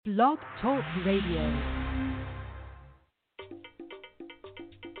Blog Talk Radio.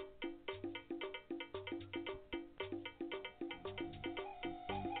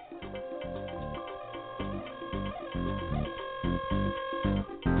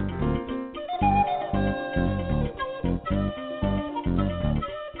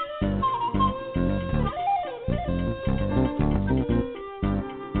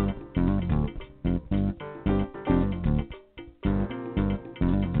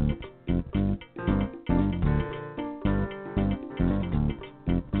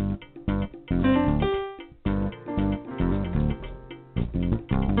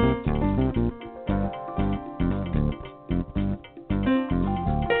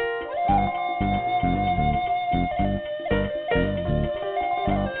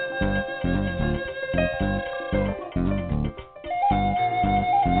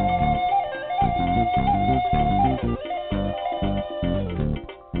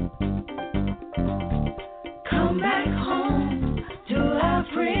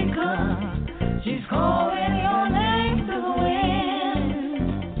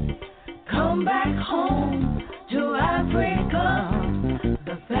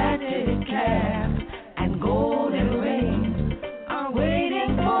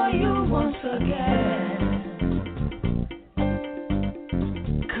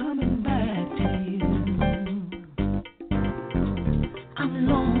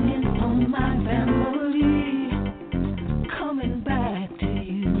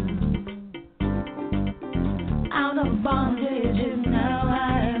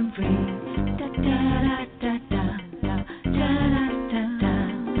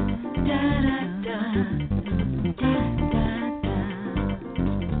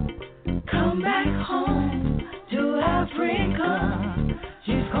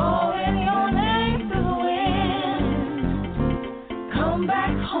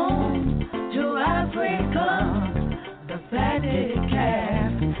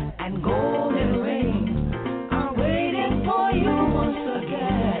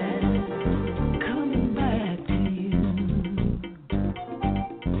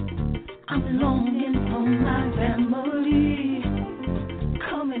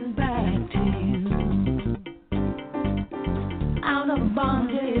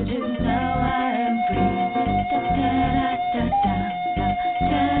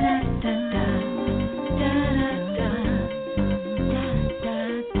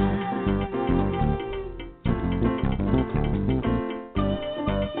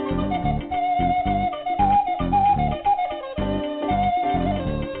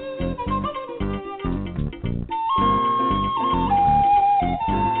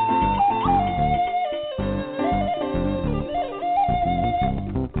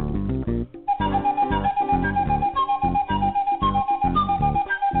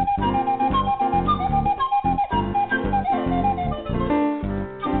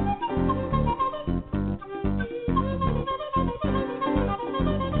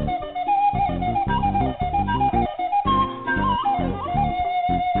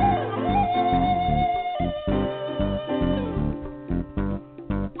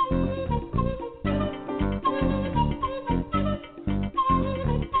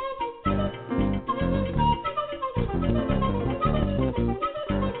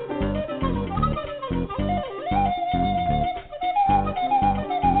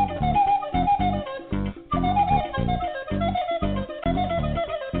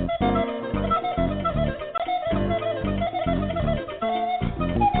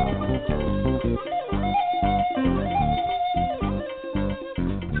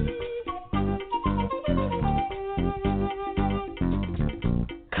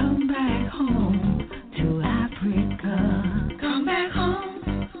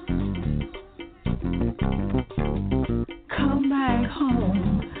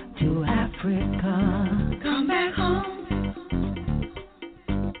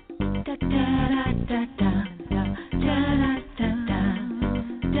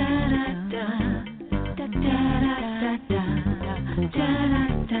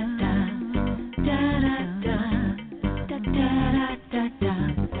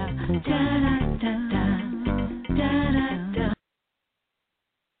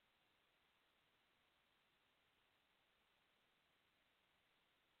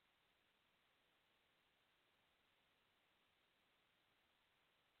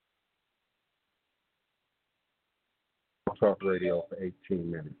 Talk radio for 18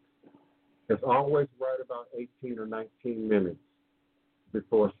 minutes. It's always right about 18 or 19 minutes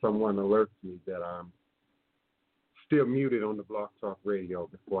before someone alerts me that I'm still muted on the Blog Talk radio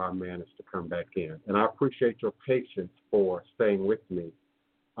before I manage to come back in. And I appreciate your patience for staying with me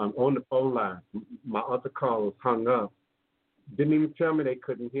on the phone line. My other callers hung up. Didn't even tell me they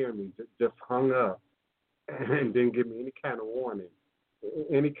couldn't hear me. Just hung up and didn't give me any kind of warning,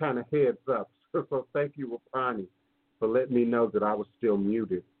 any kind of heads up. So thank you, Wapani, for letting me know that I was still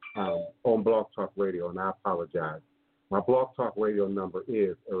muted on Blog Talk Radio, and I apologize. My Blog Talk Radio number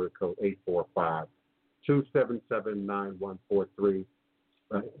is area code 845-277-9143.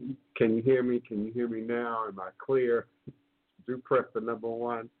 Can you hear me? Can you hear me now? Am I clear? Do press the number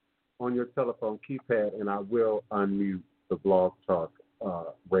 1 on your telephone keypad, and I will unmute the Blog Talk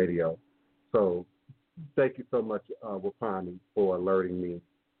Radio. So thank you so much, Wapani, for alerting me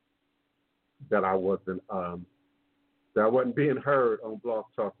that I wasn't being heard on Blog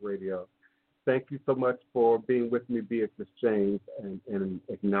Talk Radio. Thank you so much for being with me, Beatrice James, and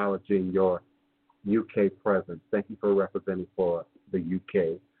acknowledging your UK presence. Thank you for representing for the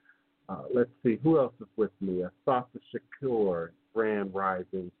UK. Let's see, who else is with me? Sasa Shakur, Grand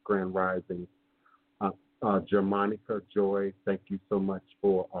Rising. Germanica Joy, thank you so much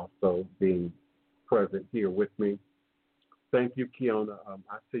for also being present here with me. Thank you, Kiona.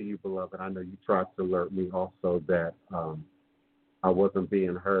 I see you, beloved. I know you tried to alert me also that I wasn't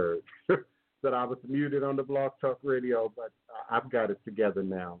being heard, that I was muted on the Blog Talk Radio, but I've got it together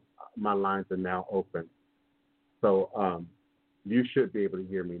now. My lines are now open. So you should be able to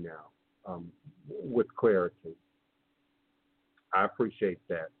hear me now with clarity. I appreciate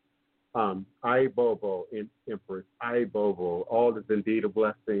that. Bobo, Empress, Bobo, all is indeed a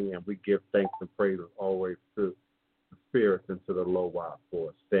blessing, and we give thanks and praise always to the spirits and to the Loa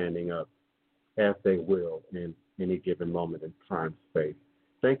for standing up as they will in any given moment in time space.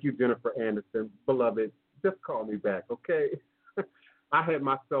 Thank you, Jennifer Anderson. Beloved, just call me back, okay? I had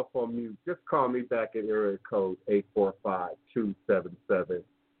myself on mute. Just call me back at area code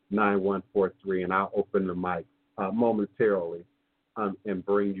 845-277-9143, and I'll open the mic momentarily and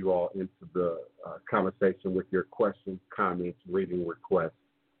bring you all into the conversation with your questions, comments, reading requests,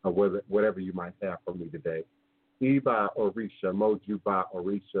 whatever you might have for me today. Iba Orisha, Mojuba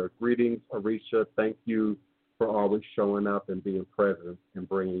Orisha. Greetings, Orisha. Thank you for always showing up and being present and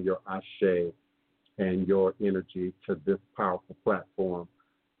bringing your ashe and your energy to this powerful platform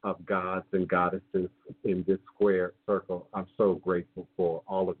of gods and goddesses in this square circle. I'm so grateful for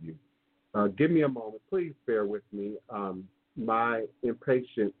all of you. Give me a moment. Please bear with me. My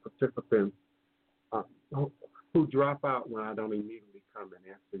impatient participants who drop out when I don't immediately come and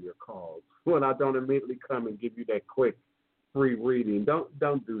answer your calls, when I don't immediately come and give you that quick free reading.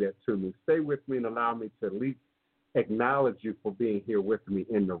 Don't do that to me. Stay with me and allow me to at least acknowledge you for being here with me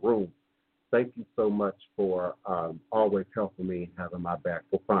in the room. Thank you so much for always helping me and having my back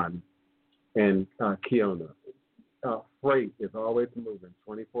for fun. And Kiona, freight is always moving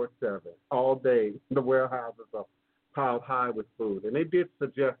 24/7, all day. The warehouses are piled high with food. And they did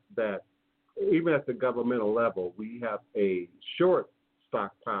suggest that even at the governmental level, we have a short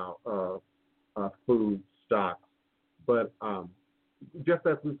stockpile of food stocks. But just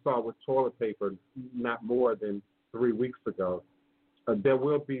as we saw with toilet paper not more than 3 weeks ago, there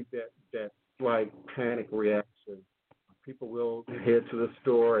will be that slight panic reaction. People will head to the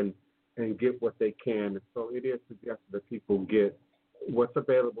store and get what they can. And so it is suggested that people get what's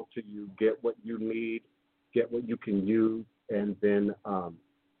available to you, get what you need, get what you can use, and then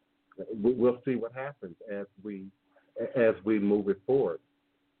we'll see what happens as we move it forward.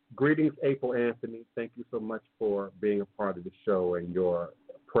 Greetings, April Anthony. Thank you so much for being a part of the show and your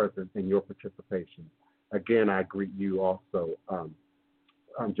presence and your participation. Again, I greet you also,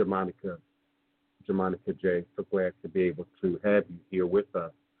 Germanica J. So glad to be able to have you here with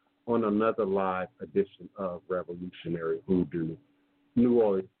us on another live edition of Revolutionary Hoodoo, New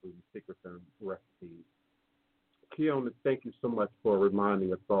Orleans Food, Secrets and Recipes. Kiona, thank you so much for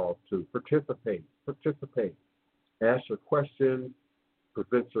reminding us all to participate. Ask your questions,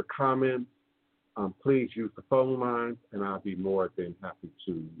 present your comments. Please use the phone lines, and I'll be more than happy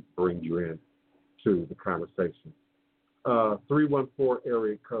to bring you in to the conversation. 314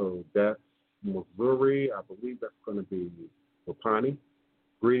 area code, that's Missouri. I believe that's going to be Wapani.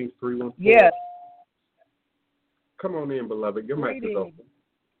 Greetings, 314. Yes. Come on in, beloved. Your mic is open.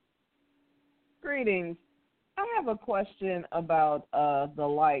 Greetings. I have a question about the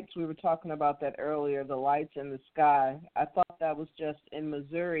lights. We were talking about that earlier, the lights in the sky. I thought that was just in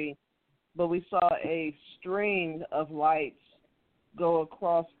Missouri, but we saw a string of lights go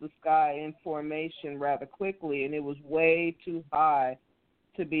across the sky in formation rather quickly, and it was way too high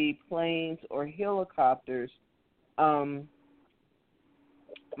to be planes or helicopters.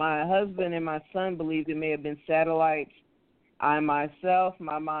 My husband and my son believed it may have been satellites. I myself,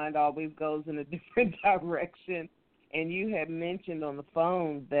 my mind always goes in a different direction. and you had mentioned on the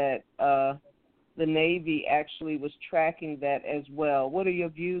phone that the Navy actually was tracking that as well. What are your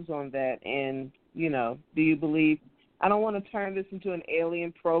views on that? And, do you believe, I don't want to turn this into an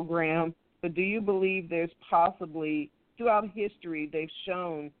alien program, but do you believe there's possibly, throughout history, they've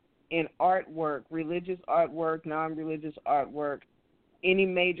shown in artwork, religious artwork, non-religious artwork, any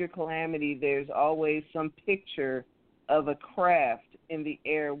major calamity, there's always some picture of a craft in the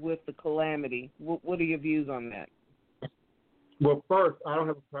air with the calamity. What are your views on that? Well, first, I don't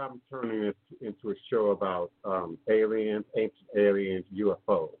have a problem turning it into a show about aliens, ancient aliens,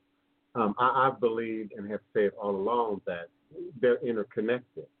 UFOs. I believe and have said all along that they're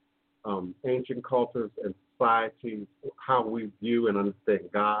interconnected. Ancient cultures and societies, how we view and understand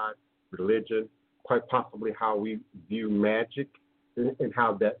God, religion, quite possibly how we view magic and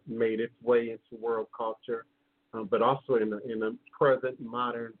how that made its way into world culture, but also in a present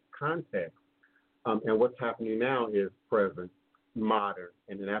modern context. And what's happening now is present, modern,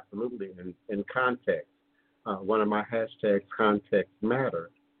 and absolutely in context. One of my hashtags, context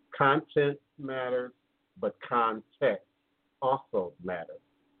matters. Content matters, but context also matters.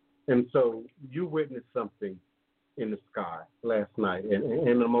 And so you witnessed something in the sky last night. And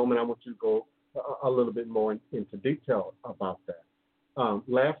in a moment, I want you to go a little bit more into detail about that.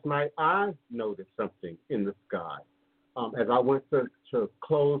 Last night, I noticed something in the sky. As I went to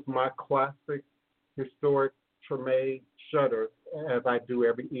close my classic historic Treme shutters, as I do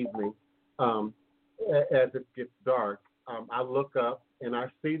every evening, as it gets dark, I look up and I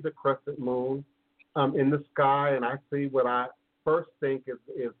see the crescent moon in the sky, and I see what I first think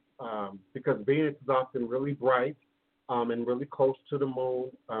is because Venus is often really bright and really close to the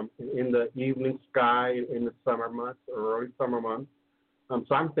moon in the evening sky in the summer months or early summer months.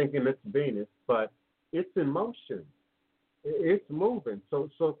 So I'm thinking it's Venus, but it's in motion. It's moving, so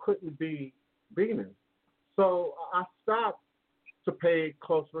it couldn't be Venus. So I stopped to pay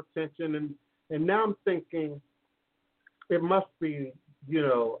closer attention, and now I'm thinking it must be,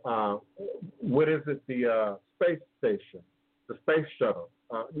 what is it, the space station, the space shuttle,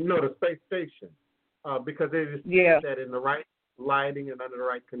 the space station, because it is that in the right lighting and under the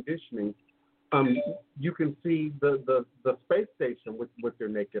right conditioning, you can see the space station with your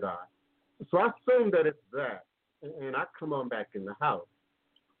naked eye. So I assume that it's that, and I come on back in the house.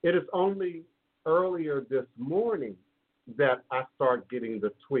 It is only earlier this morning that I start getting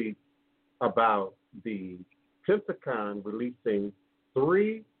the tweet about the Pentagon releasing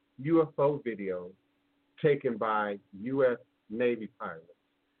 3 UFO videos taken by U.S. Navy pilots.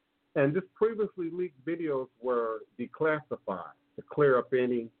 And this previously leaked videos were declassified to clear up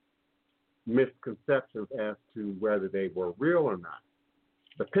any misconceptions as to whether they were real or not.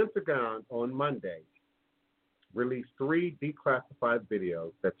 The Pentagon on Monday released 3 declassified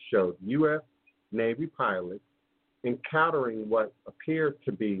videos that showed U.S. Navy pilots encountering what appeared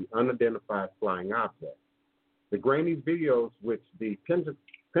to be unidentified flying objects. The grainy videos, which the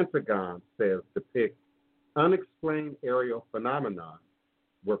Pentagon says depict unexplained aerial phenomena,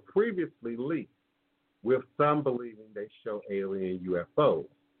 were previously leaked, with some believing they show alien UFOs.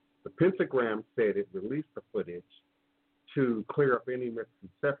 The Pentagon said it released the footage to clear up any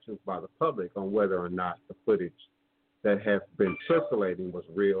misconceptions by the public on whether or not the footage that has been circulating was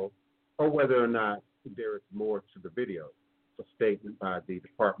real or whether or not there is more to the video. It's a statement by the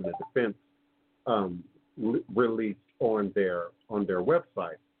Department of Defense released on their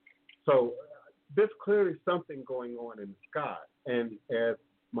website. So there's clearly something going on in the sky. And as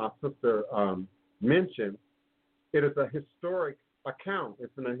my sister mentioned, it is a historic account.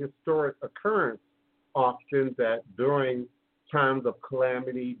 It's a historic occurrence often that during times of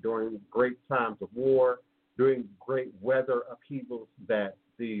calamity, during great times of war, during great weather upheavals, that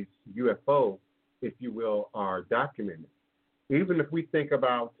these UFOs, if you will, are documented. Even if we think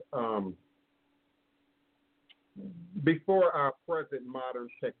about before our present modern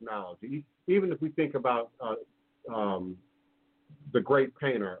technology, even if we think about the great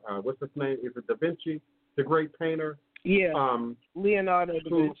painter, what's his name? Is it Da Vinci? The great painter? Yeah, Leonardo da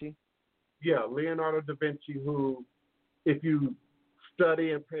Vinci. Yeah, Leonardo da Vinci, who, if you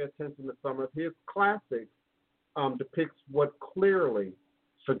study and pay attention to some of his classics, depicts what clearly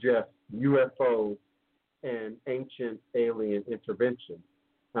suggests UFOs and ancient alien intervention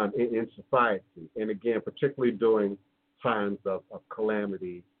in society. And again, particularly during times of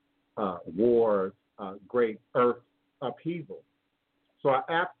calamity, wars, great earth upheaval. So I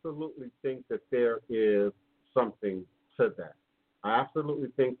absolutely think that there is something to that. I absolutely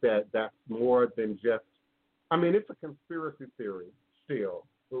think that that's more than just, it's a conspiracy theory still.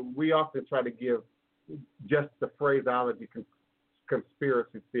 We often try to give just the phraseology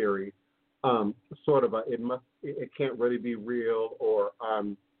conspiracy theory sort of it it can't really be real, or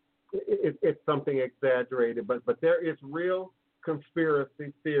it's something exaggerated. But there is real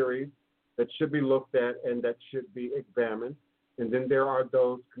conspiracy theories that should be looked at and that should be examined. And then there are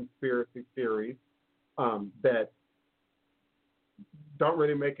those conspiracy theories that don't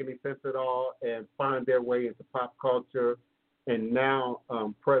really make any sense at all and find their way into pop culture and now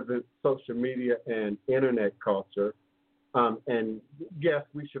present social media and internet culture. And yes,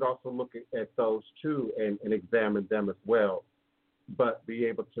 we should also look at those too and examine them as well, but be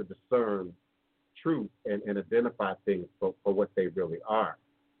able to discern truth and identify things for what they really are.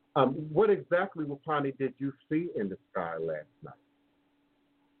 What exactly, Wapani, did you see in the sky last night?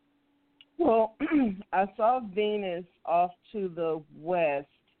 Well, I saw Venus off to the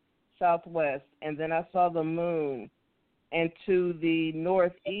southwest, and then I saw the moon. And to the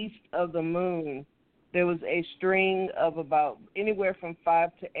northeast of the moon, there was a string of about anywhere from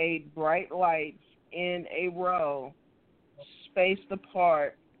 5 to 8 bright lights in a row, spaced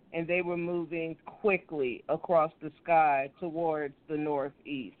apart, and they were moving quickly across the sky towards the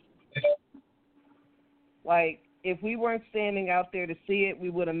northeast. Like, if we weren't standing out there to see it, we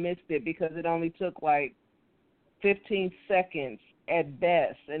would have missed it because it only took like 15 seconds at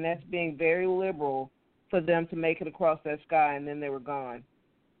best, and that's being very liberal for them to make it across that sky, and then they were gone.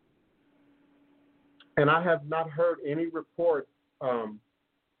 And I have not heard any reports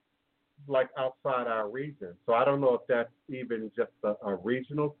like outside our region. So I don't know if that's even just a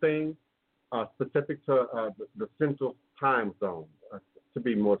regional thing, specific to the central time zone, to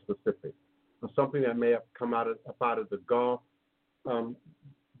be more specific. Something that may have come out of the Gulf,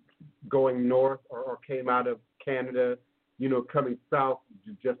 going north, or came out of Canada, coming south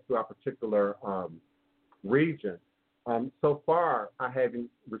just to our particular region. So far, I haven't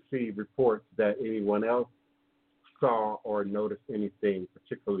received reports that anyone else saw or noticed anything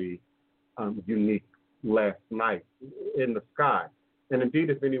particularly unique last night in the sky. And indeed,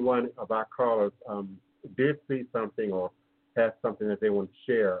 if anyone of our callers did see something or has something that they want to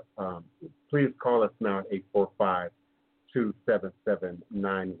share, please call us now at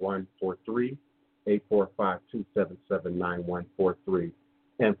 845-277-9143, 845-277-9143,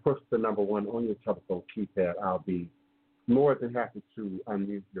 and push the number 1 on your telephone keypad. I'll be more than happy to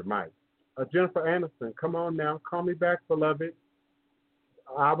unmute your mic. Jennifer Anderson, come on now. Call me back, beloved.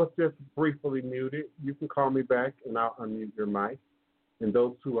 I was just briefly muted. You can call me back, and I'll unmute your mic. And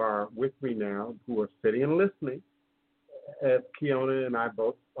those who are with me now, who are sitting and listening, as Keona and I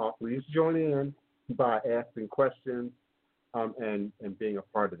both, please join in by asking questions and being a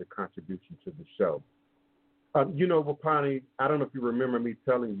part of the contribution to the show. Wapani, I don't know if you remember me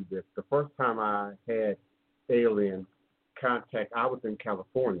telling you this. The first time I had alien contact, I was in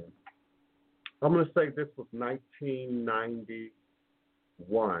California. I'm going to say this was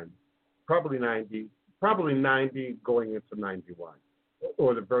 1991, probably 90 going into 91,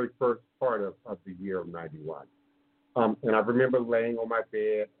 or the very first part of the year of 91. And I remember laying on my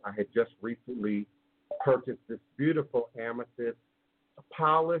bed. I had just recently purchased this beautiful amethyst,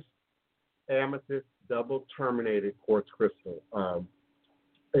 polished amethyst double terminated quartz crystal.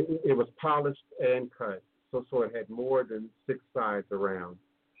 It was polished and cut, so it had more than 6 sides around,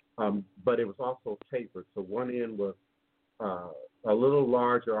 but it was also tapered. So one end was a little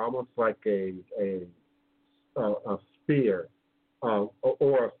larger, almost like a spear, or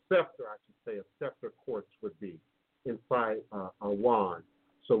a scepter, I should say. A scepter quartz would be inside a wand.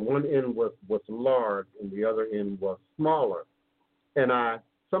 So one end was large and the other end was smaller. And I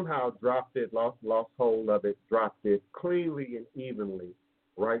somehow dropped it, lost hold of it, dropped it cleanly and evenly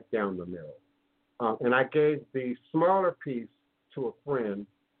right down the middle. And I gave the smaller piece to a friend,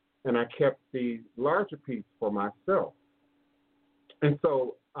 and I kept the larger piece for myself. And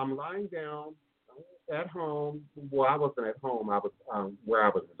so I'm lying down at home. Well, I wasn't at home. I was where I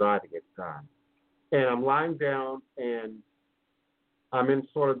was residing at the time. And I'm lying down, and I'm in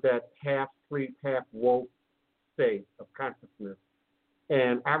sort of that half sleep, half woke state of consciousness.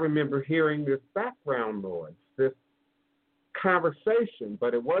 And I remember hearing this background noise, this conversation,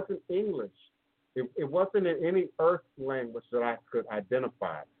 but it wasn't English. It wasn't in any earth language that I could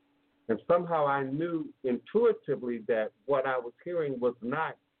identify. And somehow I knew intuitively that what I was hearing was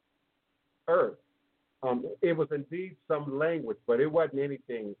not earth. It was indeed some language, but it wasn't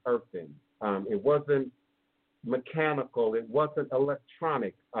anything earthen. It wasn't mechanical. It wasn't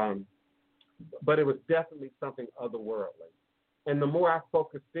electronic. But it was definitely something otherworldly. And the more I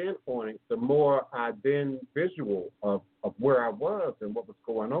focused in on it, the more I then visual of where I was and what was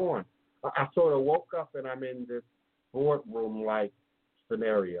going on. I sort of woke up and I'm in this boardroom-like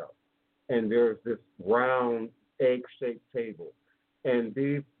scenario. And there's this round egg-shaped table. And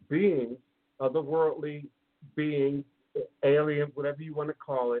these beings, otherworldly beings, aliens, whatever you want to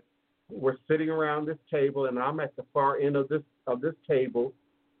call it, were sitting around this table, and I'm at the far end of this table,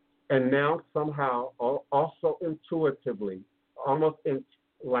 and now somehow, also intuitively, almost in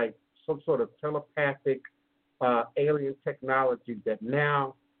like some sort of telepathic alien technology that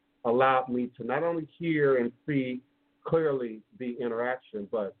now allowed me to not only hear and see clearly the interaction,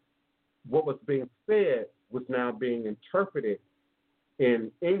 but what was being said was now being interpreted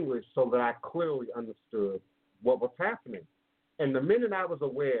in English so that I clearly understood what was happening. And the minute I was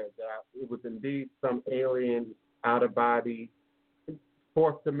aware that it was indeed some alien, out of body,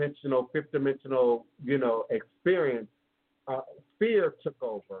 fourth dimensional, fifth dimensional, experience, fear took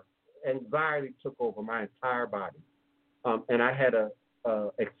over, anxiety took over my entire body, and I had a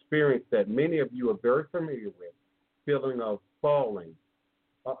experience that many of you are very familiar with, feeling of falling,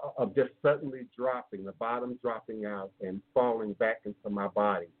 of just suddenly dropping, the bottom dropping out and falling back into my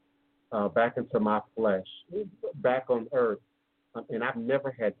body, back into my flesh, back on earth, and I've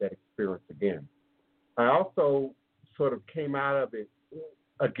never had that experience again. I also sort of came out of it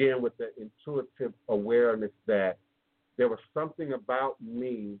again with the intuitive awareness that there was something about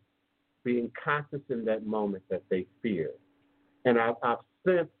me being conscious in that moment that they feared. And I've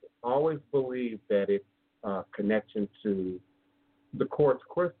since always believed that it's a connection to the quartz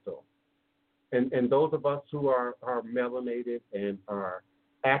crystal. And those of us who are melanated and are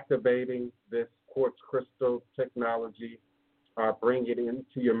activating this quartz crystal technology, bring it into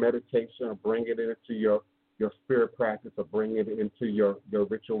your meditation, or bring it into your spirit practice, or bring it into your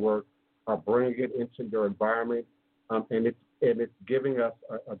ritual work, or bring it into your environment, and it's giving us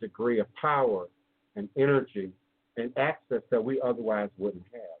a degree of power and energy and access that we otherwise wouldn't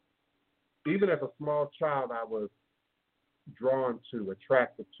have. Even as a small child, I was drawn to,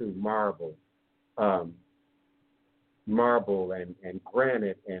 attracted to marble and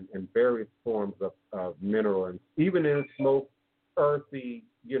granite and various forms of mineral, and even in its most earthy,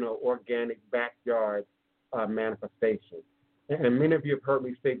 organic backyard manifestation. And many of you have heard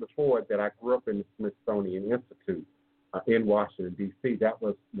me say before that I grew up in the Smithsonian Institute in Washington, D.C. That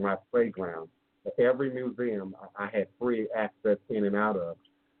was my playground. Every museum I had free access in and out of.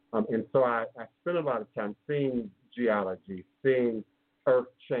 And so I spent a lot of time seeing geology, seeing earth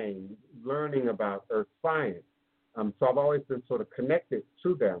change, learning about earth science. So I've always been sort of connected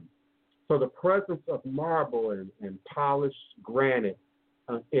to them. So the presence of marble and polished granite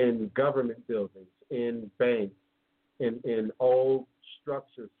in government buildings, in banks, in old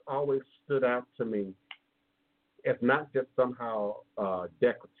structures always stood out to me as not just somehow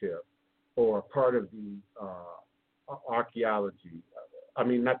decorative or part of the archaeology. I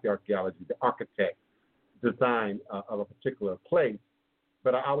mean, not the archaeology, the architect design of a particular place,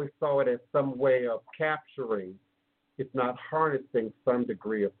 but I always saw it as some way of capturing, if not harnessing, some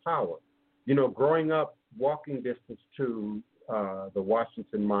degree of power. Growing up, walking distance to the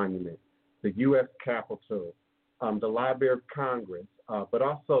Washington Monument, the U.S. Capitol, the Library of Congress, but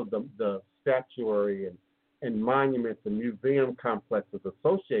also the statuary and monuments and museum complexes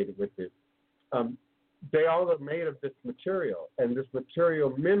associated with it, they all are made of this material, and this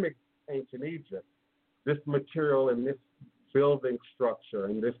material mimics ancient Egypt. This material and this building structure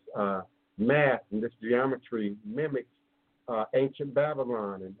and this math and this geometry mimics ancient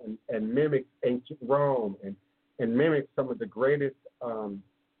Babylon and mimics ancient Rome and mimics some of the greatest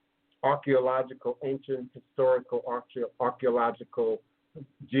archaeological, ancient, historical, archaeological,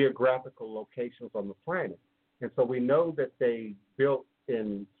 geographical locations on the planet. And so we know that they built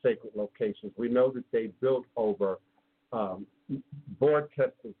in sacred locations. We know that they built over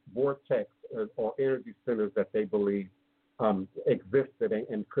vortex or energy centers that they believe existed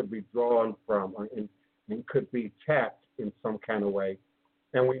and could be drawn from and could be tapped in some kind of way.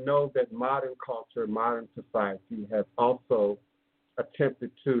 And we know that modern culture, modern society has also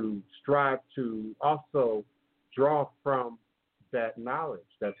attempted to strive to also draw from that knowledge,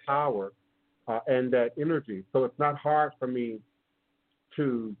 that power, and that energy. So it's not hard for me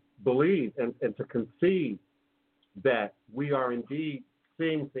to believe and to conceive that we are indeed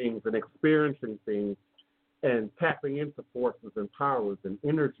seeing things and experiencing things and tapping into forces and powers and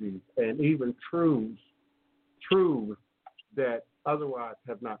energies and even truths that otherwise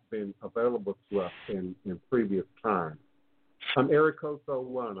have not been available to us in previous times. I'm area code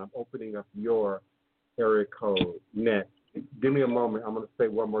 01. I'm opening up your area code next. Give me a moment. I'm going to say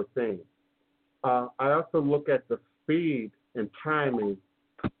one more thing. I also look at the speed and timing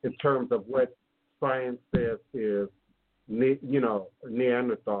in terms of what science says is,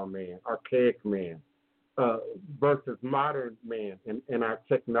 Neanderthal man, archaic man, versus modern man and our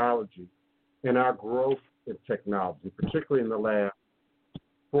technology and our growth in technology, particularly in the last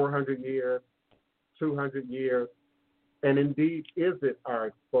 400 years 200 years? And indeed, is it our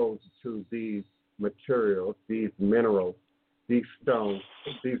exposure to these materials, these minerals, these stones,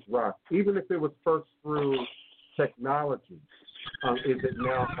 these rocks? Even if it was first through technology, is it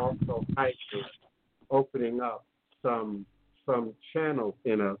now also heightened, opening up some channels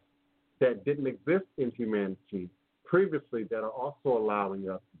in us that didn't exist in humanity previously that are also allowing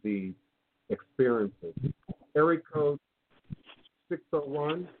us these experiences? Area code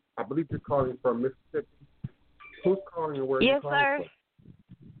 601, I believe you're calling from Mississippi. Who's calling and where are you calling from? Yes,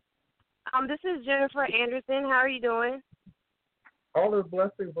 sir. This is Jennifer Anderson. How are you doing? All is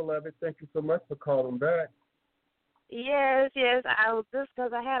blessing, beloved. Thank you so much for calling back. Yes. I was just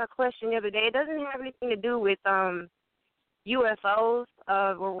because I had a question the other day. It doesn't have anything to do with UFOs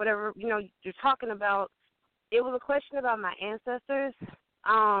or whatever you're talking about. It was a question about my ancestors.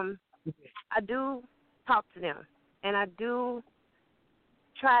 I do talk to them, and I do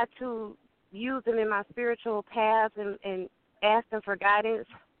try to use them in my spiritual path and ask them for guidance,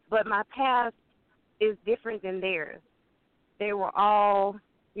 but my path is different than theirs. They were all,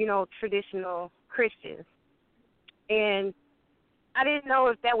 traditional Christians. And I didn't know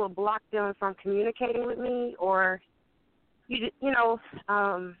if that would block them from communicating with me or,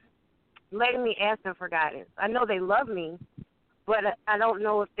 letting me ask them for guidance. I know they love me, but I don't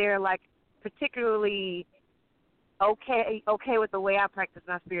know if they're, particularly okay with the way I practice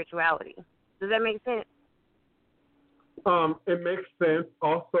my spirituality. Does that make sense? It makes sense.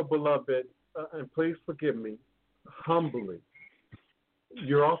 Also, beloved, and please forgive me, humbly,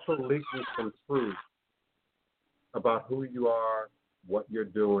 you're also leaking some truth about who you are, what you're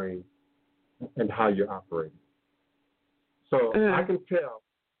doing, and how you're operating. So I can tell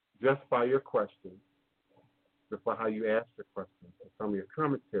just by your questions, just by how you ask your questions and some of your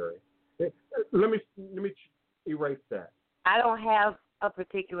commentary. Let me erase that. I don't have a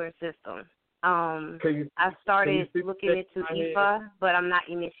particular system. I started looking into Ifa, but I'm not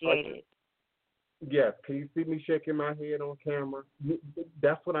initiated. Yes. Can you see me shaking my head on camera?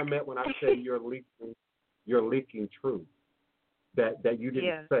 That's what I meant when I say you're leaking truth that you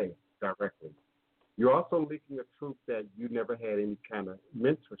didn't say directly. You're also leaking a truth that you never had any kind of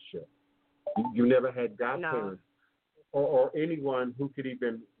mentorship. You never had godparents or anyone who could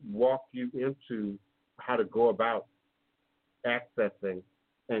even walk you into how to go about accessing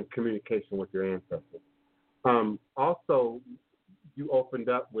and communication with your ancestors. Also, you opened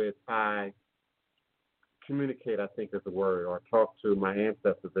up with I communicate, I think is the word, or talk to my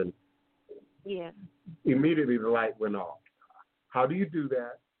ancestors, and immediately the light went off. How do you do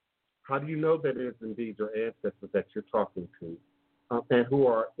that? How do you know that it is indeed your ancestors that you're talking to and who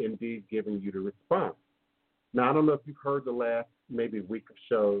are indeed giving you the response? Now, I don't know if you've heard the last maybe week of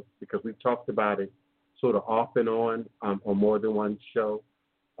shows because we've talked about it sort of off and on more than one show.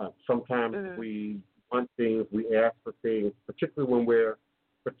 Sometimes we want things, we ask for things, particularly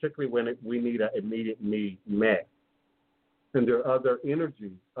when we need an immediate need met. And there are other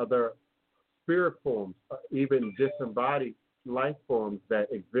energies, other spirit forms, even disembodied life forms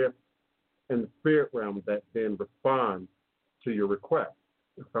that exist in the spirit realm that then respond to your request.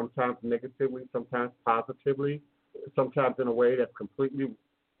 Sometimes negatively, sometimes positively, sometimes in a way that's completely,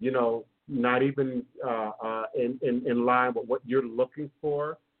 not even in line with what you're looking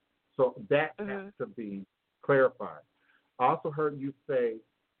for. So that has to be clarified. I also heard you say,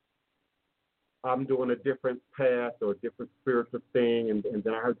 I'm doing a different path or a different spiritual thing, and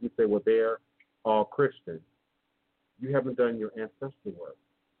then I heard you say, well, they're all Christian. You haven't done your ancestral work.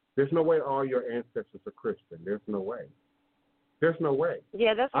 There's no way all your ancestors are Christian. There's no way. There's no way.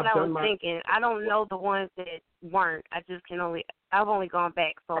 Yeah, that's what I was thinking. I don't know the ones that weren't. I've only gone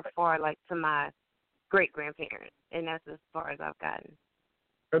back so far, to my great-grandparents, and that's as far as I've gotten.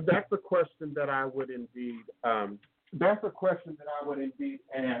 And that's a question that I would indeed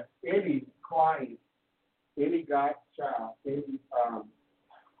ask any client, any godchild, any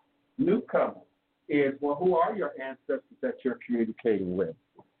newcomer is, well, who are your ancestors that you're communicating with?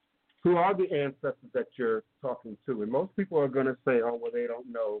 Who are the ancestors that you're talking to? And most people are going to say, oh, well, they don't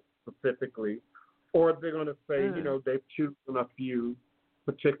know specifically. Or they're going to say, they've chosen a few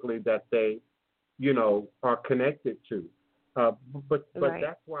particularly that they, are connected to. But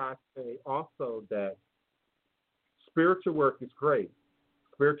that's why I say also that spiritual work is great.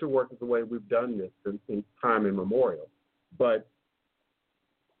 Spiritual work is the way we've done this in time immemorial. But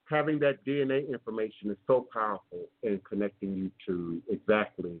having that DNA information is so powerful in connecting you to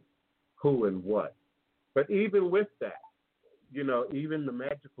exactly who and what. But even with that, even the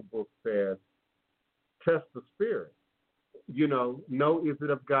magical book says, test the spirit. Know is it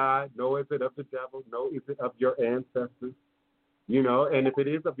of God? Know is it of the devil? Know is it of your ancestors? You know, and if it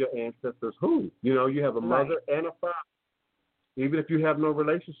is of your ancestors, who? You know, you have a mother and a father. Even if you have no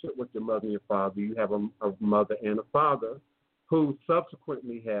relationship with your mother and your father, you have a mother and a father who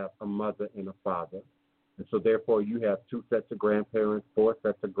subsequently have a mother and a father. And so therefore you have 2 sets of grandparents, 4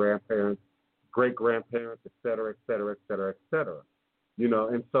 sets of grandparents, great-grandparents, et cetera, et cetera, et cetera, et cetera. You know,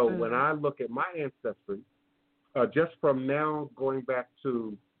 and so when I look at my ancestry, just from now going back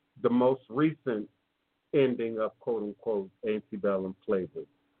to the most recent ending of quote-unquote antebellum slavery,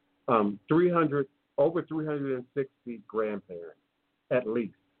 over 360 grandparents, at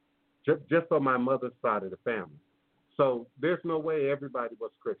least, just on my mother's side of the family. So there's no way everybody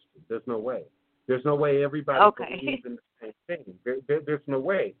was Christian. There's no way. There's no way everybody believes in the same thing. There's no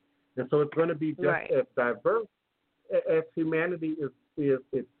way. And so it's going to be just as diverse as humanity is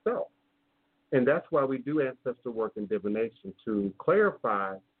itself. And that's why we do ancestor work and divination, to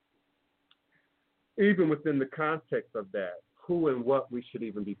clarify, even within the context of that, who and what we should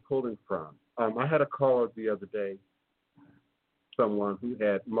even be pulling from. I had a caller the other day, someone who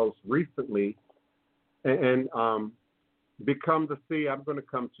had most recently, and become the see. I'm going to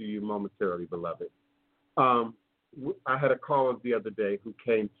come to you momentarily, beloved. I had a caller the other day who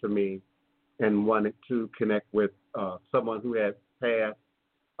came to me and wanted to connect with someone who had passed,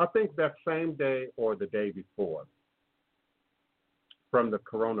 I think that same day or the day before, from the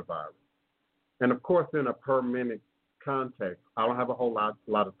coronavirus. And of course, in a per minute context, I don't have a whole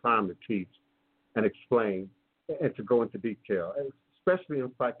lot of time to teach and explain and to go into detail, especially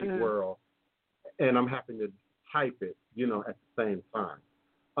in psychic world. And I'm having to type it, you know, at the same time.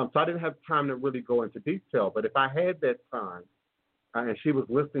 So I didn't have time to really go into detail. But if I had that time, and she was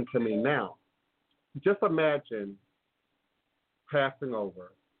listening to me now, just imagine passing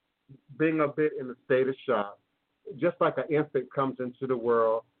over, being a bit in a state of shock, just like an infant comes into the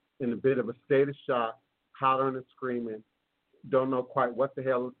world in a bit of a state of shock, hollering and screaming, don't know quite what the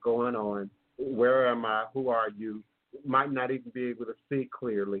hell is going on, where am I, who are you, might not even be able to see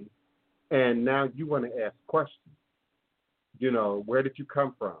clearly, and now you want to ask questions. You know, where did you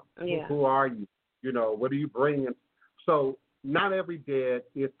come from? Yeah. Who are you? You know, what are you bringing? So not every dead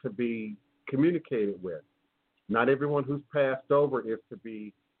is to be communicated with. Not everyone who's passed over is to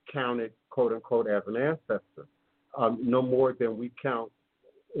be counted, quote unquote, as an ancestor. No more than we count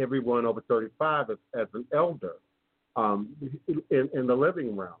everyone over 35 as an elder in the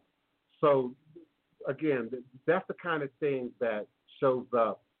living realm. So again, that's the kind of thing that shows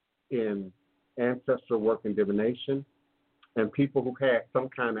up in ancestral work and divination, and people who had some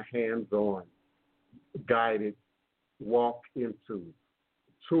kind of hands-on, guided walk into,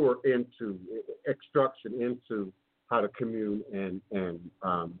 tour into, instruction into how to commune and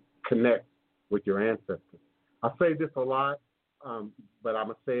connect with your ancestors. I say this a lot, but I'm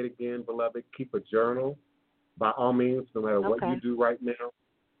going to say it again, beloved. Keep a journal. By all means, no matter what you do right now,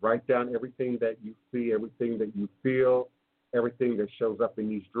 write down everything that you see, everything that you feel, everything that shows up in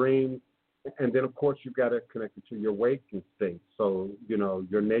these dreams. And then, of course, you've got to connect it to your waking state. So, you know,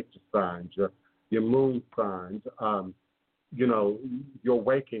 your nature signs, your moon signs, you know, your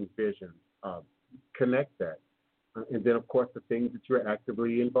waking vision. Connect that. And then, of course, the things that you're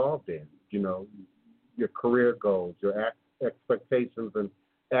actively involved in, you know, your career goals, your expectations and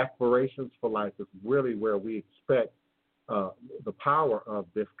aspirations for life is really where we expect the power of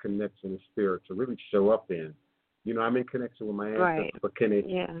this connection of spirit to really show up in. You know, I'm in connection with my ancestors, but can it,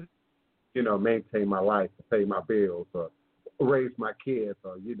 you know, maintain my life, pay my bills, or raise my kids,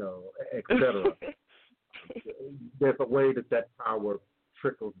 or, you know, et cetera. There's a way that power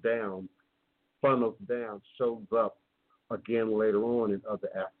trickles down, funnels down, shows up again later on in other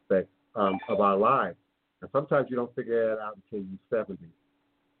aspects of our lives. And sometimes you don't figure that out until you're 70.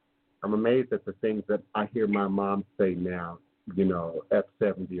 I'm amazed at the things that I hear my mom say now, you know, at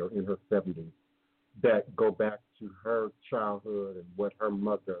 70 or in her 70s, that go back to her childhood and what her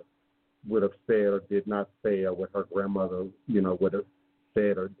mother would have said or did not say, or what her grandmother, you know, would have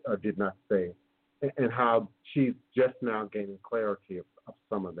said or did not say, and how she's just now gaining clarity of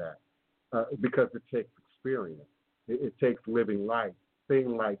some of that, because it takes experience. It takes living life,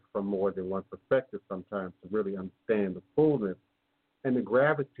 seeing life from more than one perspective sometimes to really understand the fullness and the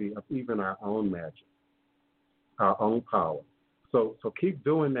gravity of even our own magic, our own power. So keep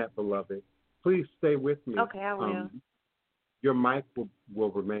doing that, beloved. Please stay with me. Okay, I will. Your mic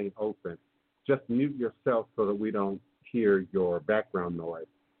will remain open. Just mute yourself so that we don't hear your background noise.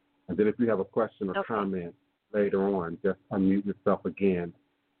 And then if you have a question or comment later on, just unmute yourself again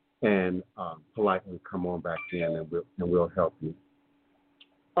and politely come on back in, and we'll help you.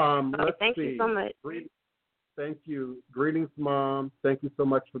 Thank you so much. Thank you. Greetings, Mom. Thank you so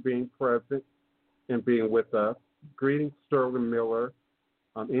much for being present and being with us. Greetings, Sterling Miller.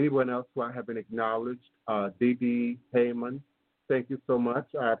 Anyone else who I haven't acknowledged? D.D. Heyman, thank you so much.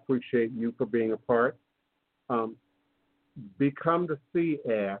 I appreciate you for being a part. Become the Sea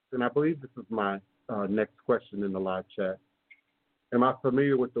asked, and I believe this is my next question in the live chat. Am I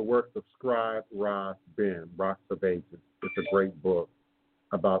familiar with the works of Scribe Ross Ben, Rocks of Ages? It's a great book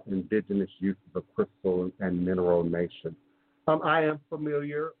about indigenous uses of crystal and mineral nation. I am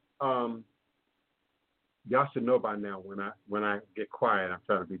familiar. Y'all should know by now when I get quiet, I'm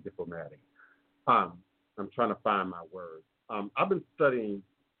trying to be diplomatic. I'm trying to find my words. I've been studying,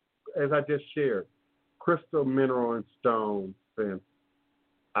 as I just shared, crystal, mineral, and stone since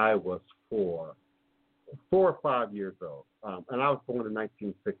I was 4 or 5 years old, and I was born in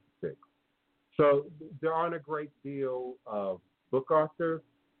 1966. So there aren't a great deal of book authors.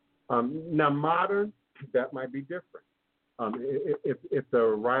 Now, modern, that might be different. If the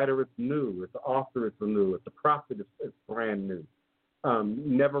writer is new, if the author is new, if the prophet is brand new,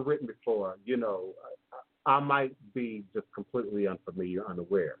 never written before, I might be just completely unfamiliar,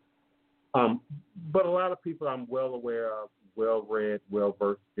 unaware. But a lot of people I'm well aware of, well read, well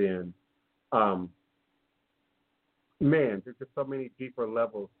versed in. There's just so many deeper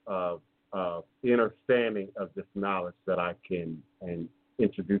levels of understanding of this knowledge that I can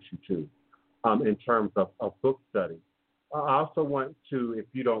introduce you to in terms of book study. I also want to, if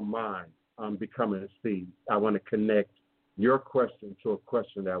you don't mind, becoming a seed. I want to connect your question to a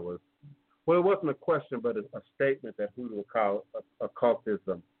question that was, well, it wasn't a question, but a statement that Hoodoo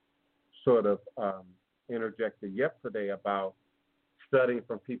occultism sort of interjected yesterday about studying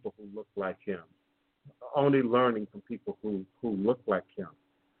from people who look like him, only learning from people who look like him.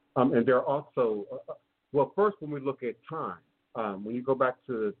 And there are also, well, first when we look at time, when you go back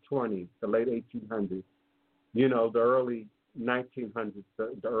to the 20s, the late 1800s, the early 1900s,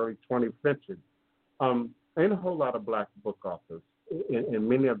 the early 20th century, ain't a whole lot of black book authors in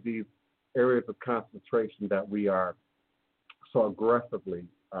many of these areas of concentration that we are so aggressively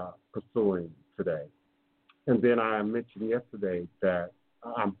pursuing today. And then I mentioned yesterday that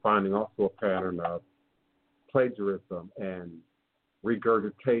I'm finding also a pattern of plagiarism and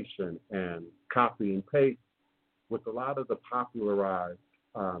regurgitation and copy and paste with a lot of the popularized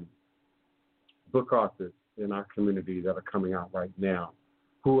book authors in our community that are coming out right now,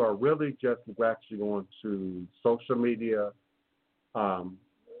 who are really just latching on to social media,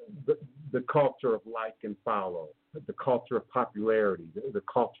 the culture of like and follow, the culture of popularity, the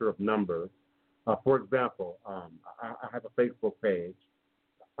culture of numbers. For example, I have a Facebook page.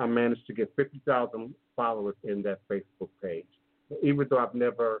 I managed to get 50,000 followers in that Facebook page. Even though I've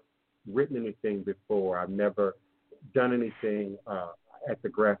never written anything before, I've never done anything at the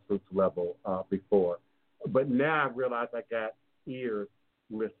grassroots level before. But now I realize I got ears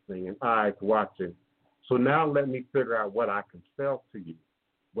listening and eyes watching. So now let me figure out what I can sell to you,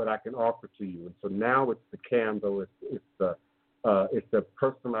 what I can offer to you. And so now it's the candle, it's the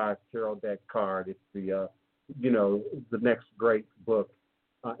personalized tarot deck card, it's the the next great book,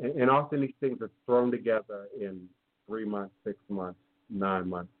 and often these things are thrown together in 3 months, 6 months, 9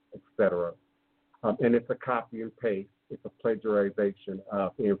 months, etc. And it's a copy and paste. It's a plagiarization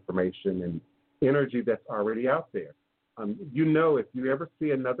of information and energy that's already out there. If you ever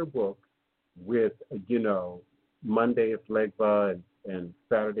see another book with, Monday is Legba and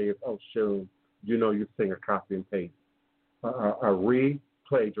Saturday is Oshun, you're seeing a copy and paste. A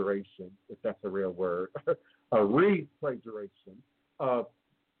re-plagiarization, if that's a real word, a re-plagiarization of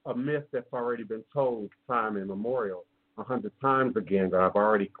a myth that's already been told time immemorial 100 times again that I've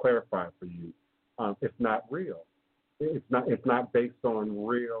already clarified for you. It's not real. It's not based on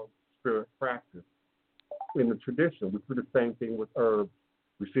real spirit practice. In the tradition, we see the same thing with herbs.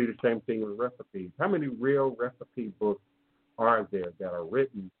 We see the same thing with recipes. How many real recipe books are there that are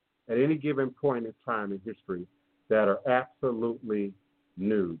written at any given point in time in history that are absolutely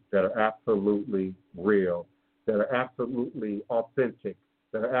new, that are absolutely real, that are absolutely authentic,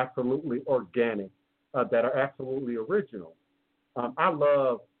 that are absolutely organic, that are absolutely original? I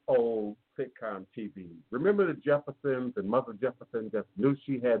love old sitcom TV. Remember the Jeffersons and Mother Jefferson just knew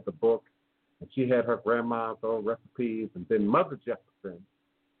she had the book and she had her grandma's old recipes, and then Mother Jefferson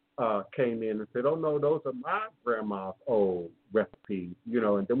came in and said, oh no, those are my grandma's old recipes,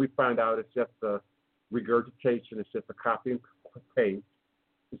 and then we find out it's just a regurgitation, it's just a copy and paste,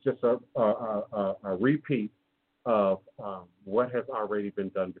 it's just a repeat of what has already been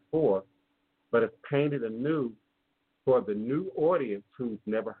done before, but it's painted anew for the new audience who's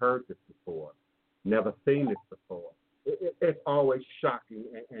never heard this before, never seen this before. It's always shocking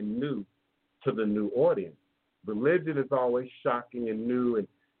and new to the new audience. Religion is always shocking and new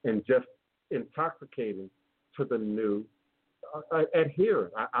and just intoxicating to the new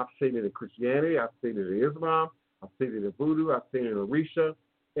adhere. I've seen it in Christianity. I've seen it in Islam. I've seen it in Voodoo. I've seen it in Orisha.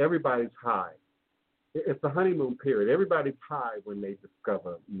 Everybody's high. It's the honeymoon period. Everybody's high when they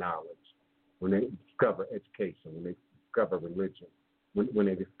discover knowledge, when they discover education, when they discover religion, when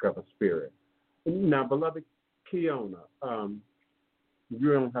they discover spirit. Now, beloved Kiona,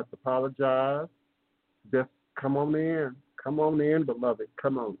 you don't have to apologize. Just come on in. Come on in, beloved.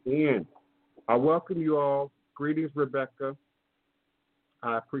 Come on in. I welcome you all. Greetings, Rebecca.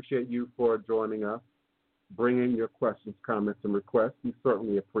 I appreciate you for joining us, bringing your questions, comments, and requests. We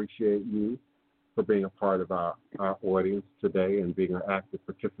certainly appreciate you for being a part of our audience today and being an active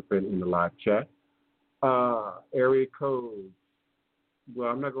participant in the live chat. Area codes. Well,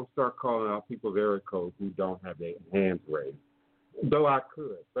 I'm not going to start calling out people's area codes who don't have their hands raised, though I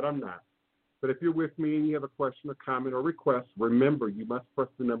could, but I'm not. But if you're with me and you have a question, a comment, or request, remember you must press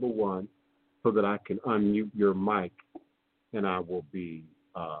the number 1 so that I can unmute your mic, and I will be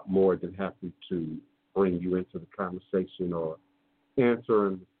more than happy to bring you into the conversation or answer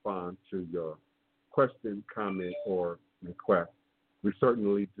and respond to your question, comment, or request. We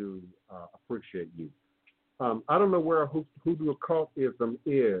certainly do appreciate you. I don't know where Hoodoo occultism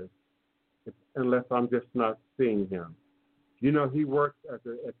is, unless I'm just not seeing him. You know, he works at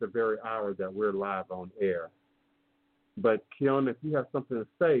the very hour that we're live on air. But, Kiona, if you have something to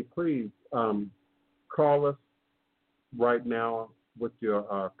say, please call us right now with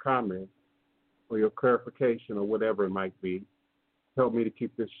your comment or your clarification or whatever it might be. Help me to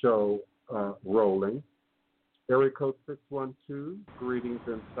keep this show rolling. Area code 612, greetings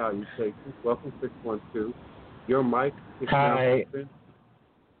and salutations. Welcome, 612. Your mic is now open.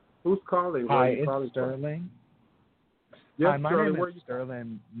 Who's calling? Hi, it's calling Sterling. Yes, Hi, my Sterling. name is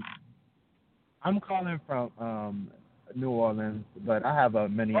Sterling. I'm calling from New Orleans, but I have a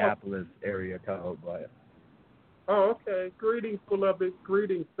Minneapolis area code. But okay. Greetings, beloved.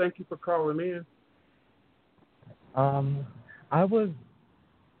 Greetings. Thank you for calling in. I was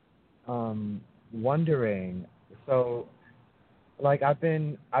wondering. So, like, I've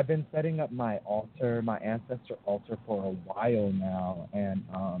been setting up my altar, my ancestor altar, for a while now, and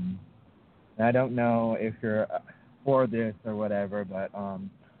I don't know if you're for this or whatever, but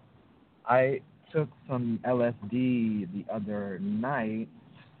I took some LSD the other night,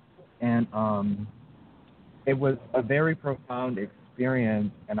 and it was a very profound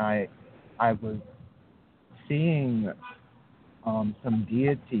experience, and I was seeing some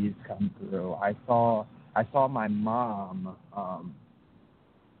deities come through. I saw my mom,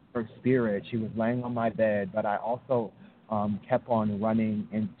 her spirit. She was laying on my bed, but I also kept on running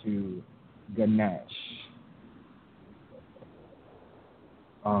into Ganesh.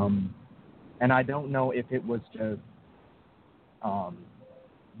 And I don't know if it was just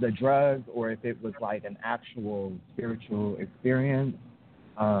the drugs or if it was like an actual spiritual experience.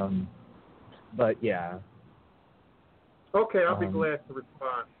 But yeah. Okay, I'll be glad to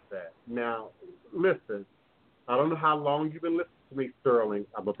respond to that. Now, listen, I don't know how long you've been listening to me, Sterling.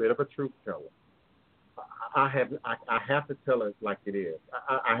 I'm a bit of a truth teller. I have to tell it like it is.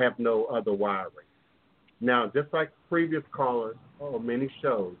 I have no other wiring. Now, just like previous callers or many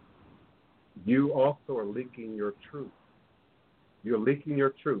shows, you also are leaking your truth. You're leaking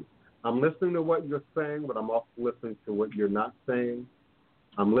your truth. I'm listening to what you're saying, but I'm also listening to what you're not saying.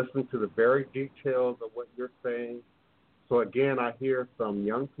 I'm listening to the very details of what you're saying. So, again, I hear some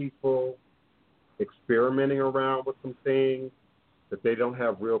young people experimenting around with some things that they don't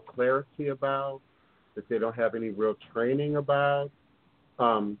have real clarity about, that they don't have any real training about.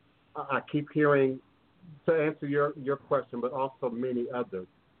 I keep hearing, to answer your question, but also many others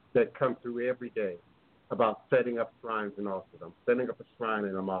that come through every day about setting up shrines and altars. I'm setting up a shrine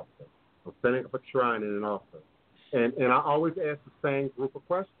and an altar. I'm setting up a shrine and an altar. And I always ask the same group of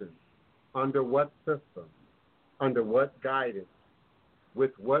questions. Under what system? Under what guidance?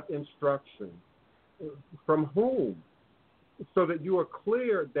 With what instruction? From whom? So that you are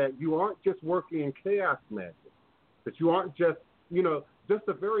clear that you aren't just working in chaos magic, that you aren't just, just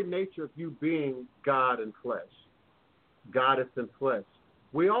the very nature of you being God in flesh, goddess in flesh.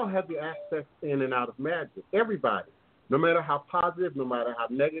 We all have the access in and out of magic. Everybody, no matter how positive, no matter how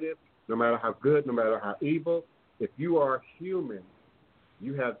negative, no matter how good, no matter how evil, if you are human,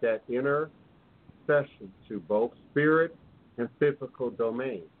 you have that inner session to both spirit and physical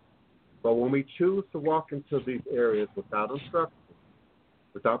domain. But when we choose to walk into these areas without instruction,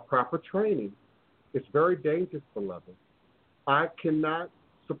 without proper training, it's very dangerous, beloved. I cannot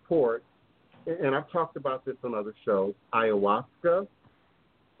support, and I've talked about this on other shows, ayahuasca,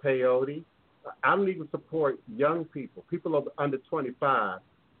 peyote. I don't even support young people, people under 25,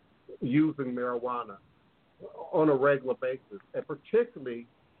 using marijuana on a regular basis, and particularly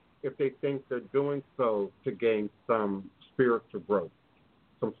if they think they're doing so to gain some spiritual growth,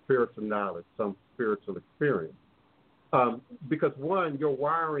 some spiritual knowledge, some spiritual experience. Because one, your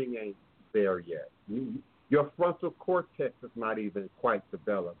wiring ain't there yet. Your frontal cortex is not even quite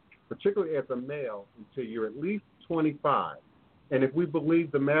developed, particularly as a male, until you're at least 25. And if we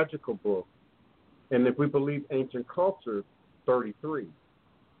believe the magical book, and if we believe ancient cultures, 33,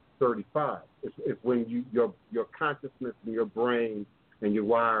 35, is when your consciousness and your brain and your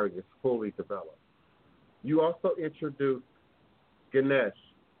wiring is fully developed. You also introduce Ganesh,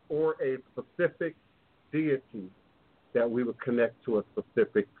 or a specific deity that we would connect to a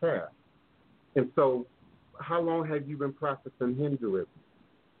specific path. And so, how long have you been practicing Hinduism?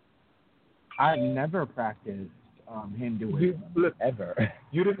 I've never practiced Hinduism, ever.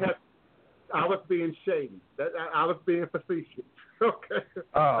 You didn't have. I was being shady. I was being facetious. Okay.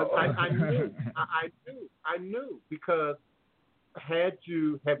 Oh. I knew because had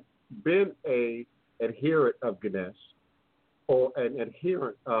you have been a adherent of Ganesh or an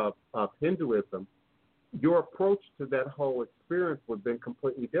adherent of Hinduism, your approach to that whole experience would have been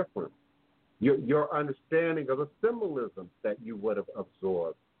completely different. Your understanding of the symbolism that you would have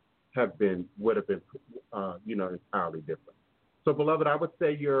absorbed would have been entirely different. So, beloved, I would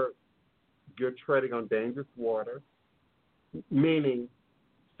say you're treading on dangerous water, meaning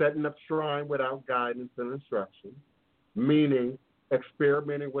setting up shrine without guidance and instruction, meaning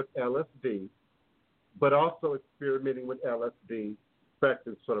experimenting with LSD, but also experimenting with LSD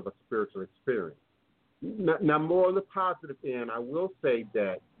expecting sort of a spiritual experience. Now, more on the positive end, I will say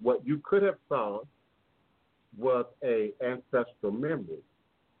that what you could have thought was a ancestral memory.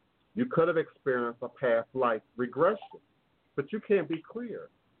 You could have experienced a past life regression, but you can't be clear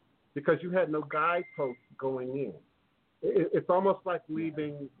because you had no guideposts going in. It's almost like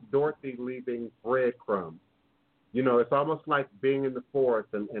Dorothy leaving breadcrumbs. You know, it's almost like being in the forest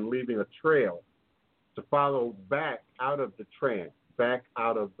and leaving a trail to follow back out of the trance, back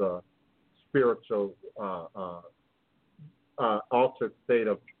out of the spiritual altered state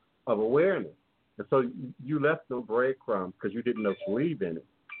of awareness. And so you left no breadcrumbs because you didn't know to leave in it.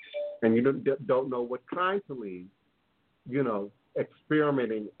 And you don't know what kind to leave,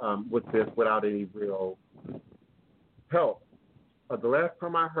 experimenting with this without any real help. The last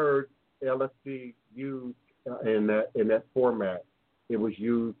time I heard LSD used in that format, it was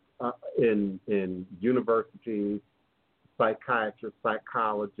used in universities, psychiatrists,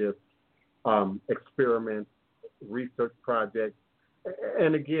 psychologists, experiments, research projects.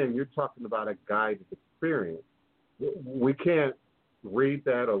 And again, you're talking about a guided experience. We can't read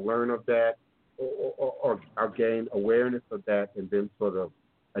that or learn of that or gain awareness of that and then sort of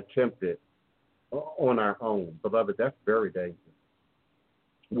attempt it on our own. Beloved, that's very dangerous.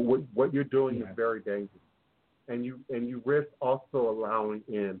 What you're doing is very dangerous. And you risk also allowing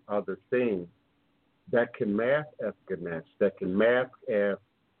in other things that can mask as Ganesh, that can mask as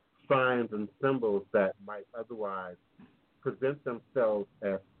signs and symbols that might otherwise present themselves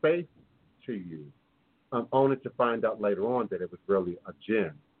as faith to you, only to find out later on that it was really a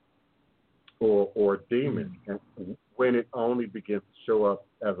jinn or a demon, and when it only begins to show up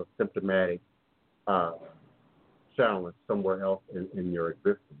as a symptomatic challenge somewhere else in your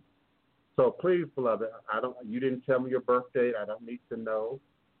existence. So please, beloved, you didn't tell me your birth date. I don't need to know.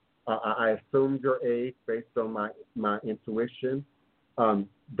 I assumed your age based on my intuition.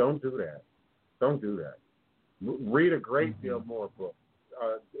 Don't do that. Don't do that. Read a great deal more books.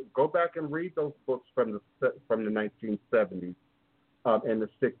 Go back and read those books from the 1970s and the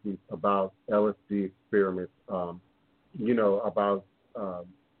 60s about LSD experiments. About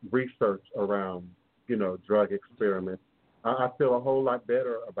research around drug experiments. I feel a whole lot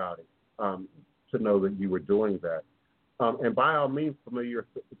better about it to know that you were doing that. And by all means,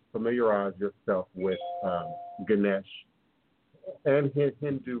 familiarize yourself with Ganesh and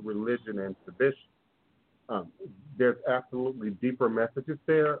Hindu religion and tradition. There's absolutely deeper messages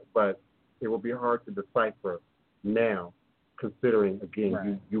there, but it will be hard to decipher now, considering,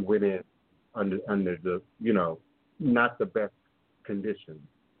 again, you went in under the, not the best conditions.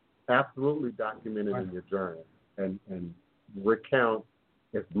 Absolutely document it in your journal and recount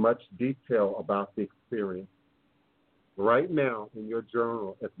as much detail about the experience right now in your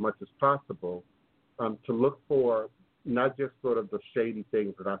journal as much as possible to look for not just sort of the shady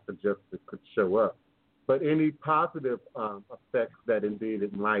things that I suggested could show up, but any positive effects that indeed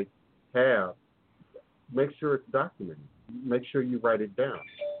it might have. Make sure it's documented. Make sure you write it down.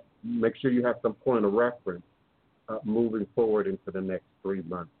 Make sure you have some point of reference moving forward into the next 3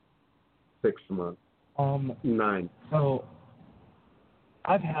 months, 6 months, 9. So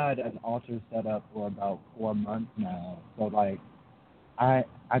I've had an altar set up for about 4 months now. So like, I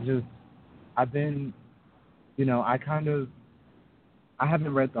just I've been, I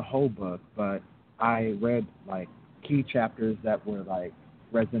haven't read the whole book, but I read like key chapters that were like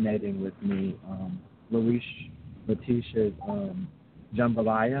resonating with me. Letitia's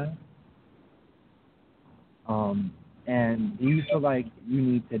Jambalaya. And do you feel like you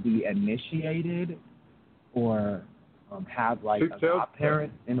need to be initiated or have like a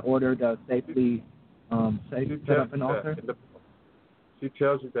godparent in order to safely set up an altar? She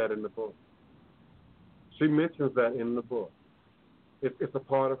tells you that in the book. She mentions that in the book. It's a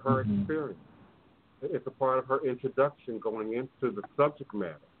part of her experience. It's a part of her introduction going into the subject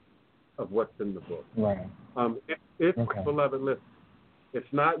matter of what's in the book. Right. Beloved, listen, it's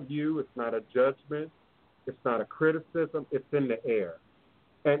not you. It's not a judgment. It's not a criticism. It's in the air.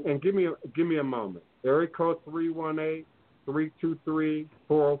 And give me a moment. Area code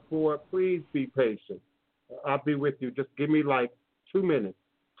 318-323-404. Please be patient. I'll be with you. Just give me like 2 minutes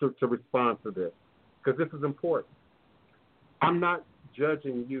to respond to this, because this is important. I'm not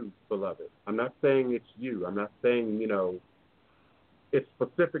judging you, beloved. I'm not saying it's you. I'm not saying, it's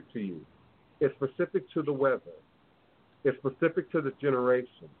specific to you. It's specific to the weather. It's specific to the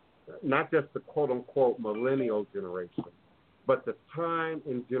generation, not just the quote-unquote millennial generation, but the time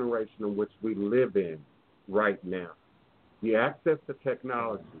and generation in which we live in right now. The access to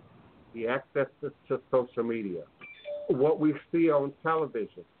technology, the access to social media, what we see on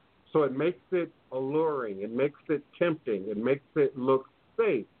television. So it makes it alluring. It makes it tempting. It makes it look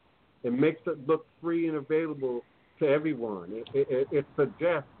safe. It makes it look free and available to everyone. It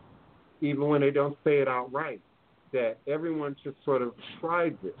suggests, even when they don't say it outright, that everyone should sort of try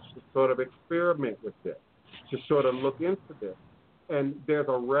this, to sort of experiment with this, to sort of look into this. And there's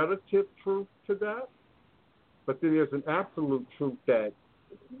a relative truth to that, but then there's an absolute truth that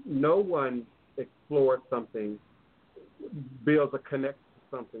no one explores something, builds a connection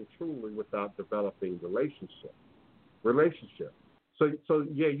to something truly without developing relationship. So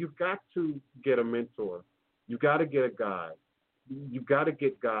yeah, you've got to get a mentor. You've got to get a guide. You've got to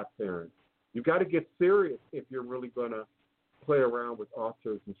get godparents. You've got to get serious if you're really going to play around with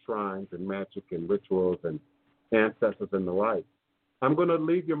altars and shrines and magic and rituals and ancestors and the like. I'm going to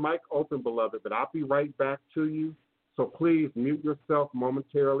leave your mic open, beloved, but I'll be right back to you. So please mute yourself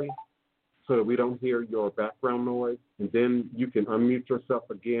momentarily so that we don't hear your background noise. And then you can unmute yourself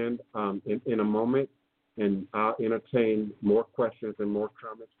again in a moment, and I'll entertain more questions and more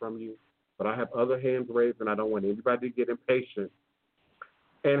comments from you. But I have other hands raised, and I don't want anybody to get impatient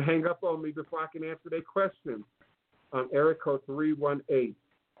and hang up on me before I can answer their questions. Area code 318.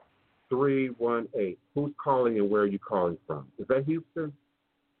 Who's calling and where are you calling from? Is that Houston?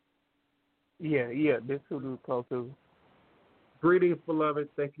 Yeah, this is Hoodoo call too. Greetings, beloved.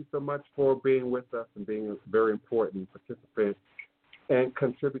 Thank you so much for being with us and being a very important participant and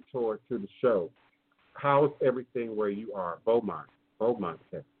contributor to the show. How's everything where you are? Beaumont,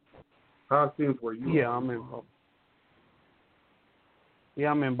 Texas. How's things where you are?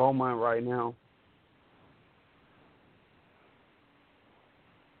 I'm in Beaumont right now.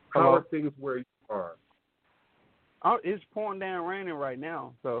 How are things where you are? Oh, it's pouring down raining right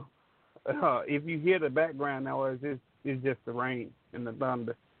now. So if you hear the background noise, it's just the rain and the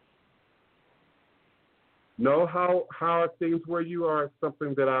thunder. No, how are things where you are is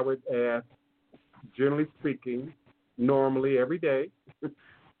something that I would ask, generally speaking, normally every day,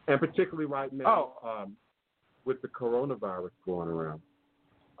 and particularly right now with the coronavirus going around.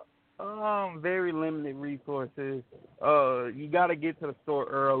 Very limited resources. You got to get to the store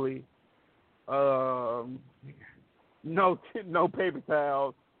early. No paper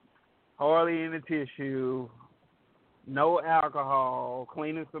towels, hardly any tissue, no alcohol.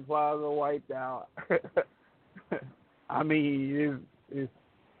 Cleaning supplies are wiped out. I mean, it's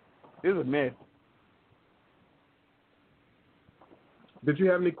a mess. Did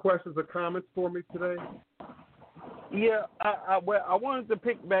you have any questions or comments for me today? Yeah, I wanted to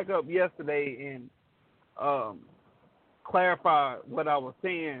pick back up yesterday and clarify what I was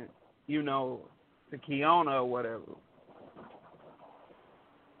saying, to Kiana or whatever.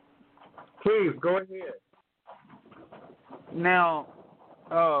 Please, go ahead. Now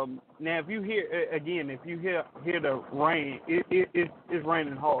if you hear the rain, it's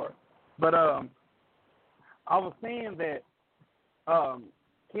raining hard. But I was saying that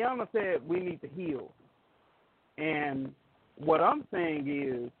Kiana said we need to heal. And what I'm saying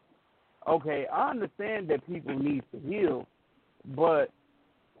is, okay, I understand that people need to heal, but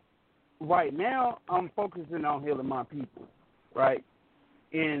right now I'm focusing on healing my people, right?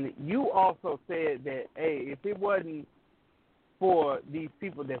 And you also said that, hey, if it wasn't for these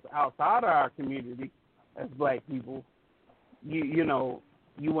people that's outside of our community as black people, you know,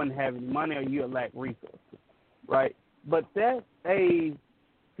 you wouldn't have any money or you lack resources, right? But that's a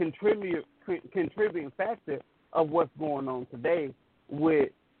contributing factor of what's going on today with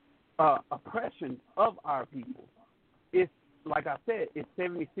oppression of our people. It's, like I said, it's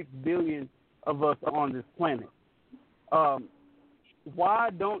 76 billion of us on this planet. Why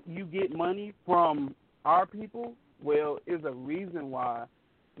don't you get money from our people? Well, there's a reason why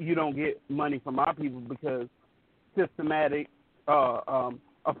you don't get money from our people, because systematic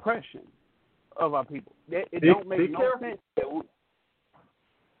oppression of our people. It don't make no sense.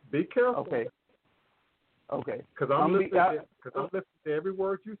 Be careful. Okay. Because I'm listening to every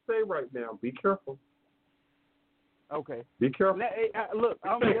word you say right now. Be careful. Okay. Be careful. Now, look,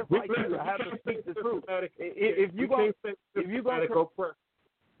 I'm just like you. I have to speak the truth.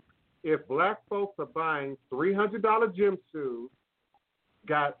 If black folks are buying $300 gym shoes,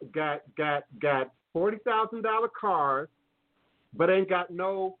 got $40,000 cars, but ain't got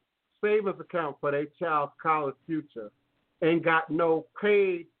no savings account for their child's college future, ain't got no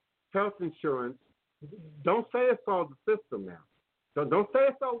paid health insurance, don't say it's all the system now. So don't say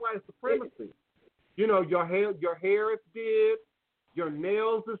it's all white supremacy. You know, your hair is dead, your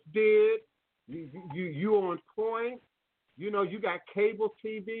nails is dead, you on point. You know, you got cable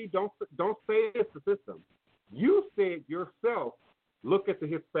TV. Don't say it's the system. You said yourself, look at the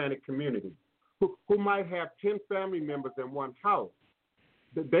Hispanic community, who might have 10 family members in one house.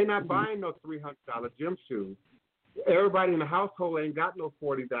 They're not buying no $300 gym shoes. Everybody in the household ain't got no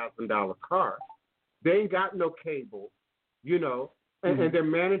 $40,000 car. They ain't got no cable, you know, and they're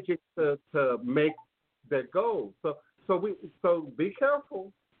managing to make their goals. So be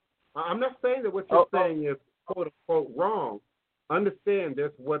careful. I'm not saying that what you're saying is quote unquote wrong. Understand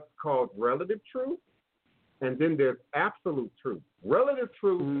there's what's called relative truth, and then there's absolute truth. Relative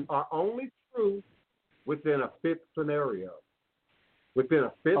truths are only true within a fit scenario. Within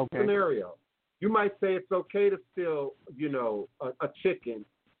a fit scenario. You might say it's okay to steal, you know, a chicken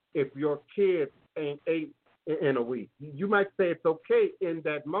if your kids ain't ate in a week. You might say it's okay in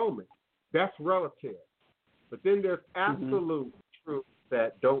that moment. That's relative. But then there's absolute truth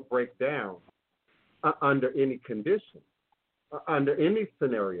that don't break down under any condition, under any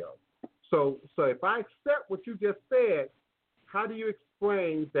scenario. So if I accept what you just said, how do you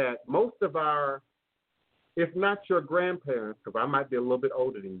explain that most of our, if not your grandparents, because I might be a little bit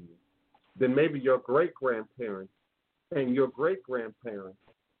older than you, then maybe your great-grandparents and your great-grandparents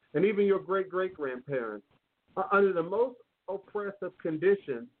and even your great-great-grandparents are under the most oppressive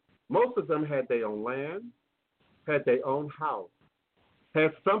conditions. Most of them had their own land, had their own house,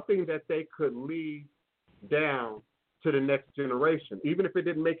 had something that they could leave down to the next generation, even if it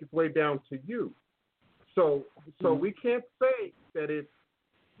didn't make its way down to you. So we can't say that it's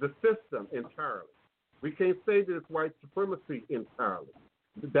the system entirely. We can't say that it's white supremacy entirely.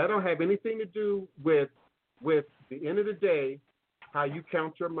 That don't have anything to do with the end of the day, how you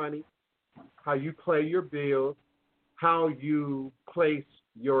count your money, how you pay your bills, how you place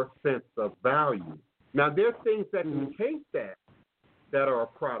your sense of value. Now, there's things that can change that are a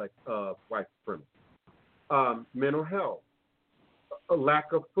product of white supremacy. Mental health, a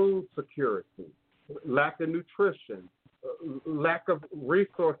lack of food security, lack of nutrition, lack of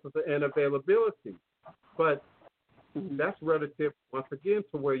resources and availability. But that's relative, once again,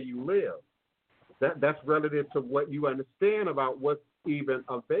 to where you live. That's relative to what you understand about what's even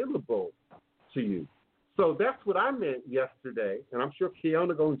available to you. So that's what I meant yesterday, and I'm sure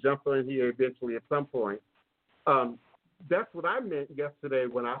Kiona going to jump in here eventually at some point. That's what I meant yesterday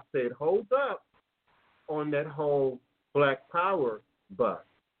when I said, hold up on that whole Black Power bus.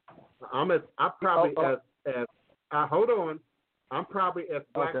 I'm probably as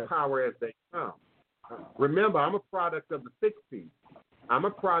Black Power as they come. Remember, I'm a product of the 60s. I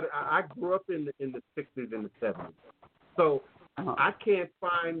grew up in the 60s and the 70s. So I can't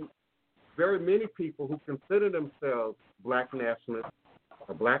find very many people who consider themselves Black nationalists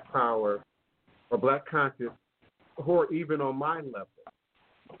or Black Power or Black conscious who are even on my level.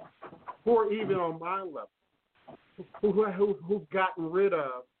 Who've gotten rid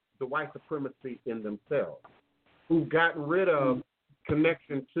of the white supremacy in themselves, who've gotten rid of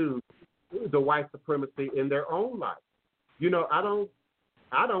connection to the white supremacy in their own life. You know, I don't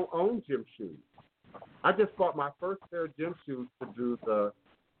own gym shoes. I just bought my first pair of gym shoes to do the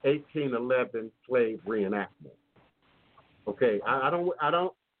 1811 slave reenactment. Okay, I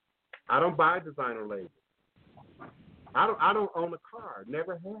don't buy designer labels. I don't own a car.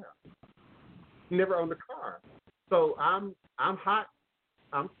 Never have. Never owned a car. So I'm hot.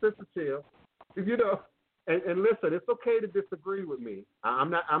 I'm sensitive. You know, and listen, it's okay to disagree with me. I'm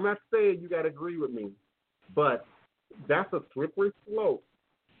not saying you got to agree with me, but that's a slippery slope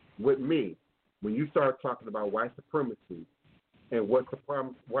with me when you start talking about white supremacy and what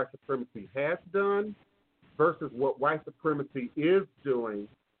white supremacy has done versus what white supremacy is doing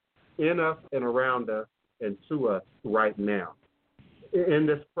in us and around us and to us right now in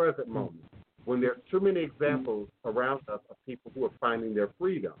this present moment, when there are too many examples around us of people who are finding their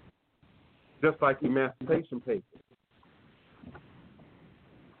freedom, just like emancipation papers.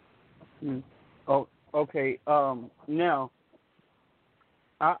 Oh, okay. Now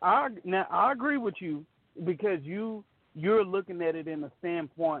I agree with you because you're looking at it in the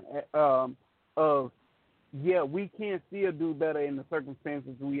standpoint of we can still do better in the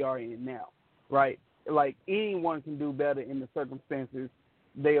circumstances we are in now, right? Like anyone can do better in the circumstances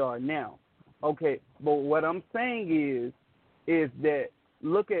they are now. Okay, but what I'm saying is that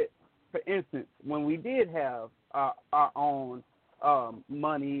look at, for instance, when we did have our own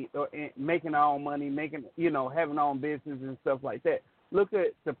money, or making our own money, having our own business and stuff like that. Look at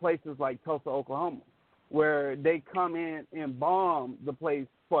the places like Tulsa, Oklahoma, where they come in and bomb the place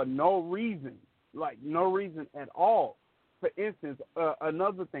for no reason, like no reason at all. For instance,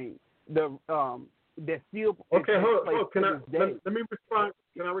 another thing, that still okay. Hold. Let me respond.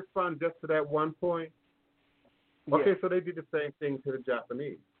 Can I respond just to that one point? Okay, so they did the same thing to the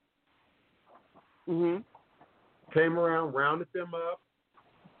Japanese. Mhm. Came around, rounded them up,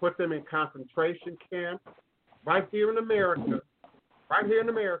 put them in concentration camps right here in America,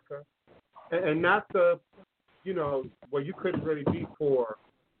 and not the, where you couldn't really be poor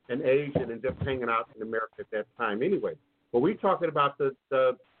and Asian and just hanging out in America at that time anyway. But we're talking about the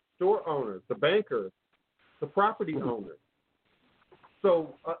store owners, the bankers, the property owners.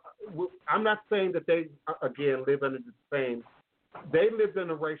 So I'm not saying that they, again, live under the same. They lived in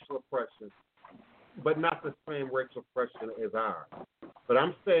a racial oppression, but not the same racial oppression as ours. But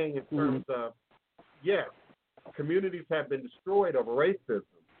I'm saying in terms of, yes, communities have been destroyed over racism,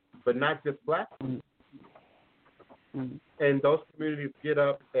 but not just black people. And those communities get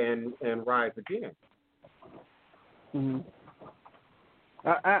up and rise again.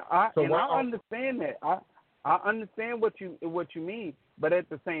 I understand that. I understand what you mean, but at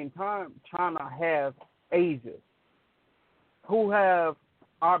the same time, China has Asia, who have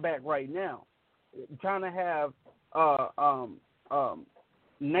our back right now. China have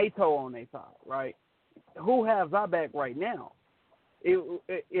NATO on their side, right? Who has our back right now?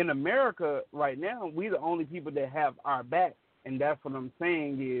 In America right now, we're the only people that have our back, and that's what I'm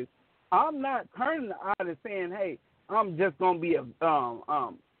saying is, I'm not turning out and saying, hey, I'm just gonna be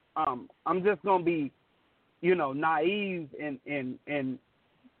naive and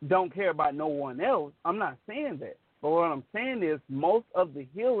don't care about no one else. I'm not saying that, but what I'm saying is most of the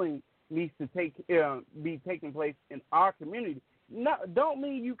healing needs to be taking place in our community. Don't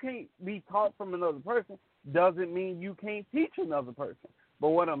mean you can't be taught from another person. Doesn't mean you can't teach another person. But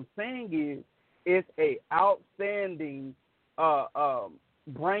what I'm saying is, it's a outstanding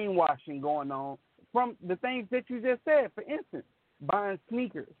brainwashing going on from the things that you just said. For instance, buying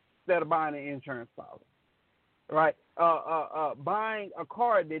sneakers instead of buying an insurance policy, right? Buying a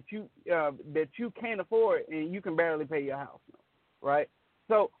car that you can't afford and you can barely pay your house, right?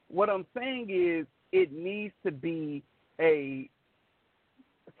 So what I'm saying is, it needs to be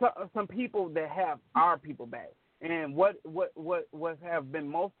some people that have our people back. And what have been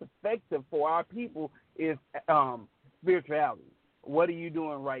most effective for our people is spirituality. What are you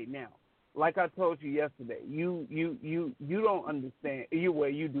doing right now? Like I told you yesterday, you don't understand.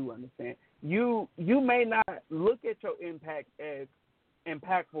 You do understand. You may not look at your impact as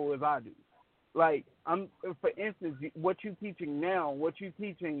impactful as I do. Like for instance, what you teaching now, what you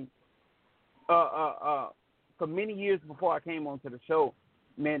teaching for many years before I came onto the show,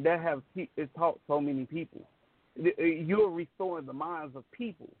 man, that it's taught so many people. You're restoring the minds of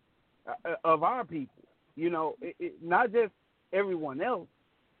people, of our people. Not just everyone else,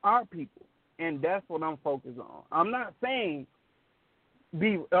 our people, and that's what I'm focused on. I'm not saying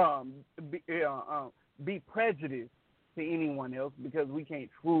be prejudiced to anyone else, because we can't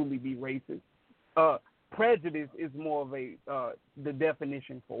truly be racist. Prejudice is more of the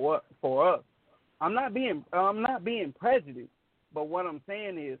definition for us. I'm not being prejudiced, but what I'm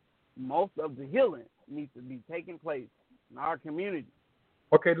saying is most of the healing needs to be taking place in our community.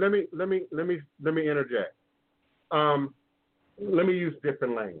 Okay, let me interject. Let me use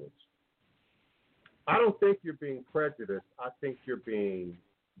different language. I don't think you're being prejudiced. I think you're being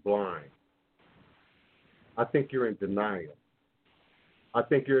blind. I think you're in denial. I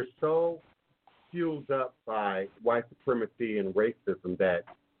think you're so fueled up by white supremacy and racism that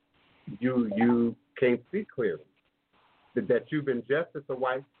you can't see clearly. That you've ingested the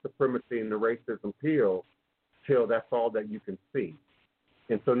white supremacy and the racism pill till that's all that you can see.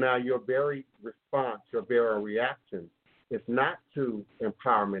 And so now your very response, your very reaction is not to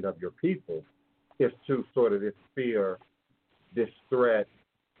empowerment of your people. It's to sort of this fear, this threat,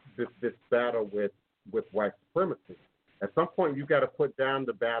 this battle with white supremacy. At some point, you got to put down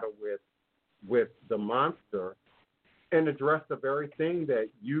the battle with the monster and address the very thing that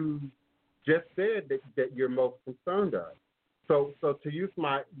you just said that you're most concerned of. So to use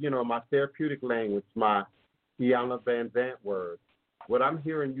my therapeutic language, my Iyanla Vanzant words, what I'm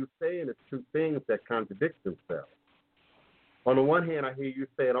hearing you saying is two things that contradict themselves. On the one hand, I hear you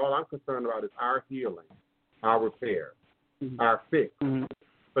saying all I'm concerned about is our healing, our repair, our fix. Mm-hmm.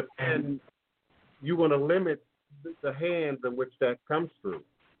 But then you want to limit the hands in which that comes through.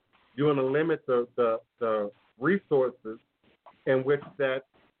 You want to limit the resources in which that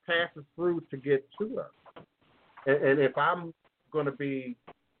passes through to get to us. And if I'm going to be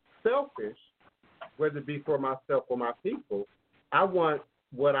selfish, whether it be for myself or my people, I want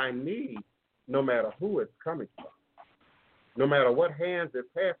what I need no matter who it's coming from, no matter what hands it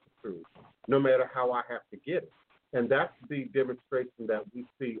passes through, no matter how I have to get it. And that's the demonstration that we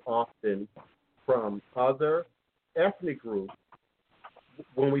see often from other ethnic groups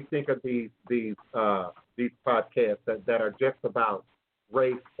when we think of these podcasts that are just about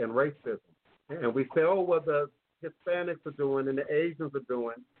race and racism. And we say, oh, well, the Hispanics are doing and the Asians are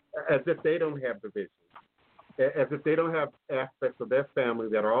doing, as if they don't have divisions, as if they don't have aspects of their family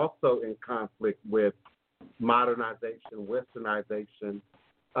that are also in conflict with modernization, westernization,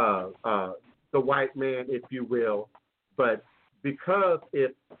 the white man, if you will. But because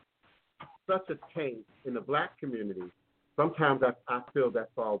it's such a taint in the black community, sometimes I feel that's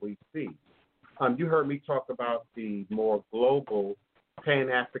all we see. You heard me talk about the more global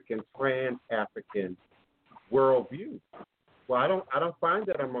Pan-African, Trans-African worldview. Well, I don't find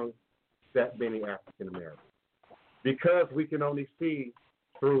that among that many African Americans because we can only see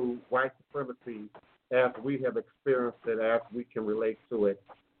through white supremacy as we have experienced it, as we can relate to it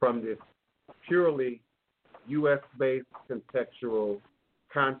from this purely U.S.-based contextual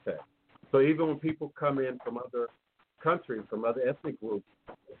context. So even when people come in from other countries, from other ethnic groups,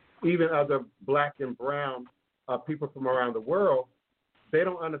 even other black and brown people from around the world, they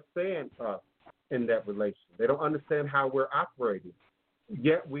don't understand us in that relation. They don't understand how we're operating.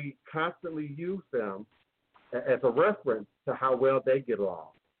 Yet we constantly use them as a reference to how well they get along,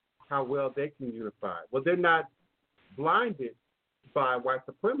 how well they can unify. Well, they're not blinded by white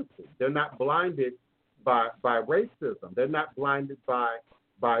supremacy. They're not blinded by racism. They're not blinded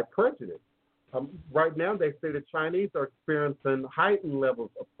by prejudice. Right now, they say the Chinese are experiencing heightened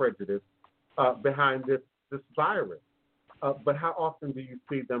levels of prejudice behind this virus. But how often do you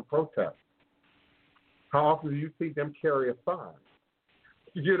see them protest? How often do you see them carry a sign?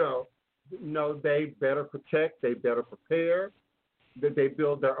 No, they better protect, they better prepare, that they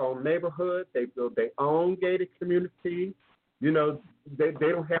build their own neighborhood, they build their own gated community. They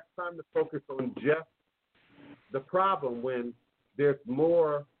don't have time to focus on just the problem when there's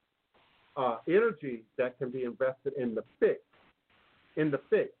more energy that can be invested in the fix.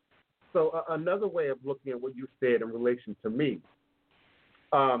 So another way of looking at what you said in relation to me,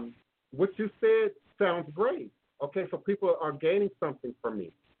 what you said sounds great. Okay, so people are gaining something from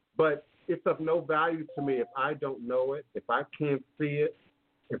me, but it's of no value to me if I don't know it, if I can't see it,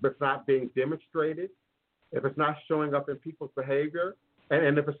 if it's not being demonstrated, if it's not showing up in people's behavior,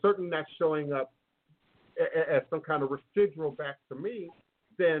 and if it's certainly not showing up as some kind of residual back to me,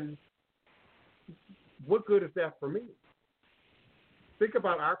 then what good is that for me? Think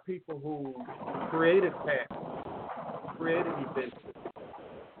about our people who created packs, created events,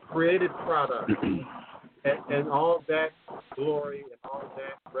 created products, and all that glory and all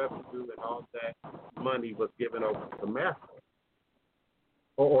that revenue and all that money was given over to the master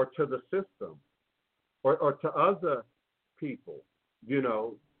or to the system or to other people.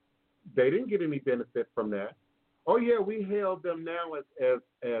 They didn't get any benefit from that. Oh, yeah, we hailed them now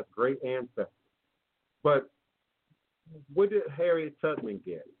as great ancestors. But what did Harriet Tubman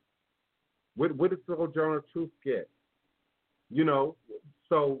get? What did Sojourner Truth get?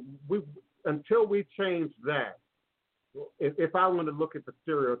 So until we change that, if I want to look at the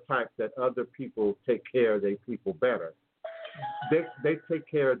stereotype that other people take care of their people better, they take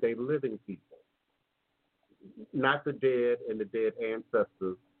care of their living people, not the dead and the dead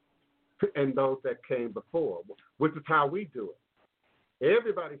ancestors and those that came before, which is how we do it.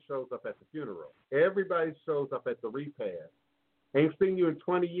 Everybody shows up at the funeral. Everybody shows up at the repast. Ain't seen you in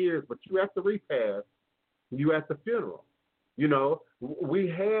 20 years, but you at the repast, you at the funeral. We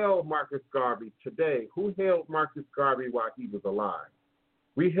hail Marcus Garvey today. Who hailed Marcus Garvey while he was alive?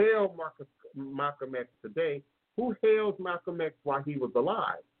 We hail Malcolm X today. Who hailed Malcolm X while he was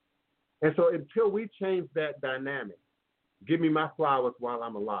alive? And so until we change that dynamic, give me my flowers while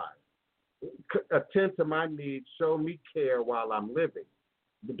I'm alive. Attend to my needs. Show me care while I'm living.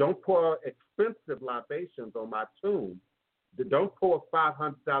 Don't pour expensive libations on my tomb. Don't pour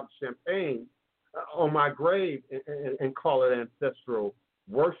 $500 champagne on my grave and call it ancestral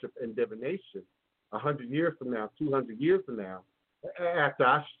worship and divination 100 years from now, 200 years from now, after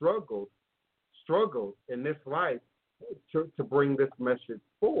I struggled in this life to bring this message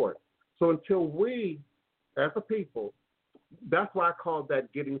forward. So until we, as a people, that's why I call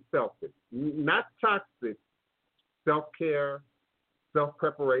that getting selfish, not toxic, self-care,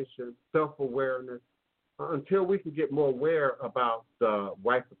 self-preparation, self-awareness, until we can get more aware about the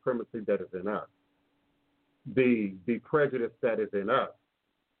white supremacy that is in us, the prejudice that is in us,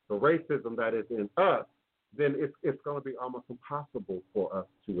 the racism that is in us, then it's going to be almost impossible for us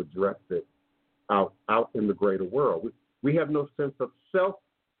to address it out in the greater world. We have no sense of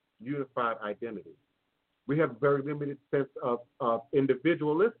self-unified identity. We have a very limited sense of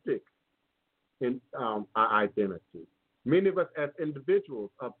individualistic identity. Many of us as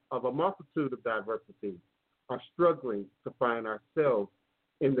individuals of a multitude of diversity are struggling to find ourselves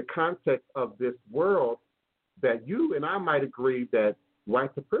in the context of this world that you and I might agree that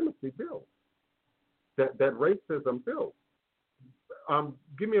white supremacy built, that racism built.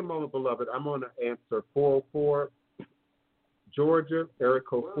 Give me a moment, beloved. I'm going to answer 404 Georgia, area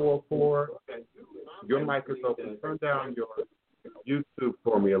code 404. Your mic is open. Turn down your YouTube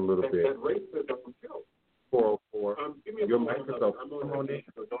for me a little bit. 404. Your mic is open. Come on in.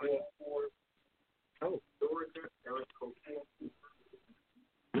 Oh, Georgia, area code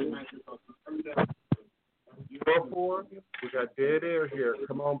 404. 404. We got dead air here.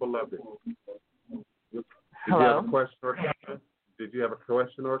 Come on, beloved. Did you have a question or comment? Did you have a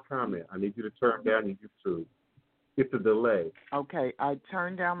question or a comment? I need you to turn down your YouTube. It's a delay. Okay, I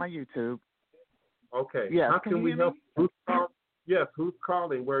turned down my YouTube. Okay. Yes, How can we help? Who's calling? Yes, who's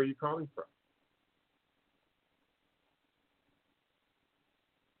calling? Where are you calling from?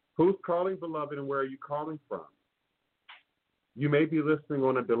 Who's calling, beloved, and where are you calling from? You may be listening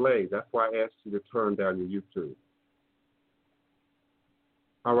on a delay. That's why I asked you to turn down your YouTube.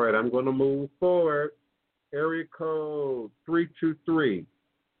 All right, I'm going to move forward. Area code 323.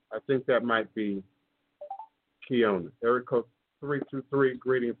 I think that might be Kiona. Area code 323.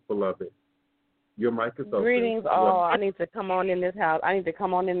 Greetings, beloved. Your mic is open. Greetings, all. I need to come on in this house. I need to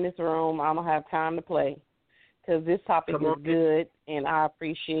come on in this room. I'm going to have time to play because this topic is good, and I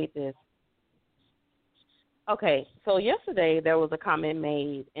appreciate this. Okay, so yesterday there was a comment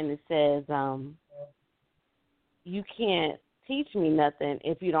made, and it says, you can't teach me nothing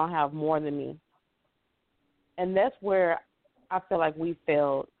if you don't have more than me. And that's where I feel like we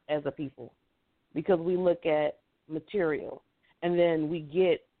failed as a people, because we look at material, and then we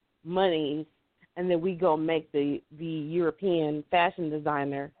get money, and then we go make the European fashion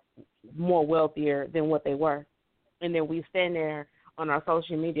designer more wealthier than what they were. And then we stand there on our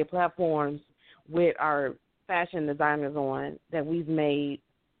social media platforms with our fashion designers on that we've made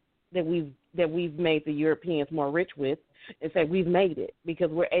the Europeans more rich with, and say we've made it because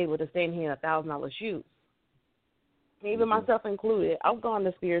we're able to stand here in $1,000 shoes. Even myself included, I've gone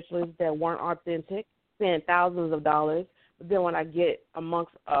to spiritualists that weren't authentic, spent thousands of dollars. But then when I get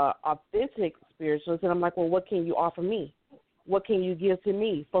amongst authentic spiritualists, and I'm like, well, what can you offer me? What can you give to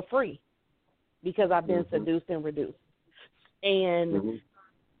me for free? Because I've been seduced and reduced. And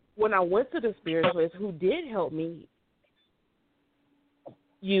when I went to the spiritualist who did help me,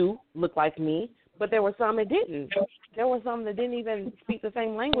 you look like me, but there were some that didn't. There were some that didn't even speak the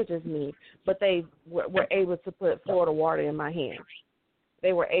same language as me, but they were able to put Florida water in my hands.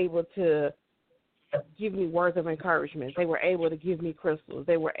 They were able to give me words of encouragement. They were able to give me crystals.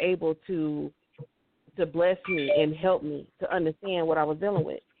 They were able to bless me and help me to understand what I was dealing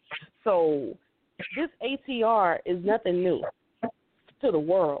with. So this ATR is nothing new to the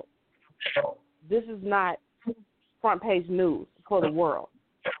world. This is not front page news for the world.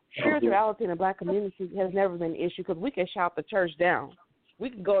 Spirituality in the black community has never been an issue because we can shout the church down. We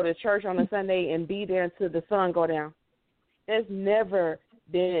can go to church on a Sunday and be there until the sun go down. There's never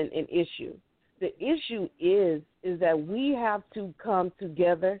been an issue. The issue is that we have to come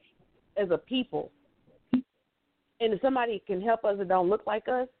together as a people. And if somebody can help us that don't look like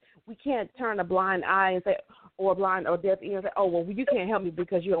us, we can't turn a blind eye and say, or a blind or deaf ear and say, oh, well, you can't help me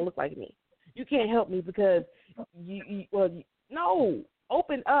because you don't look like me. You can't help me because no.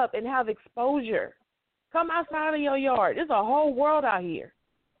 Open up and have exposure. Come outside of your yard. There's a whole world out here.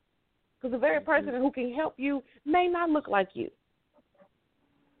 Because the very person who can help you may not look like you.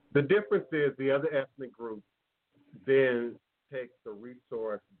 The difference is the other ethnic group then takes the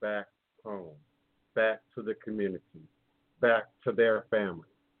resource back home, back to the community, back to their family.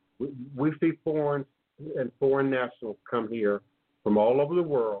 We see foreign nationals come here from all over the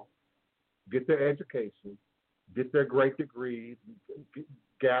world, get their education, get their great degrees,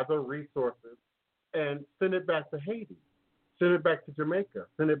 gather resources, and send it back to Haiti, send it back to Jamaica,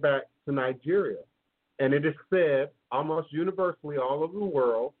 send it back to Nigeria. And it is said almost universally all over the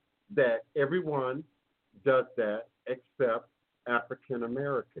world that everyone does that except African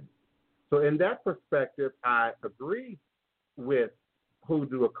Americans. So in that perspective, I agree with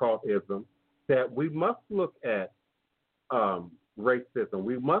Hoodoo occultism that we must look at racism.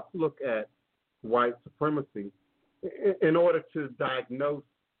 We must look at white supremacy in order to diagnose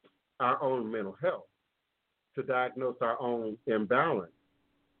our own mental health, to diagnose our own imbalance,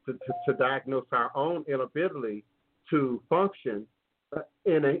 to diagnose our own inability to function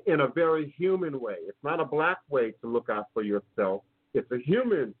in a very human way. It's not a black way to look out for yourself. It's a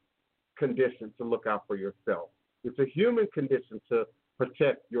human condition to look out for yourself. It's a human condition to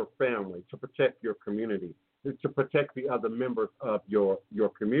protect your family, to protect your community, to protect the other members of your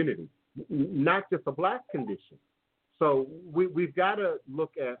community, not just a black condition. So we've got to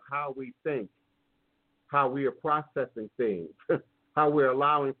look at how we think, how we are processing things, how we're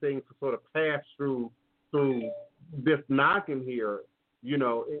allowing things to sort of pass through this noggin here, you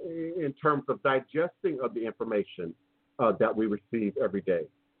know, in terms of digesting of the information that we receive every day.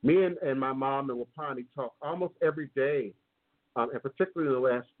 Me and my mom and Wapani talk almost every day, and particularly in the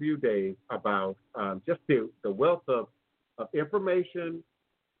last few days, about just the wealth of information,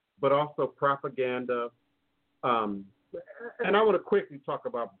 but also propaganda. And I want to quickly talk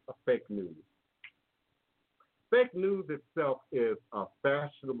about fake news. Fake news itself is a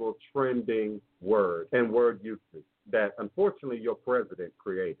fashionable, trending word and word usage that unfortunately your president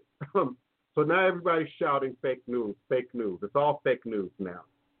created. So now everybody's shouting fake news, fake news. It's all fake news now.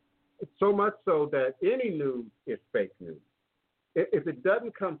 So much so that any news is fake news. If it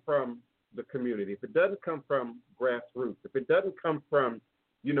doesn't come from the community, if it doesn't come from grassroots, if it doesn't come from,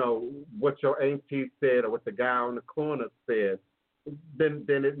 you know, what your auntie said or what the guy on the corner said, then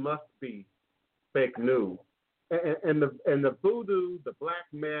it must be fake news. And the voodoo, the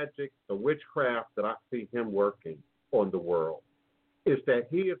black magic, the witchcraft that I see him working on the world is that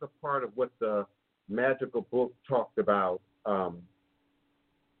he is a part of what the magical book talked about.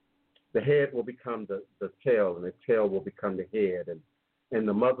 The head will become the tail, and the tail will become the head, and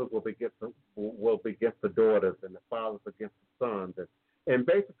the mothers will be against the daughters, and the fathers against the sons, and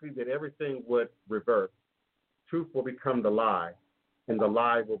basically that everything would reverse. Truth will become the lie, and the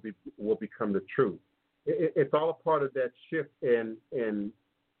lie will become the truth. It's all a part of that shift in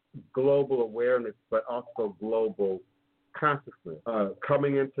global awareness, but also global consciousness,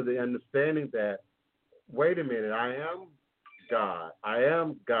 coming into the understanding that, wait a minute, I am God, I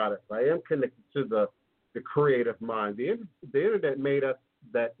am Goddess, I am connected to the creative mind. The internet made us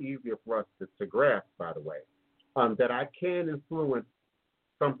that easier for us to grasp, by the way, that I can influence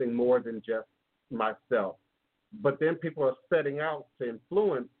something more than just myself. But then people are setting out to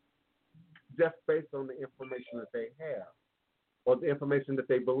influence just based on the information that they have, or the information that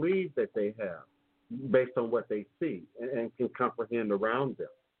they believe that they have, based on what they see and can comprehend around them.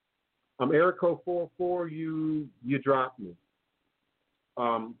 Eric 44, you dropped me.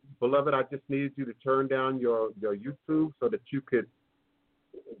 Beloved, I just needed you to turn down your YouTube so that you could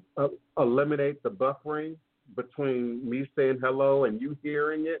eliminate the buffering between me saying hello and you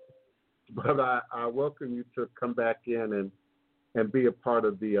hearing it. But I welcome you to come back in and be a part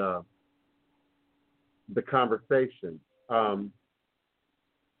of the conversation. I'm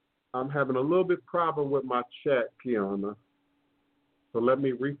having a little bit problem with my chat, Kiana. So let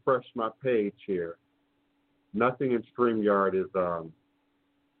me refresh my page here. Nothing in StreamYard is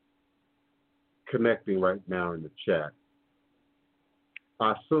connecting right now in the chat.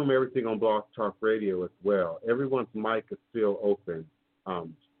 I assume everything on Blog Talk Radio as well. Everyone's mic is still open.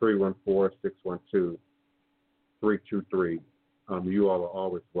 314-612-323. You all are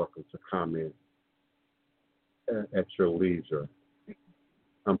always welcome to comment at your leisure.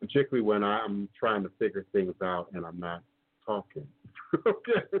 Particularly when I'm trying to figure things out and I'm not talking.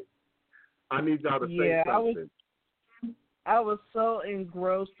 Okay. I need y'all to say something. I was so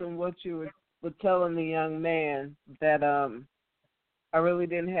engrossed in what you were telling the young man that I really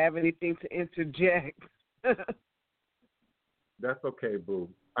didn't have anything to interject. That's okay, boo.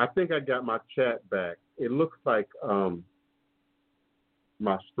 I think I got my chat back. It looks like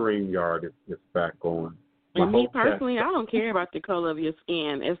my StreamYard is back on. And me personally, I don't care about the color of your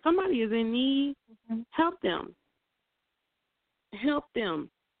skin. If somebody is in need, help them. Help them.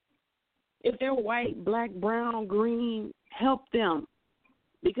 If they're white, black, brown, green, help them.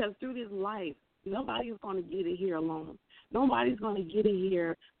 Because through this life, nobody's going to get it here alone. Nobody's going to get it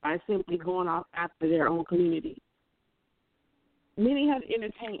here by simply going off after their own community. Many have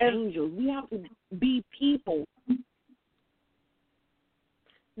entertained angels. We have to be people.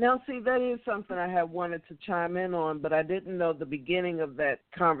 Now, see, that is something I had wanted to chime in on, but I didn't know the beginning of that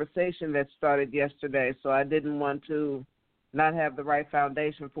conversation that started yesterday, so I didn't want to not have the right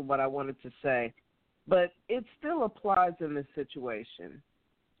foundation for what I wanted to say. But it still applies in this situation.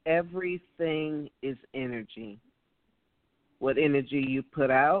 Everything is energy. What energy you put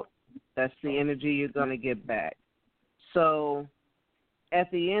out, that's the energy you're going to get back. So at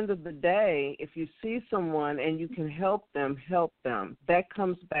the end of the day, if you see someone and you can help them, that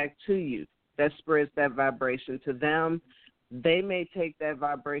comes back to you. That spreads that vibration to them. They may take that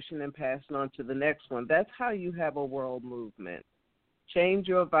vibration and pass it on to the next one. That's how you have a world movement. Change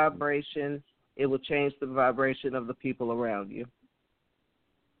your vibration. It will change the vibration of the people around you.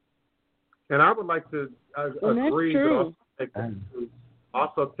 And I would like to agree, but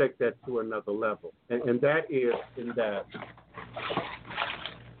also take that to another level. And that is in that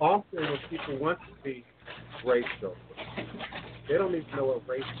often when people want to be racial, they don't even know what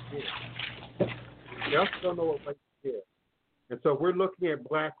race is. They also don't know what race is. And so we're looking at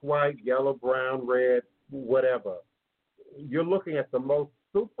black, white, yellow, brown, red, whatever. You're looking at the most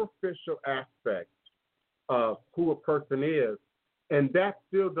superficial aspect of who a person is, and that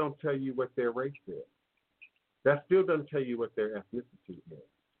still don't tell you what their race is. That still doesn't tell you what their ethnicity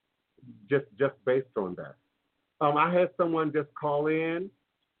is, just based on that. I had someone just call in,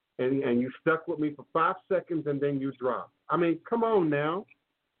 and you stuck with me for 5 seconds, and then you dropped. I mean, come on now.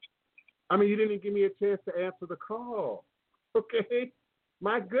 I mean, you didn't even give me a chance to answer the call. Okay?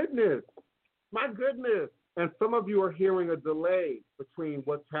 My goodness. And some of you are hearing a delay between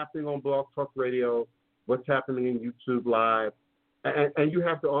what's happening on Blog Talk Radio, what's happening in YouTube Live, and you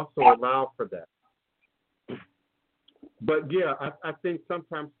have to also allow for that. But, yeah, I think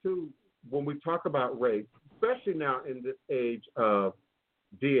sometimes, too, when we talk about race, especially now in this age of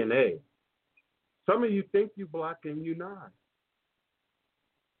DNA, some of you think you black and you're not.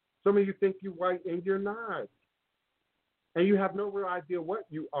 Some of you think you're white and you're not. And you have no real idea what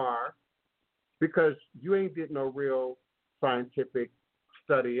you are because you ain't did no real scientific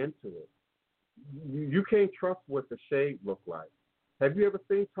study into it. You can't trust what the shade look like. Have you ever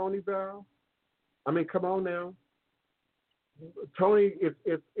seen Tony Bell? I mean, come on now. Tony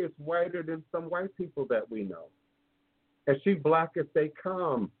is whiter than some white people that we know. And she's black as they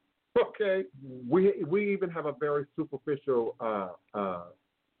come. Okay? We even have a very superficial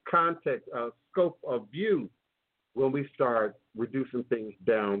context, scope of view when we start reducing things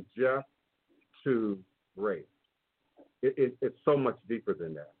down just to race. It's so much deeper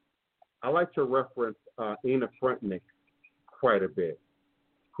than that. I like to reference Ina Frontnik quite a bit,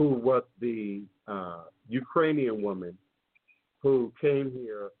 who was the Ukrainian woman who came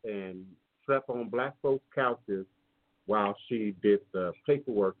here and slept on black folks' couches while she did the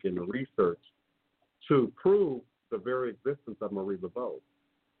paperwork and the research to prove the very existence of Marie Laveau.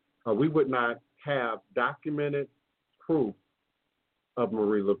 We would not have documented proof of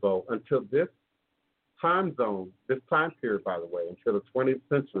Marie Laveau until this time zone, this time period, by the way, until the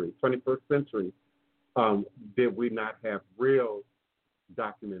 21st century, did we not have real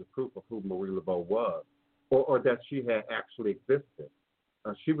documented proof of who Marie Laveau was or that she had actually existed.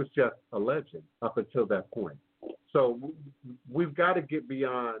 She was just a legend up until that point. So we've got to get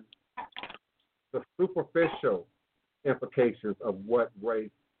beyond the superficial implications of what race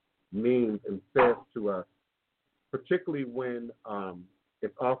means and says to us, particularly when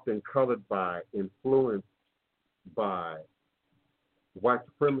it's often colored by, influenced by white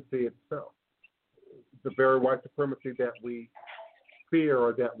supremacy itself. The very white supremacy that we fear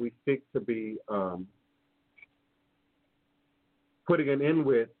or that we seek to be putting an end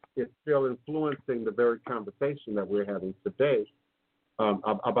with is still influencing the very conversation that we're having today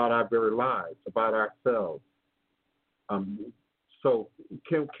about our very lives, about ourselves. So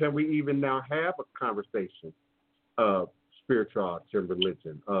can we even now have a conversation of spirituality and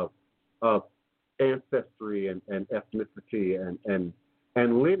religion, of ancestry and ethnicity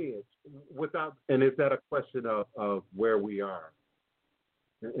and lineage without? And is that a question of where we are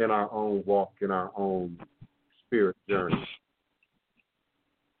in our own walk, in our own spirit journey?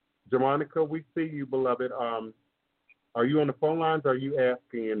 Jamonica, we see you, beloved. Are you on the phone lines or are you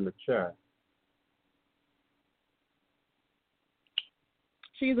asking in the chat?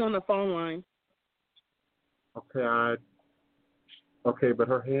 She's on the phone line. Okay, but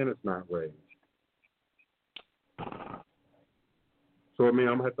her hand is not raised. So I mean,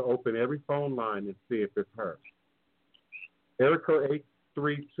 I'm gonna have to open every phone line and see if it's her. Area code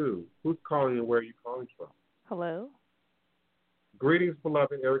 832. Who's calling and where are you calling from? Hello. Greetings,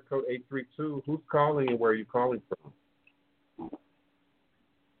 beloved. Area code 832. Who's calling and where are you calling from?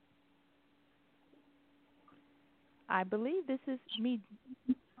 I believe this is me,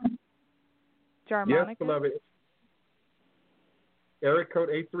 Jarmonica. Yes, beloved. Area code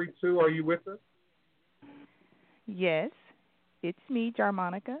 832. Are you with us? Yes, it's me,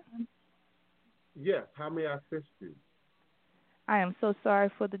 Jarmonica. Yes. How may I assist you? I am so sorry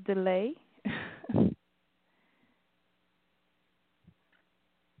for the delay.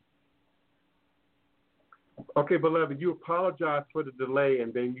 Okay, beloved, you apologized for the delay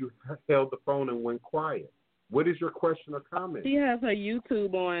and then you held the phone and went quiet. What is your question or comment? She has her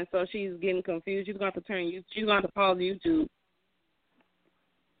YouTube on, so she's getting confused. She's going to she's going to pause YouTube.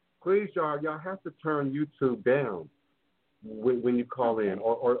 Please, y'all have to turn YouTube down when you call in,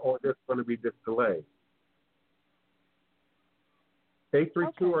 or there's going to be this delay.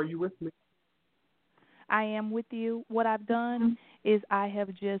 832, Okay. Are you with me? I am with you. What I've done is I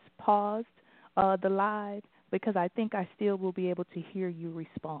have just paused the live because I think I still will be able to hear you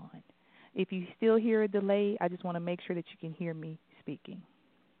respond. If you still hear a delay, I just want to make sure that you can hear me speaking.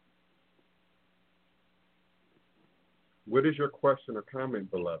 What is your question or comment,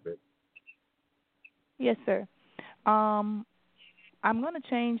 beloved? Yes, sir. I'm going to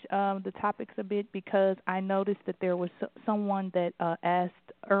change the topics a bit because I noticed that there was someone that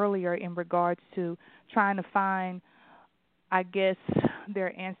asked earlier in regards to trying to find, I guess,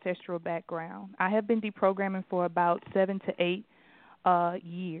 their ancestral background. I have been deprogramming for about 7 to 8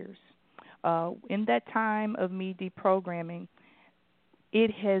 years. In that time of me deprogramming,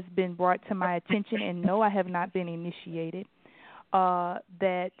 it has been brought to my attention, and no, I have not been initiated,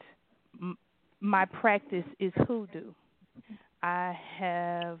 that my practice is Hoodoo. I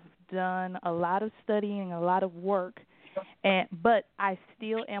have done a lot of studying, a lot of work, but I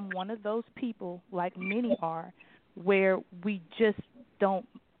still am one of those people, like many are, where we just don't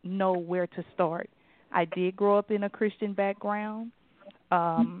know where to start. I did grow up in a Christian background.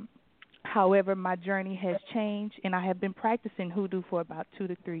 However, my journey has changed, and I have been practicing Hoodoo for about 2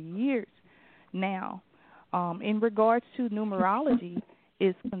 to 3 years now. In regards to numerology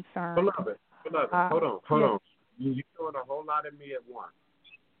is concerned. Beloved, hold on. You're doing a whole lot of me at once.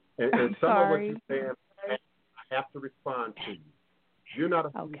 And some sorry. of what you're saying, I have to respond to you. You're not a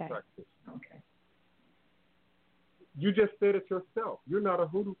Hoodoo practitioner. Okay. You just said it yourself. You're not a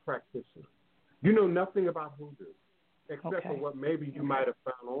Hoodoo practitioner. You know nothing about Hoodoo, except for what maybe you might have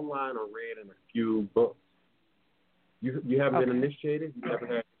found online or read in a few books. You haven't been initiated. You never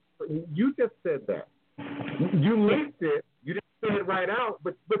had. You just said that. You leaked it. You didn't say it right out,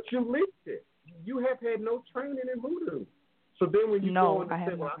 but you leaked it. You have had no training in Voodoo. So then when you go and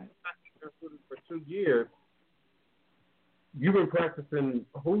say, well, I've been practicing Voodoo for 2 years, you've been practicing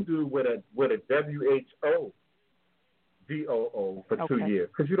Voodoo with a WHO for 2 years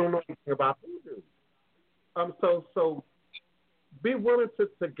because you don't know anything about Voodoo. So be willing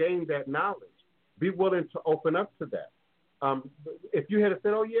to gain that knowledge. Be willing to open up to that. If you had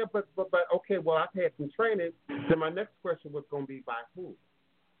said, oh, yeah, but okay, well, I've had some training, then my next question was going to be by who?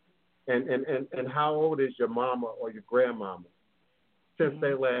 And how old is your mama or your grandmama since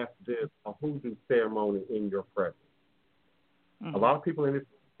they last did a Hoodoo ceremony in your presence? A lot of people in this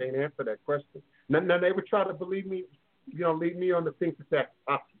can't answer that question. Now they would try to lead me on to think that that's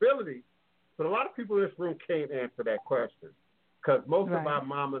a possibility, but a lot of people in this room can't answer that question because most of our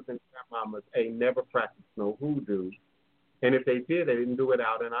mamas and grandmamas ain't never practiced no Hoodoo, and if they did, they didn't do it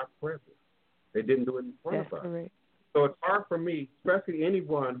out in our presence. They didn't do it in front of us. Correct. So it's hard for me, especially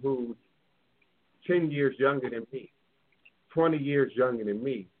anyone who's 10 years younger than me, 20 years younger than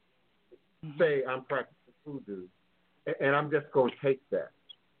me, say I'm practicing Voodoo, and I'm just going to take that.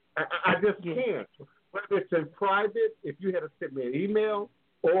 I just can't. Whether it's in private, if you had to send me an email,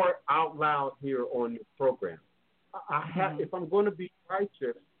 or out loud here on your program. I have, if I'm going to be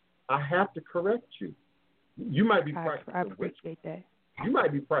righteous, I have to correct you. You might be practicing I appreciate that. You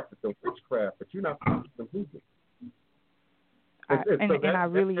might be practicing witchcraft, but you're not practicing Voodoo. And I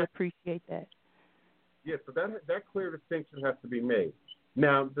really appreciate that. Yeah, so that clear distinction has to be made.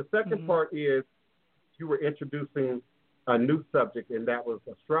 Now, the second part is you were introducing a new subject, and that was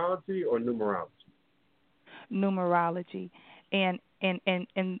astrology or numerology? Numerology. And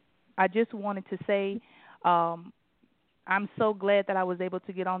I just wanted to say I'm so glad that I was able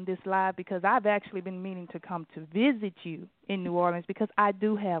to get on this live because I've actually been meaning to come to visit you in New Orleans because I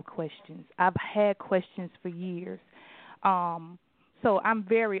do have questions. I've had questions for years. So I'm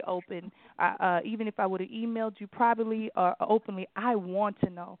very open. Even if I would have emailed you privately or openly, I want to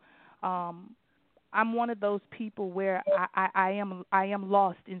know. I'm one of those people where I am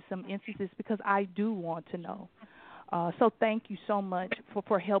lost in some instances because I do want to know. So thank you so much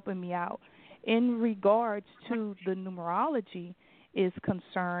for helping me out. In regards to the numerology is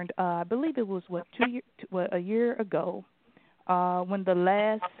concerned, I believe it was a year ago when the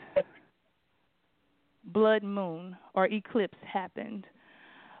last blood moon or eclipse happened.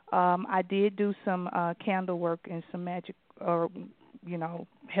 I did do some candle work and some magic, or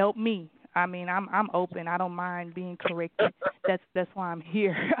help me. I mean, I'm open. I don't mind being corrected. That's why I'm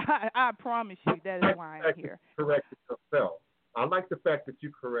here. I promise you that is why I'm here. Corrected yourself. I like the fact that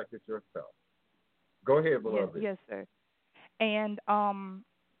you corrected yourself. Go ahead, beloved. Yes, sir. And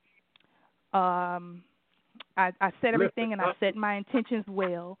I said everything, and I set my intentions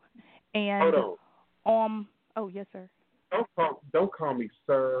well. And hold on. Oh, yes, sir. Don't call me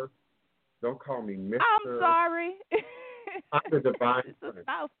sir. Don't call me Mr. I'm sorry. I'm the divine. It's a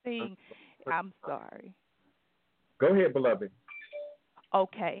South thing. I'm sorry. Go ahead, beloved.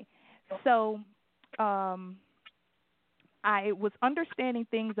 Okay. So, I was understanding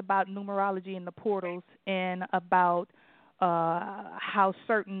things about numerology and the portals and about how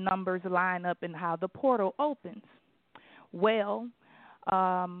certain numbers line up and how the portal opens. Well,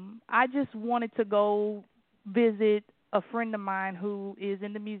 I just wanted to go visit a friend of mine who is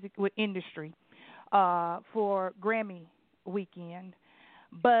in the music industry for Grammy weekend.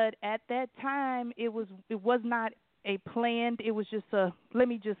 But at that time, it was not a planned. It was just a let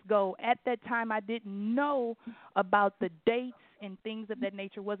me just go. At that time, I didn't know about the dates and things of that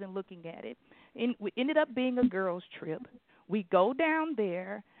nature. Wasn't looking at it. And we ended up being a girls' trip. We go down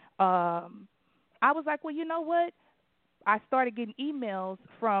there. I was like, well, you know what? I started getting emails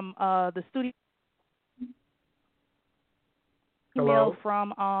from the studio. Email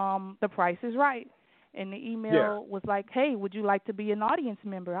from The Price is Right. And the email was like, hey, would you like to be an audience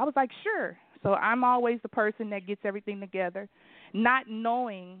member? I was like, sure. So I'm always the person that gets everything together, not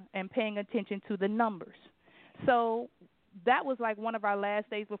knowing and paying attention to the numbers. So that was like one of our last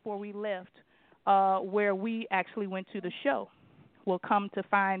days before we left, where we actually went to the show. Well, come to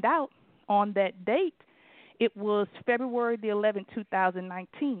find out, on that date, it was February the 11th,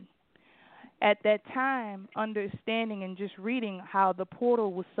 2019. At that time, understanding and just reading how the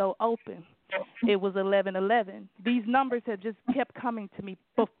portal was so open, it was 11:11. These numbers have just kept coming to me.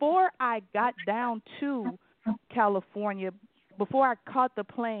 Before I got down to California, before I caught the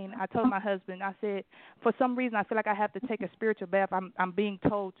plane, I told my husband, I said, for some reason, I feel like I have to take a spiritual bath. I'm being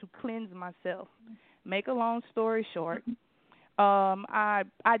told to cleanse myself. Make a long story short, I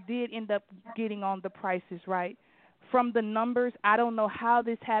did end up getting on The Price is Right. From the numbers, I don't know how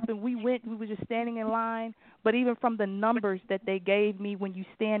this happened. We were just standing in line, but even from the numbers that they gave me when you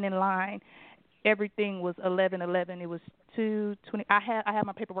stand in line, everything was 11:11. It was 2:20. I have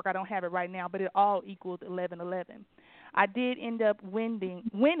my paperwork. I don't have it right now, but it all equaled 11:11. I did end up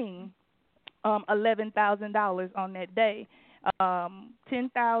winning $11,000 on that day.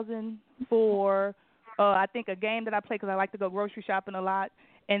 $10,000 for I think a game that I play because I like to go grocery shopping a lot,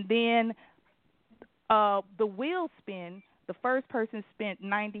 and then the wheel spin, the first person spent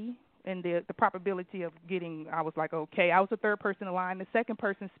 90, and the probability of getting, I was like, okay. I was the third person in line. The second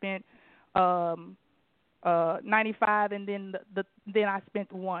person spent 95, and then then I spent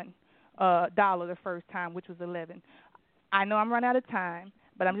 $1 the first time, which was 11. I know I'm running out of time,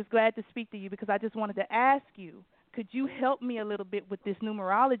 but I'm just glad to speak to you because I just wanted to ask you, could you help me a little bit with this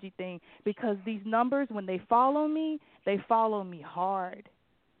numerology thing? Because these numbers, when they follow me hard.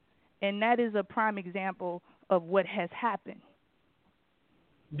 And that is a prime example of what has happened.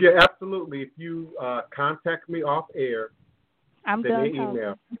 Yeah, absolutely. If you contact me off air, I'm send done me an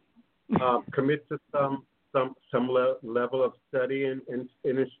email. Commit to some level of study and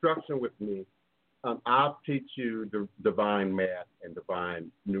instruction with me. I'll teach you the divine math and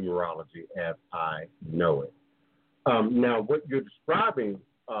divine numerology as I know it. Now, what you're describing,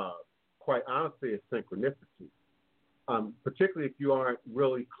 quite honestly, is synchronicity. Particularly if you aren't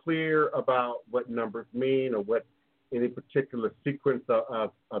really clear about what numbers mean or what any particular sequence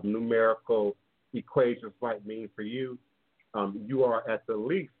of numerical equations might mean for you, you are at the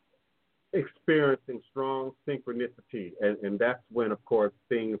least experiencing strong synchronicity. And that's when, of course,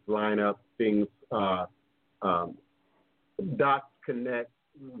 things line up, things dots connect,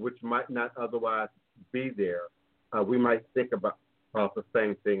 which might not otherwise be there. We might think about the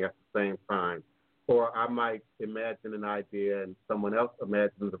same thing at the same time. or I might imagine an idea and someone else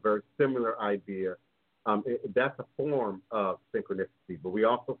imagines a very similar idea. That's a form of synchronicity, but we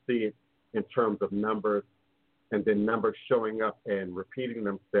also see it in terms of numbers and then numbers showing up and repeating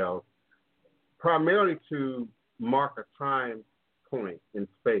themselves, primarily to mark a time point in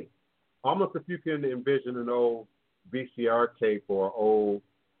space. Almost if you can envision an old VCR tape or old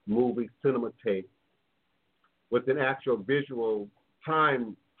movie cinema tape with an actual visual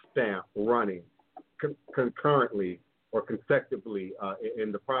time stamp running concurrently or consecutively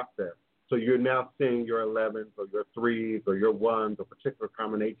in the process. So you're now seeing your 11s or your 3s or your 1s or particular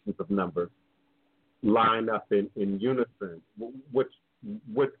combinations of numbers line up in unison, which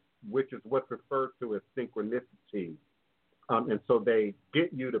is what's referred to as synchronicity. And so they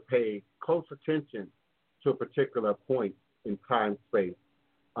get you to pay close attention to a particular point in time space.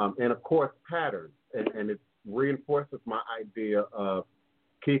 And of course, patterns. And it reinforces my idea of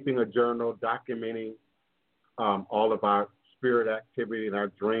keeping a journal, documenting all of our spirit activity and our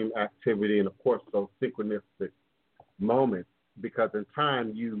dream activity, and of course, those synchronistic moments, because in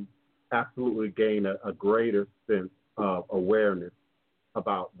time you absolutely gain a greater sense of awareness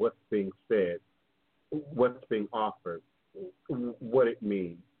about what's being said, what's being offered, what it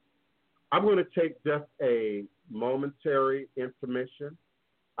means. I'm going to take just a momentary intermission.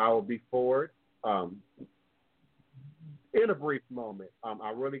 I will be forward in a brief moment.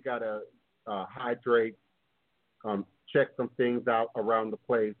 I really got to hydrate, check some things out around the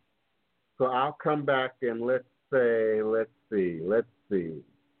place. So I'll come back and let's see.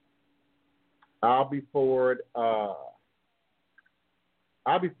 I'll be forward. I'll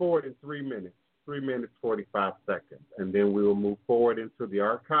be forward in 3 minutes. 3 minutes, 45 seconds. And then we will move forward into the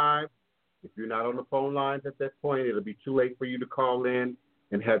archive. If you're not on the phone lines at that point, it'll be too late for you to call in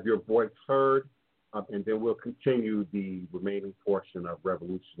and have your voice heard. And then we'll continue the remaining portion of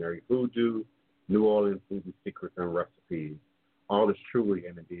Revolutionary Voodoo, New Orleans Voodoo Secrets and Recipes. All is truly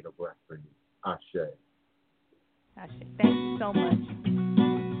and indeed a blessing. Ashe. Ashe. Thank you so much.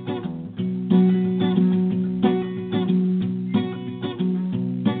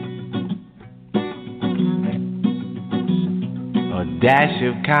 A dash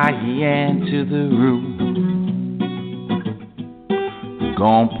of cayenne to the root.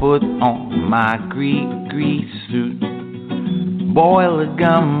 Gonna put on my grease suit. Boil a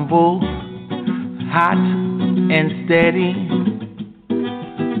gumbo, hot and steady.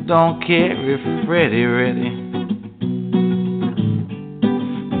 Don't care if Freddy ready.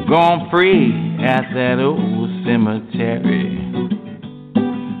 Gonna pray at that old cemetery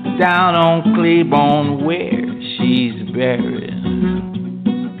down on Claiborne where she's buried.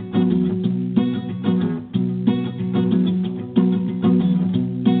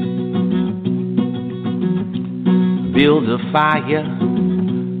 Build a fire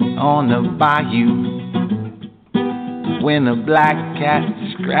on the bayou when a black cat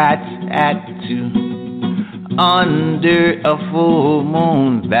scratched at 2 under a full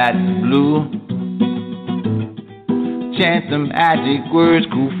moon that's blue. Chant the magic words,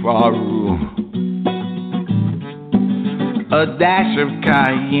 Kufaru. A dash of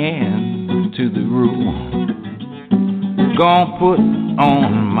cayenne to the roux. Gonna put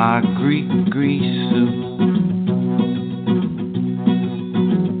on my grease suit.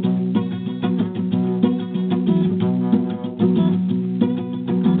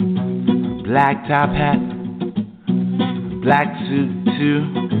 Black top hat, black suit too.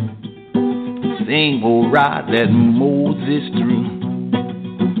 Same old ride that Moses threw.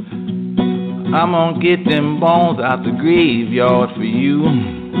 I'm gonna get them bones out the graveyard for you.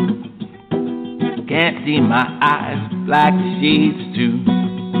 Can't see my eyes, black shades too.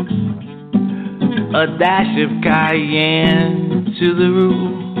 A dash of cayenne to the roux.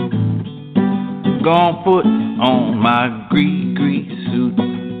 Gonna put on my grease suit.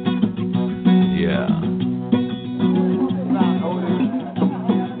 Yeah.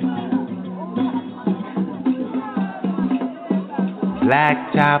 Black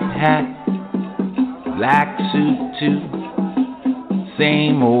top hat, black suit too.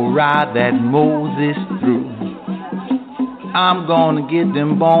 Same old ride that Moses threw. I'm gonna get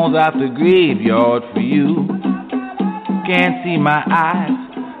them bones out the graveyard for you. Can't see my eyes,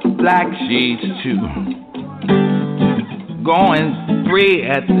 black shades too. Going pray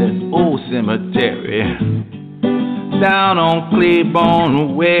at that old cemetery down on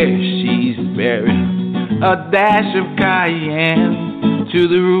Claiborne where she's buried. A dash of cayenne to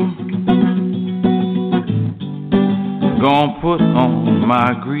the roux. Gonna put on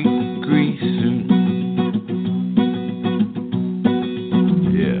my grease suit.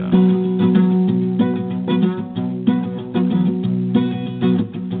 Yeah.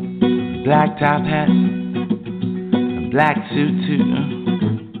 black top hat, a black suit too.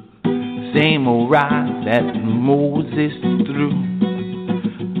 Same old ride that Moses threw.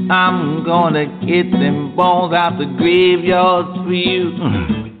 I'm gonna get them bones out the graveyards for you.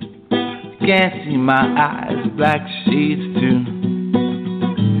 Can't see my eyes, black shades too.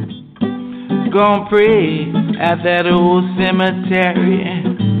 Gonna pray at that old cemetery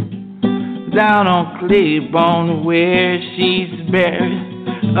down on Claiborne where she's buried.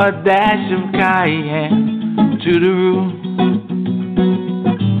 A dash of cayenne to the roof.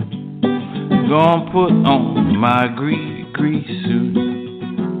 Gonna put on my grease suit.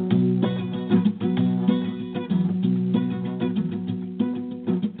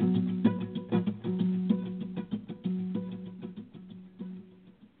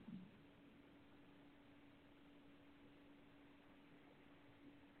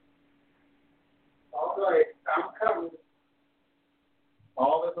 All right, I'm coming.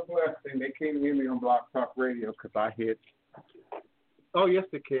 All is a blessing. They can't hear me on Block Talk Radio because I hit. Oh, yes,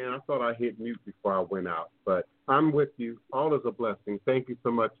 they can. I thought I hit mute before I went out. But I'm with you. All is a blessing. Thank you so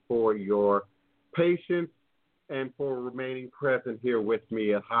much for your patience and for remaining present here with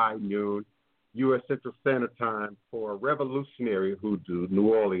me at high noon, U.S. Central Standard Time for Revolutionary Hoodoo, New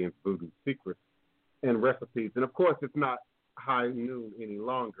Orleans Voodoo Secrets and Recipes. And, of course, it's not high noon any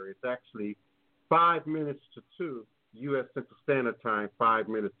longer. It's actually 5 minutes to 2, U.S. Central Standard Time, 5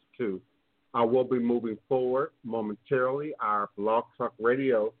 minutes to 2. I will be moving forward momentarily. Our Blog Talk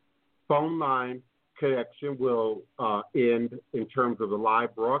Radio phone line connection will end in terms of the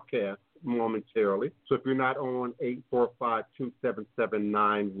live broadcast momentarily. So if you're not on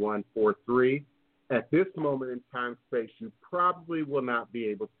 845-277-9143, at this moment in time space, you probably will not be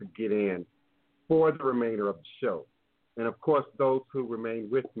able to get in for the remainder of the show. And, of course, those who remain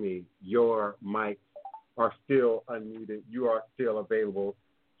with me, your mics are still unmuted. You are still available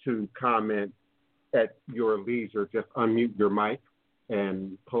to comment at your leisure. Just unmute your mic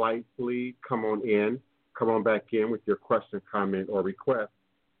and politely come on back in with your question, comment, or request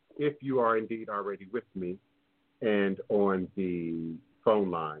if you are indeed already with me and on the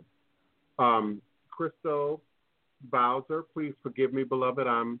phone line. Crystal Bowser, please forgive me, beloved.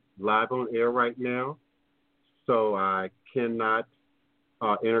 I'm live on air right now, so I cannot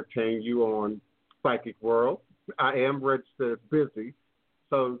entertain you on Psychic World. I am registered busy,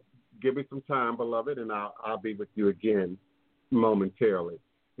 so give me some time, beloved, and I'll be with you again momentarily.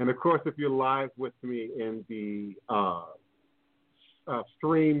 And, of course, if you're live with me in the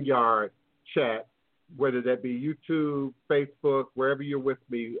StreamYard chat, whether that be YouTube, Facebook, wherever you're with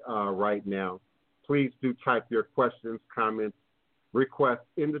me right now, please do type your questions, comments, requests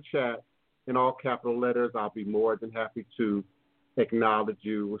in the chat in all capital letters. I'll be more than happy to acknowledge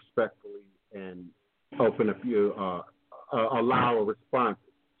you respectfully and open up you, allow a response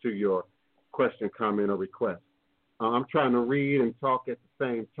to your question, comment, or request. I'm trying to read and talk at the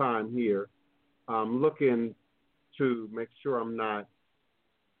same time here. I'm looking to make sure I'm not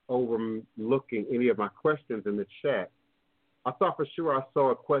overlooking any of my questions in the chat. I thought for sure I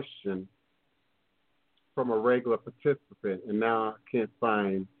saw a question from a regular participant, and now I can't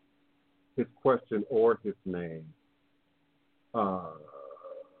find his question or his name.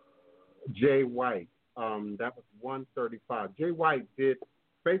 Jay White, that was 135. Jay White, did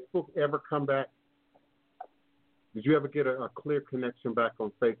Facebook ever come back? Did you ever get a clear connection back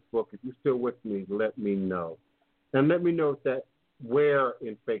on Facebook? If you're still with me, let me know. And let me know where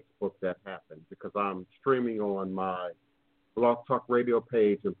in Facebook that happened, because I'm streaming on my Blog Talk Radio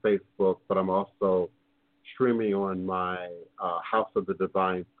page and Facebook, but I'm also streaming on my House of the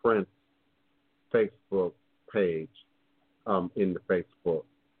Divine Prince Facebook page in the Facebook.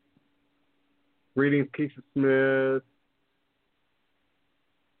 Greetings, Keisha Smith.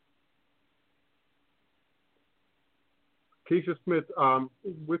 Keisha Smith,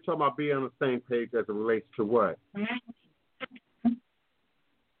 we're talking about being on the same page as it relates to what?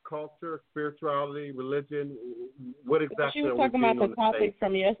 Culture, spirituality, religion. What exactly? She was talking about the topic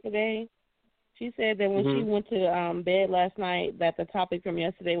from yesterday. She said that when she went to bed last night, that the topic from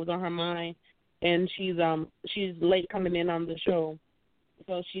yesterday was on her mind, and she's late coming in on the show,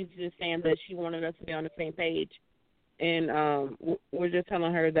 so she's just saying that she wanted us to be on the same page, and we're just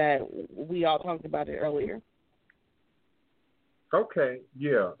telling her that we all talked about it earlier. Okay,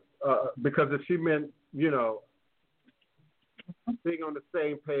 yeah, because if she meant, being on the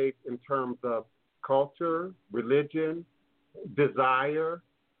same page in terms of culture, religion, desire,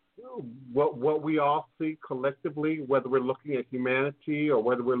 what we all see collectively, whether we're looking at humanity or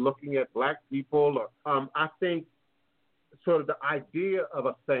whether we're looking at black people, or I think sort of the idea of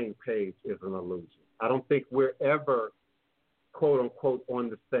a same page is an illusion. I don't think we're ever quote unquote on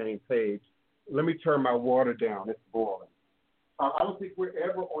the same page. Let me turn my water down. It's boiling. I don't think we're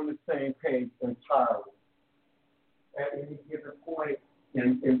ever on the same page entirely at any given point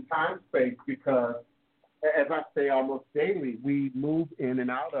in time space, because, as I say almost daily, we move in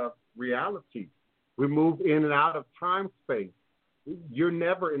and out of reality. We move in and out of time space. You're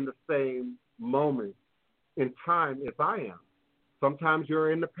never in the same moment in time as I am. Sometimes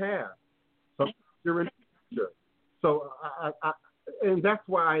you're in the past. Sometimes you're in the future. So and that's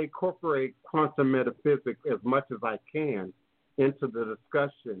why I incorporate quantum metaphysics as much as I can into the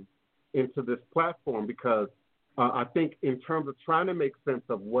discussion, into this platform, because I think in terms of trying to make sense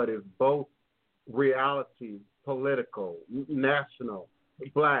of what is both reality, political, national,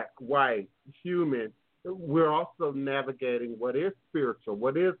 black, white, human, we're also navigating what is spiritual,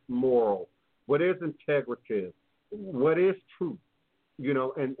 what is moral, what is integrative, what is truth,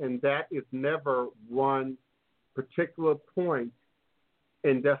 and that is never one particular point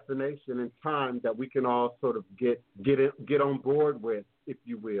in destination in time that we can all sort of get on board with, if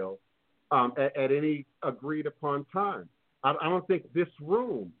you will, at any agreed upon time. I don't think this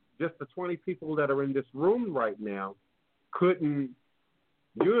room, just the 20 people that are in this room right now, couldn't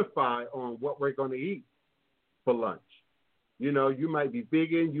unify on what we're going to eat for lunch. You might be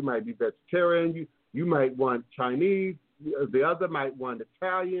vegan, you might be vegetarian, you might want Chinese, the other might want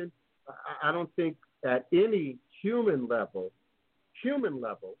Italian. I don't think at any human level,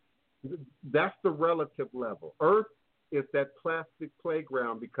 that's the relative level. Earth is that plastic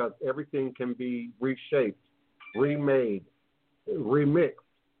playground because everything can be reshaped, remade, remixed.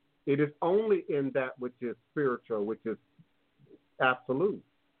 It is only in that which is spiritual, which is absolute.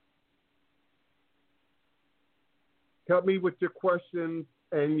 Help me with your questions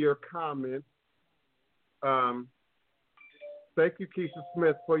and your comments. Thank you, Keisha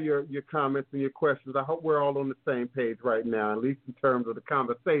Smith, for your comments and your questions. I hope we're all on the same page right now, at least in terms of the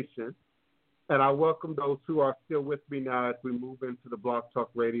conversation. And I welcome those who are still with me now as we move into the Blog Talk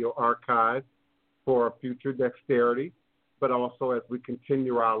Radio archive for future dexterity, but also as we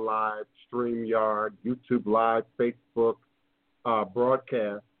continue our live StreamYard, YouTube Live, Facebook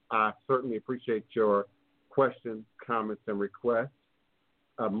broadcast. I certainly appreciate your questions, comments, and requests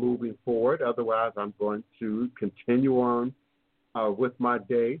moving forward. Otherwise, I'm going to continue on with my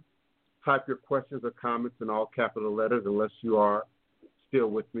day. Type your questions or comments in all capital letters unless you are still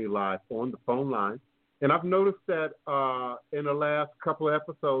with me live on the phone line. And I've noticed that in the last couple of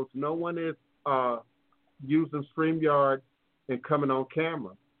episodes, no one is using StreamYard and coming on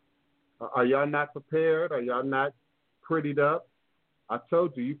camera. Are y'all not prepared? Are y'all not prettied up? I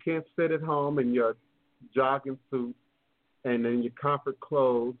told you, you can't sit at home in your jogging suit and in your comfort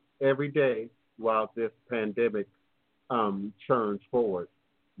clothes every day while this pandemic churns forward.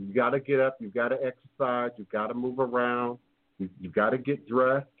 You got to get up. You got to exercise. You got to move around. You got to get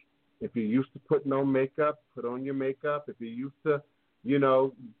dressed. If you're used to putting on makeup, put on your makeup. If you're used to,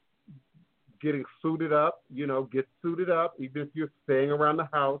 getting suited up, get suited up, even if you're staying around the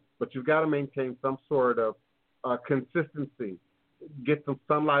house. But you've got to maintain some sort of consistency. Get some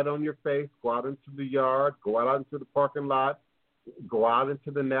sunlight on your face. Go out into the yard. Go out into the parking lot. Go out into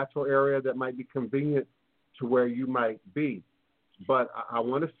the natural area that might be convenient to where you might be. But I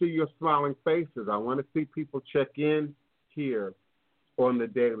want to see your smiling faces. I want to see people check in here on the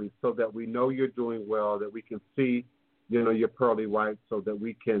daily so that we know you're doing well, that we can see, your pearly white, so that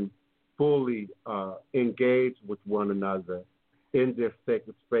we can fully engage with one another in this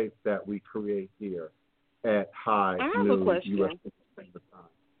sacred space that we create here at High Noon U.S. Standard Time.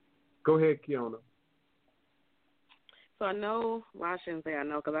 Go ahead, Kiona. So I know, well, I shouldn't say I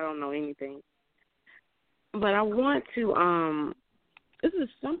know because I don't know anything. But I want to, this is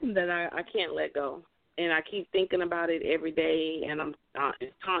something that I can't let go. And I keep thinking about it every day, and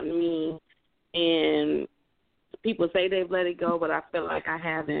it's taunting me. And people say they've let it go, but I feel like I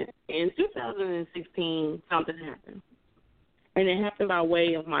haven't. In 2016, something happened. And it happened by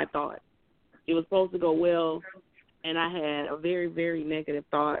way of my thought. It was supposed to go well, and I had a very, very negative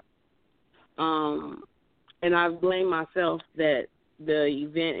thought. And I blame myself that the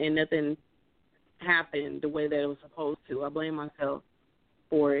event and nothing happened the way that it was supposed to. I blame myself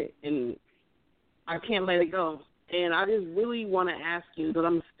for it, and I can't let it go. And I just really want to ask you, because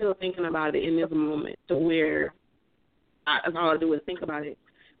I'm still thinking about it in this moment, to where that's all I do is think about it,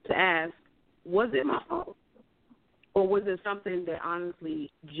 to ask, was it my fault? Or was it something that honestly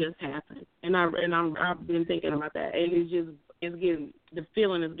just happened? And I've been thinking about that, and the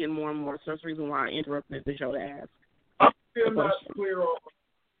feeling is getting more and more. So that's the reason why I interrupted the show to ask. I'm still not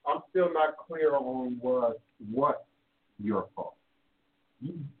clear on what your fault.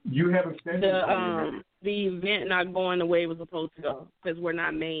 You haven't said the event not going the way it was supposed to go because we're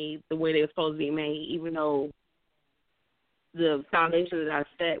not made the way they were supposed to be made, even though the foundation that I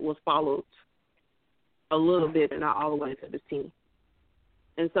set was followed a little bit, but not all the way to the T.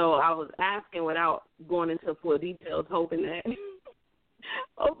 And so I was asking without going into full details, hoping that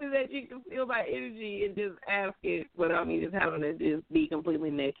you can feel my energy and just ask it without me just having to just be completely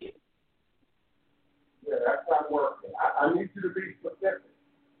naked. Yeah, that's not working. I need you to be specific.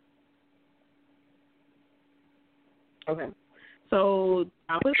 Okay. So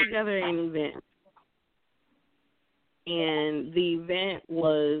I put together an event, and the event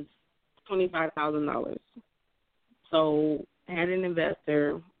was $25,000. So I had an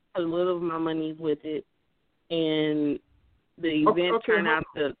investor, put a little of my money with it, and the event turned out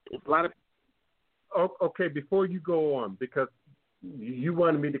to a lot of. Okay, before you go on, because you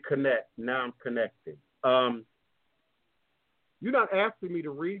wanted me to connect, now I'm connecting. You're not asking me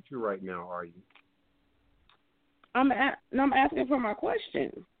to read you right now, are you? I'm asking for my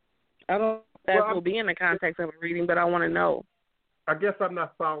question. I don't know if that will be in the context of a reading, but I want to know. I guess I'm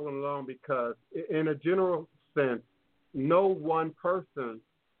not following along because, in a general sense, no one person,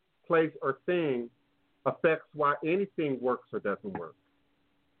 place, or thing affects why anything works or doesn't work.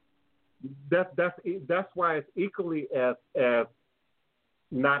 That's why it's equally as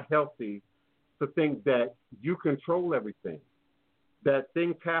not healthy to think that you control everything. That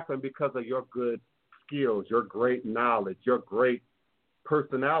things happen because of your good skills, your great knowledge, your great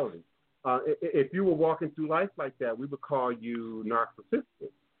personality. If you were walking through life like that, we would call you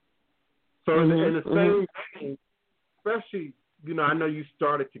narcissistic. So in the same thing, especially, I know you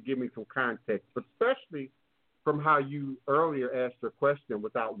started to give me some context, but especially from how you earlier asked your question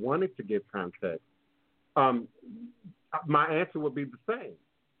without wanting to give context, my answer would be the same.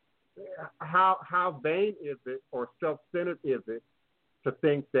 How vain is it or self-centered is it to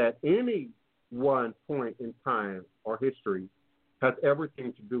think that any one point in time or history has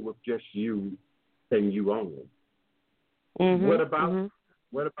everything to do with just you and you only? What about your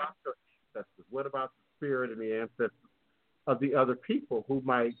ancestors? What about the spirit and the ancestors of the other people who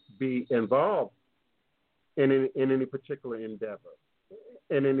might be involved in any particular endeavor,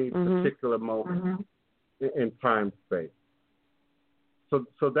 in any particular moment in time space? So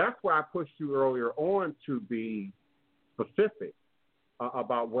that's why I pushed you earlier on to be specific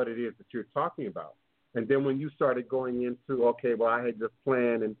about what it is that you're talking about. And then when you started going into, okay, well, I had this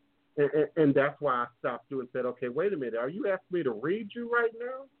plan, and that's why I stopped you and said, okay, wait a minute, are you asking me to read you right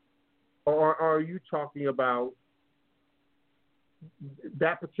now? Or are you talking about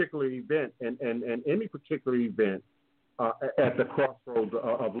that particular event and any particular event at the crossroads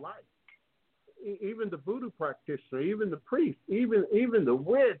of life? Even the voodoo practitioner, even the priest, even the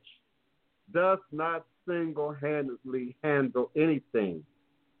witch does not single-handedly handle anything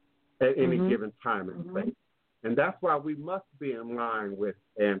at any given time and space. And that's why we must be in line with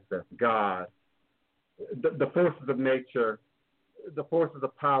ancestors, God, the forces of nature, the forces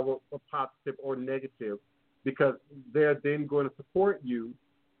of power, positive or negative, because they're then going to support you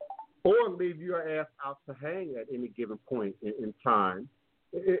or leave your ass out to hang at any given point in time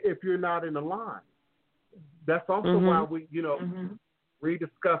if you're not in a line. That's also why we,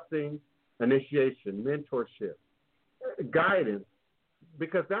 rediscussing initiation, mentorship, guidance,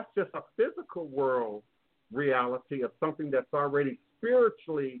 because that's just a physical world reality of something that's already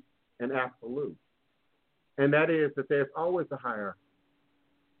spiritually and absolute. And that is that there's always a hierarchy.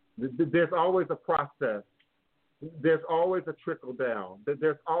 There's always a process. There's always a trickle down.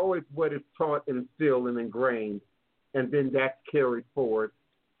 There's always what is taught and instilled and ingrained, and then that's carried forward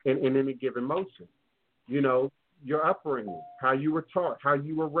in any given motion. Your upbringing, how you were taught, how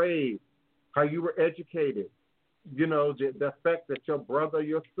you were raised, how you were educated, the effect that your brother or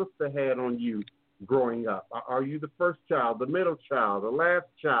your sister had on you growing up. Are you the first child, the middle child, the last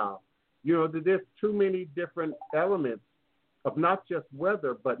child? There's too many different elements of not just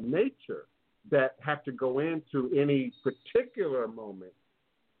weather, but nature that have to go into any particular moment,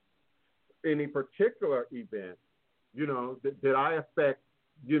 any particular event. Did I affect,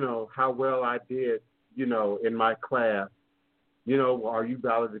 how well I did, in my class? Are you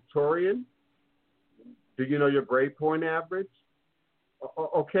valedictorian? Do you know your grade point average?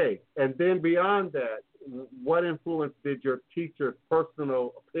 Okay. And then beyond that, what influence did your teacher's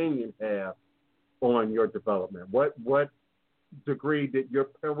personal opinion have on your development? What degree did your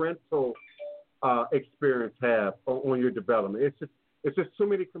parental experience have on your development? It's just too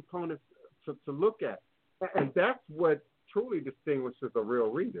many components to look at. And that's what truly distinguishes a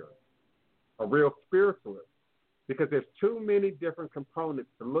real reader, a real spiritualist, because there's too many different components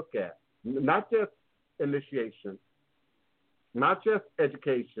to look at, not just initiation, not just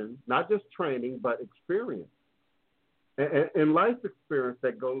education, not just training, but experience and life experience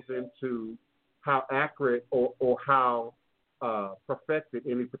that goes into how accurate or how perfected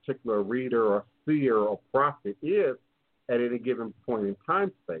any particular reader or seer or prophet is at any given point in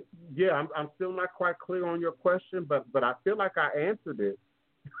time space. Yeah, I'm still not quite clear on your question, but I feel like I answered it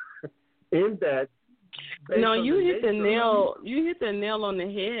in that. No, you hit the nail. You hit the nail on the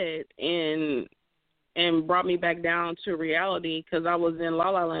head, and brought me back down to reality because I was in La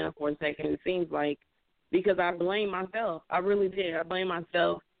La Land for a second. It seems like because I blame myself. I really did. I blame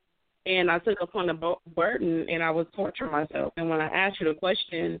myself, and I took upon the burden, and I was torturing myself. And when I asked you the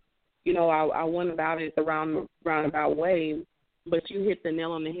question, you know, I went about it the roundabout way, but you hit the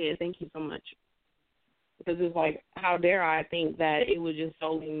nail on the head. Thank you so much. Because it's like, how dare I think that it was just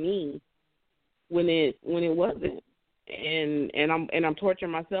solely me when it wasn't, and I'm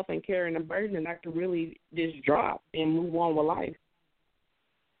torturing myself and carrying a burden, and I could really just drop and move on with life.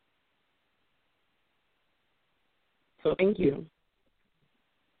 So thank you.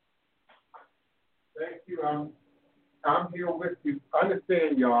 Thank you. I'm here with you.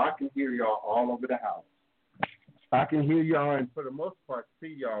 Understand, y'all. I can hear y'all all over the house. I can hear y'all, and for the most part,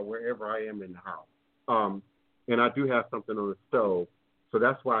 see y'all wherever I am in the house. And I do have something on the stove, so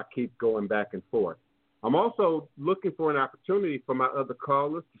that's why I keep going back and forth. I'm also looking for an opportunity for my other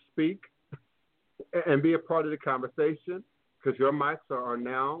callers to speak and be a part of the conversation because your mics are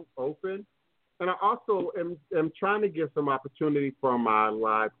now open. And I also am trying to give some opportunity for my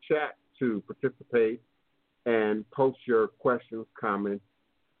live chat to participate and post your questions, comments,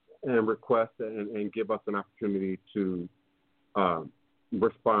 and requests and give us an opportunity to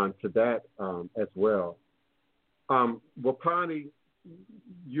respond to that as well. Wapani,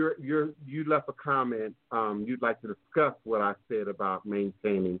 you left a comment. You'd like to discuss what I said about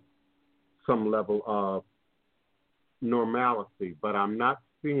maintaining some level of normalcy, but I'm not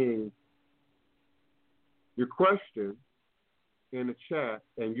seeing your question in the chat,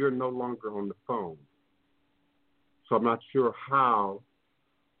 and you're no longer on the phone. So I'm not sure how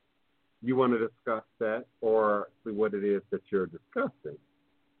you want to discuss that or what it is that you're discussing.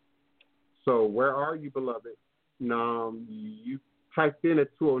 So where are you, beloved? Now, you typed in at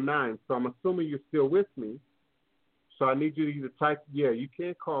 209, so I'm assuming you're still with me. So I need you to either type, you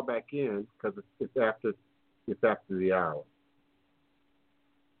can't call back in because it's after the hour.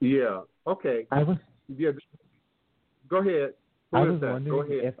 Yeah, okay. Go ahead. I was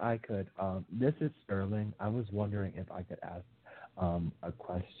wondering if I could, this is Sterling. I was wondering if I could ask a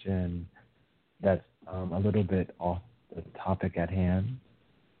question that's a little bit off the topic at hand.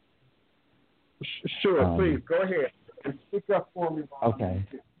 Sure, please, go ahead. And speak up for me. Okay.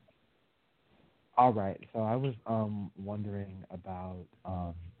 All right, so I was wondering about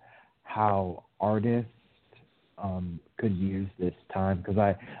how artists could use this time, because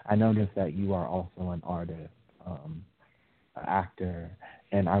I noticed that you are also an artist, an actor,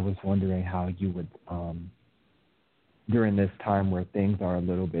 and I was wondering how you would, during this time where things are a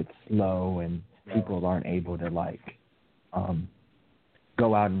little bit slow and people aren't able to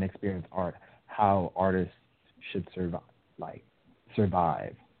go out and experience art, how artists should survive.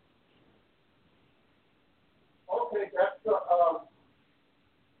 Okay,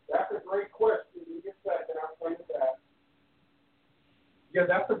 that's a great question. Give me a second, I'll bring it back. Yeah,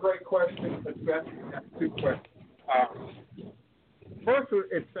 that's a great question, especially that's two questions. First,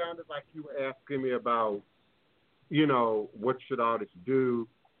 it sounded like you were asking me about, what should artists do?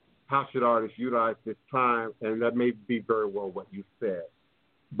 How should artists utilize this time? And that may be very well what you said.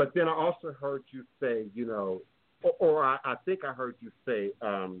 But then I also heard you say, or I think I heard you say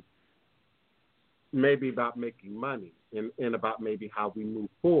maybe about making money and about maybe how we move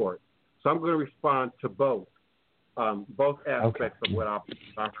forward. So I'm going to respond to both aspects of what I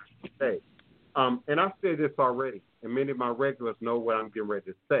heard you say. And I say this already, and many of my regulars know what I'm getting ready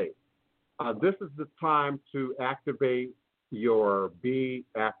to say. This is the time to activate your B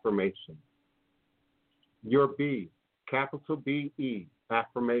affirmation. Your B, capital B-E,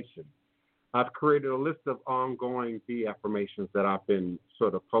 affirmation. I've created a list of ongoing B affirmations that I've been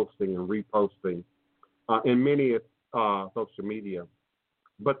sort of posting and reposting in many social media.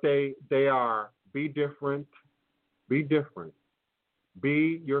 But they are be different,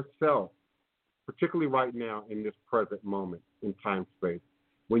 be yourself, particularly right now in this present moment in time space,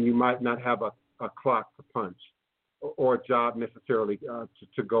 when you might not have a clock to punch or a job necessarily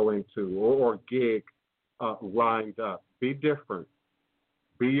to go into or a gig lined up. Be different.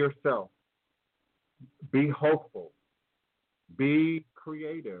 Be yourself. Be hopeful. Be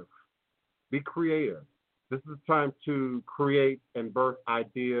creative. Be creative. This is the time to create and birth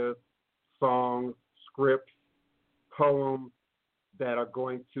ideas, songs, scripts, poems, that are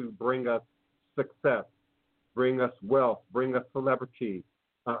going to bring us success, bring us wealth, bring us celebrity,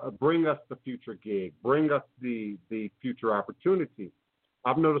 bring us the future gig, bring us the future opportunity.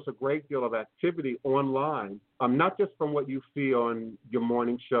 I've noticed a great deal of activity online, not just from what you see on your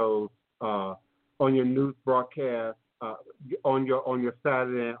morning shows, on your news broadcast, on your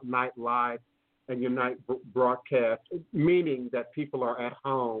Saturday Night Live and your night broadcast, meaning that people are at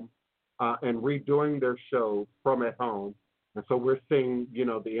home and redoing their shows from at home. And so we're seeing,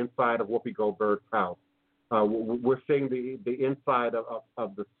 the inside of Whoopi Goldberg's house. We're seeing the inside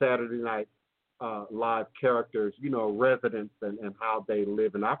of the Saturday Night Live characters, residents and how they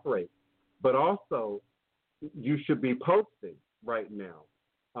live and operate. But also, you should be posting right now.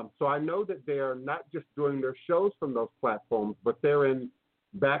 So I know that they are not just doing their shows from those platforms, but they're in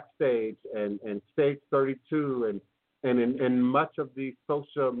Backstage and Stage 32 and in much of the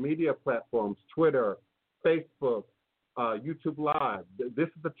social media platforms, Twitter, Facebook, YouTube Live. This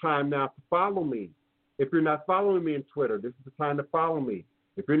is the time now to follow me. If you're not following me on Twitter, this is the time to follow me.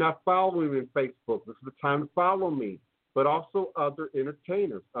 If you're not following me on Facebook, this is the time to follow me. But also other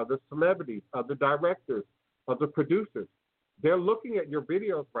entertainers, other celebrities, other directors, other producers. They're looking at your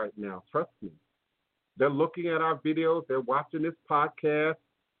videos right now, trust me. They're looking at our videos. They're watching this podcast.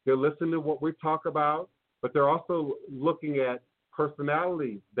 They're listening to what we talk about. But they're also looking at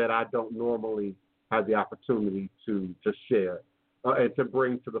personalities that I don't normally have the opportunity to share and to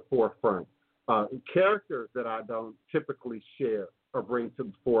bring to the forefront. Characters that I don't typically share or bring to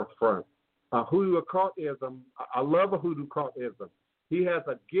the forefront. Hoodoo occultism, I love a hoodoo occultism. He has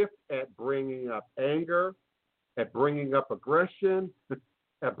a gift at bringing up anger, at bringing up aggression,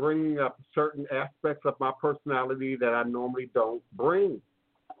 at bringing up certain aspects of my personality that I normally don't bring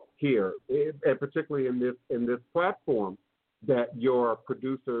here, and particularly in this platform that your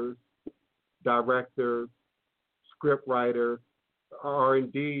producers, directors, script writers are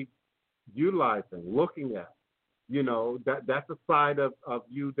indeed utilizing, looking at. That's a side of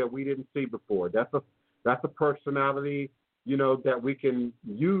you that we didn't see before. That's a personality, that we can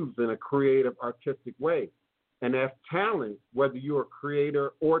use in a creative, artistic way. And as talent, whether you're a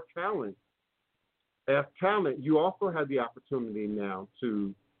creator or talent, as talent, you also have the opportunity now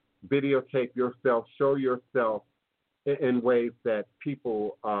to videotape yourself, show yourself in ways that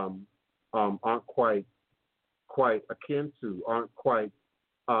people aren't quite akin to, aren't quite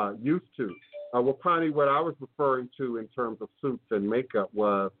used to. Wapani, what I was referring to in terms of suits and makeup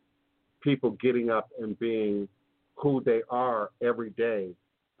was people getting up and being who they are every day,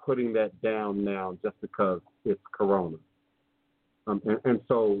 putting that down now just because it's Corona. And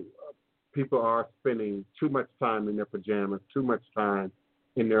so people are spending too much time in their pajamas, too much time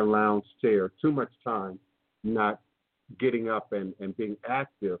in their lounge chair, too much time not getting up and being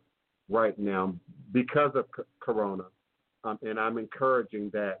active right now because of Corona. And I'm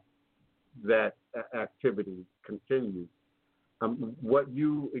encouraging that activity continues. What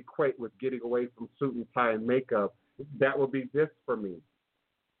you equate with getting away from suit and tie and makeup, that would be this for me.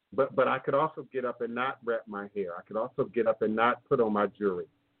 But I could also get up and not wrap my hair. I could also get up and not put on my jewelry.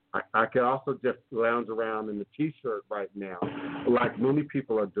 I could also just lounge around in a T-shirt right now, like many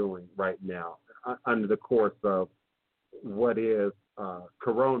people are doing right now, under the course of what is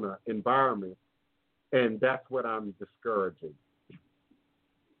Corona environment. And that's what I'm discouraging.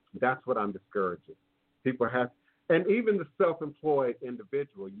 That's what I'm discouraging. People have, and even the self-employed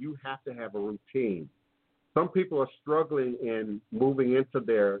individual, you have to have a routine. Some people are struggling in moving into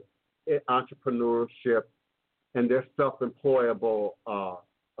their entrepreneurship and their self-employable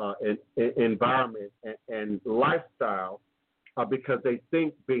environment and lifestyle because they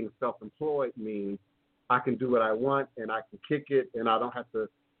think being self-employed means I can do what I want and I can kick it and I don't have to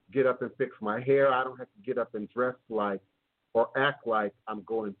get up and fix my hair. I don't have to get up and dress like or act like I'm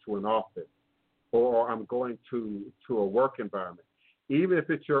going to an office or I'm going to a work environment. Even if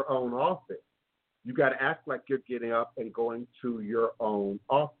it's your own office, you got to act like you're getting up and going to your own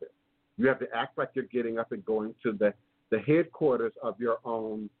office. You have to act like you're getting up and going to the headquarters of your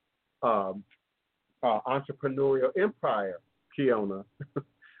own entrepreneurial empire, Kiona.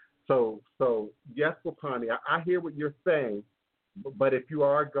 So yes, Wapani, I hear what you're saying, but if you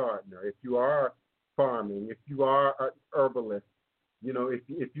are a gardener, if you are farming, if you are an herbalist,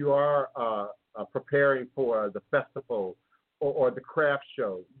 if you are preparing for the festival or the craft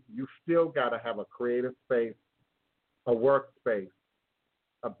show, you still got to have a creative space, a workspace,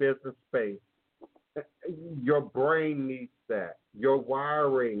 a business space. Your brain needs that. Your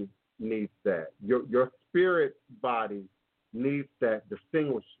wiring needs that. Your spirit body needs that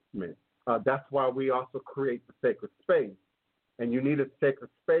distinguishment. That's why we also create the sacred space. And you need a sacred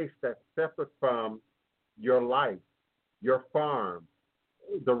space that's separate from your life, your farm,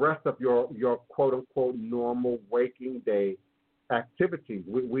 the rest of your quote unquote normal waking day activities.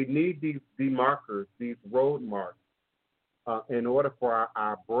 We need these demarkers, these road marks, in order for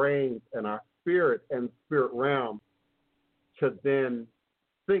our brains and our spirit and spirit realm to then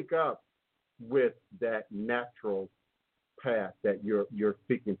sync up with that natural path that you're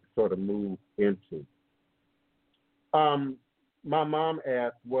seeking to sort of move into. My mom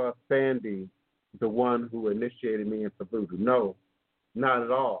asked, was Sandy the one who initiated me into voodoo? No, not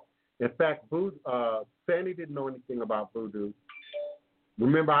at all. In fact, Sandy didn't know anything about voodoo.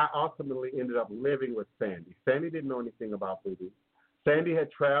 Remember, I ultimately ended up living with Sandy. Sandy didn't know anything about voodoo. Sandy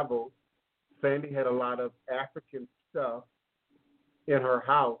had traveled. Sandy had a lot of African stuff in her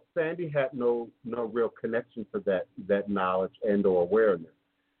house. Sandy had no real connection to that knowledge and or awareness.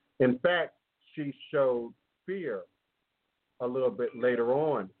 In fact, she showed fear a little bit later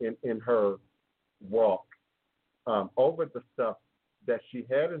on in her walk over the stuff that she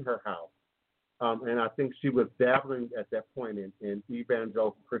had in her house. And I think she was dabbling at that point in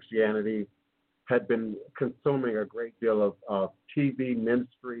evangelical Christianity, had been consuming a great deal of TV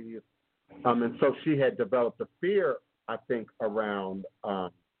ministries. And so she had developed a fear, I think, around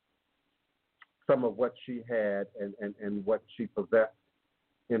some of what she had and what she possessed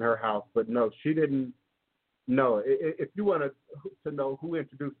in her house. But no, she didn't know. If you wanted to know who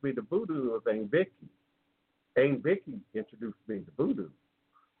introduced me to voodoo, it was Aunt Vicky. Aunt Vicky introduced me to voodoo.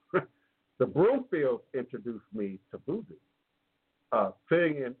 The Broomfields introduced me to voodoo.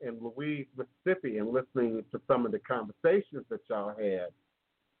 Sitting in Louise, Mississippi, and listening to some of the conversations that y'all had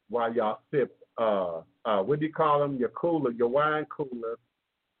while y'all sipped, what do you call them? Your cooler, your wine cooler,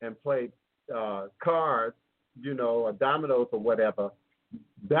 and played cards, or dominoes or whatever.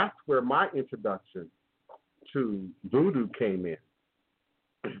 That's where my introduction to voodoo came in.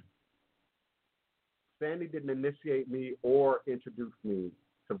 Sandy didn't initiate me or introduce me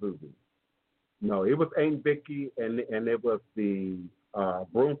to voodoo. No, it was Aunt Vicky and it was the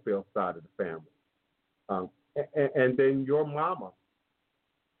Broomfield side of the family. And then your mama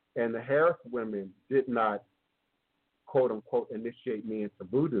and the Harris women did not, quote unquote, initiate me into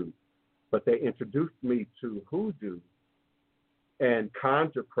voodoo, but they introduced me to hoodoo and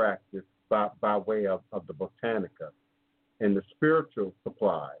conjure practice by way of the botanica and the spiritual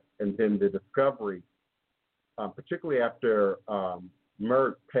supply, and then the discovery, particularly after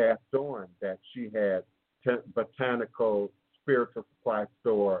Mert passed on, that she had botanical spiritual supply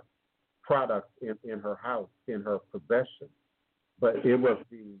store products in her house, in her possession. But it was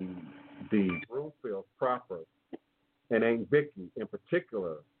the Broomfield proper and Aunt Vicky in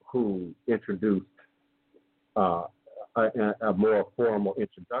particular who introduced a more formal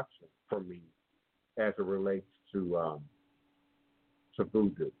introduction for me as it relates to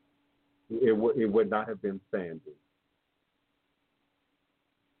voodoo. It would not have been Sandy.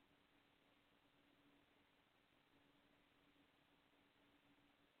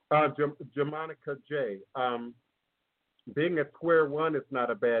 Jamonica J. Being at square one is not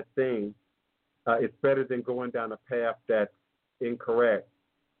a bad thing. It's better than going down a path that's incorrect.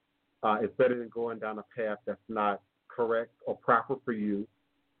 It's better than going down a path that's not correct or proper for you.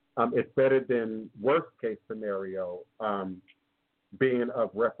 It's better than worst case scenario, being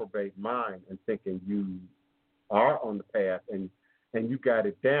of reprobate mind and thinking you are on the path and you got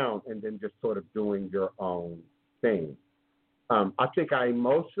it down and then just sort of doing your own thing. I think I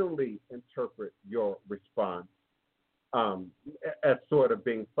emotionally interpret your response as sort of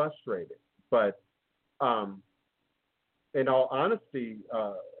being frustrated. But in all honesty,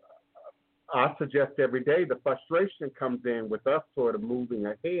 I suggest every day the frustration comes in with us sort of moving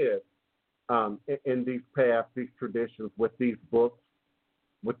ahead in these paths, these traditions, with these books,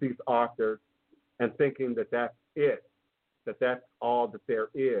 with these authors, and thinking that that's it, that that's all that there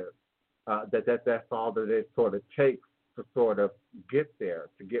is, that's all that it sort of takes to sort of get there,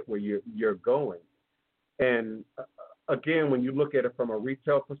 to get where you're going. And again, when you look at it from a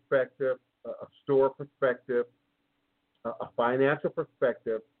retail perspective, a store perspective, a financial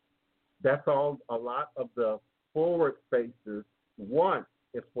perspective, that's all a lot of the forward spaces want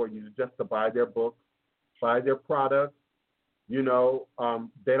is for you just to buy their books, buy their products. They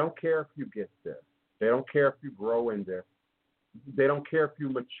don't care if you get this. They don't care if you grow in this. They don't care if you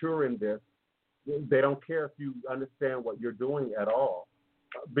mature in this. They don't care if you understand what you're doing at all,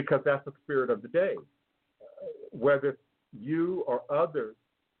 because that's the spirit of the day. Whether it's you or others,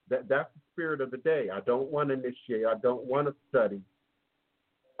 that's the spirit of the day. I don't want to initiate. I don't want to study.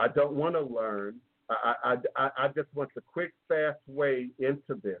 I don't want to learn. I just want the quick, fast way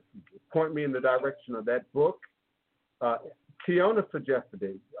into this. Point me in the direction of that book. Kiona suggested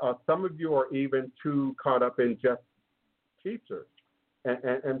it. Some of you are even too caught up in just teachers.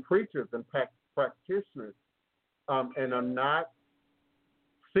 and preachers and practitioners, and are not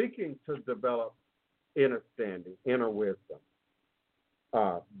seeking to develop inner standing, inner wisdom,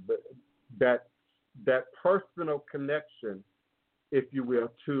 that personal connection, if you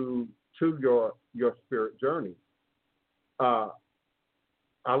will, to your spirit journey.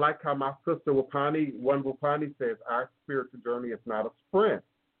 I like how my sister Wapani says, our spiritual journey is not a sprint.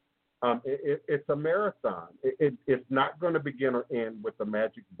 It's a marathon. It's not going to begin or end with a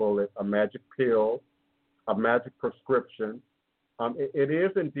magic bullet, a magic pill, a magic prescription. It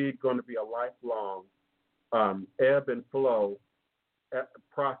is indeed going to be a lifelong ebb and flow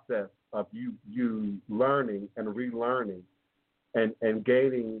process of you learning and relearning and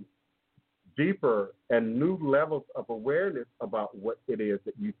gaining deeper and new levels of awareness about what it is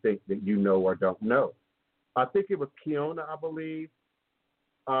that you think that you know or don't know. I think it was Kiona, I believe.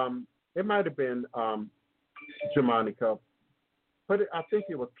 It might have been Jamanica, but I think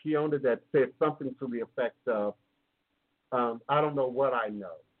it was Kiona that said something to the effect of, I don't know what I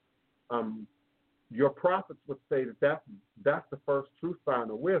know. Your prophets would say that's the first true sign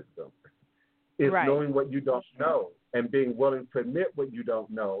of wisdom, is right. knowing what you don't know and being willing to admit what you don't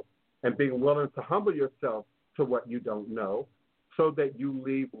know and being willing to humble yourself to what you don't know so that you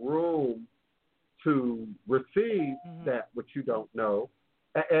leave room to receive that which you don't know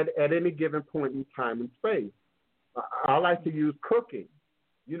at any given point in time and space. I like to use cooking.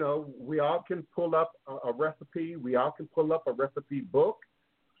 You know, we all can pull up a recipe. We all can pull up a recipe book.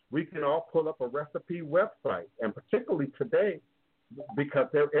 We can all pull up a recipe website, and particularly today, because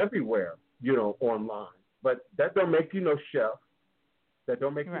they're everywhere, you know, online. But that don't make you no chef. That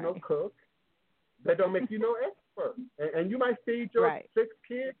don't make you no cook. That don't make you no expert. And you might feed your 6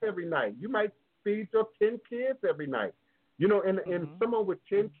 kids every night. You might feed your 10 kids every night. You know, and someone with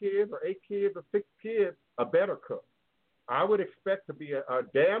 10 kids or 8 kids or 6 kids, a better cook. I would expect to be a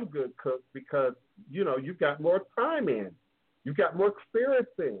damn good cook because, you know, you've got more time in. You've got more experience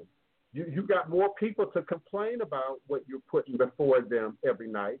in. You've got more people to complain about what you're putting before them every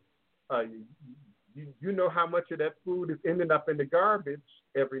night. You know how much of that food is ending up in the garbage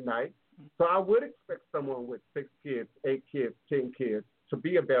every night. So I would expect someone with 6 kids, 8 kids, 10 kids to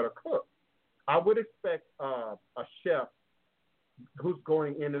be a better cook. I would expect a chef who's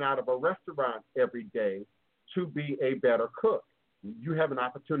going in and out of a restaurant every day to be a better cook. You have an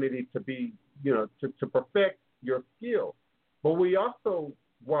opportunity to be, you know, to perfect your skill. But we also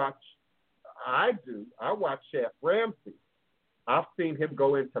watch, I watch Chef Ramsay. I've seen him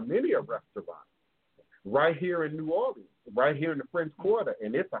go into many a restaurant right here in New Orleans, right here in the French Quarter,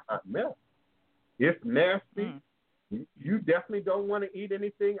 and it's a hot mess. It's nasty. You definitely don't want to eat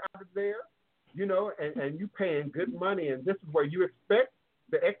anything out of there, you know, and you paying good money, and this is where you expect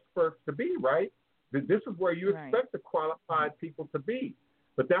the experts to be, right? This is where you expect the qualified people to be.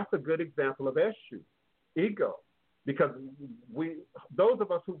 But that's a good example of ego. Because those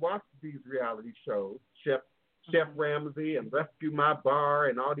of us who watch these reality shows, Chef Ramsay and Rescue My Bar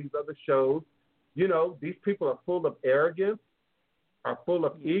and all these other shows, you know, these people are full of arrogance, are full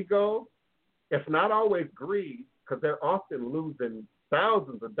of ego. It's not always greed, because they're often losing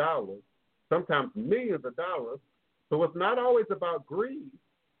thousands of dollars, sometimes millions of dollars. So it's not always about greed.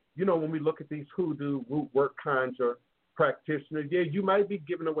 You know, when we look at these hoodoo, root work conjure practitioners, yeah, you might be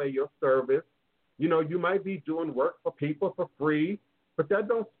giving away your service. You know, you might be doing work for people for free, but that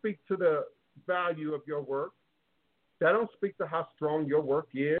don't speak to the value of your work. That don't speak to how strong your work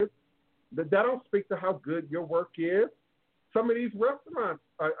is. That don't speak to how good your work is. Some of these restaurants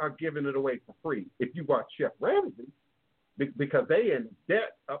are giving it away for free. If you watch Chef Ramsay, because they in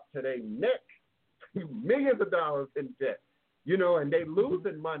debt up to their neck, millions of dollars in debt, you know, and they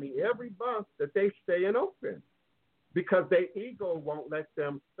losing money every month that they staying open because their ego won't let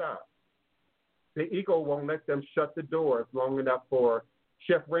them stop. The ego won't let them shut the doors long enough for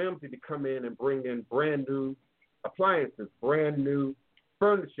Chef Ramsay to come in and bring in brand new appliances, brand new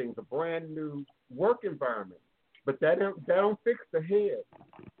furnishings, a brand new work environment. But that don't fix the head.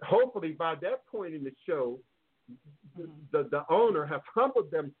 Hopefully by that point in the show, the owner has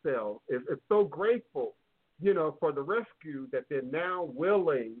humbled themselves, is so grateful, you know, for the rescue that they're now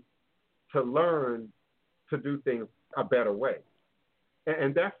willing to learn to do things a better way.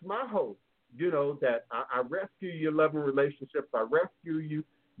 And that's my hope. You know, that I rescue your loving relationships, I rescue you,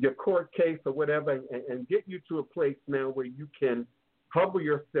 your court case or whatever, and get you to a place now where you can humble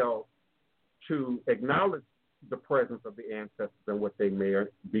yourself to acknowledge the presence of the ancestors and what they may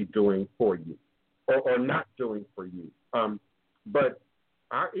be doing for you or not doing for you. But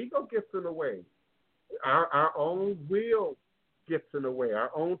our ego gets in the way. Our own will gets in the way.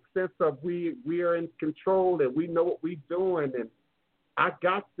 Our own sense of we are in control and we know what we're doing. And I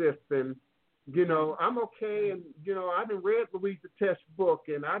got this, and I'm okay, and I done read Louisa Tesh's book,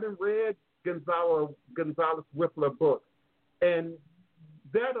 and I done read Gonzalez Whippler book, and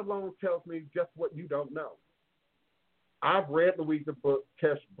that alone tells me just what you don't know. I've read Louisa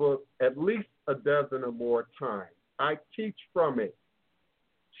Tesh's book at least a dozen or more times. I teach from it.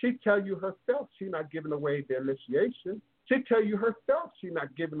 She tell you herself she's not giving away the initiation. She tell you herself she's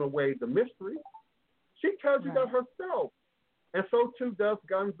not giving away the mystery. She tells you that herself. And so too does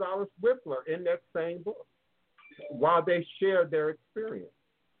Gonzalez Whippler in that same book, while they share their experience.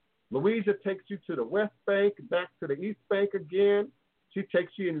 Louisa takes you to the West Bank, back to the East Bank again. She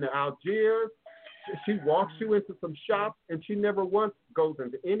takes you into Algiers. She walks you into some shops, and she never once goes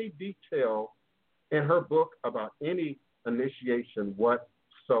into any detail in her book about any initiation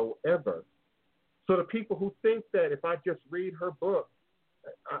whatsoever. So the people who think that if I just read her book,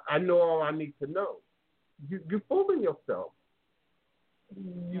 I know all I need to know, you're fooling yourself.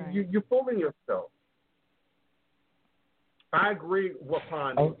 You're fooling yourself. I agree with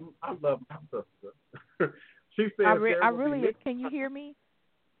Pani. I love my sister. She said, can you hear me?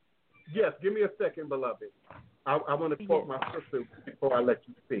 Yes, give me a second, beloved. I want to quote my sister before I let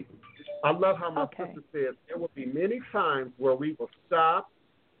you speak. I love how my sister says there will be many times where we will stop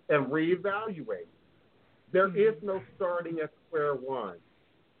and reevaluate. There is no starting at square one.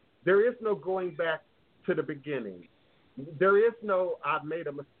 There is no going back to the beginning. There is no I've made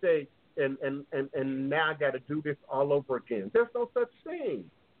a mistake and now I got to do this all over again. There's no such thing.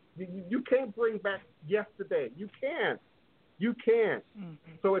 You can't bring back yesterday. You can't.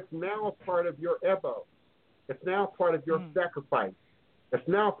 So it's now a part of your ego. It's now a part of your sacrifice. It's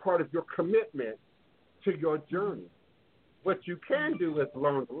now a part of your commitment to your journey. What you can do is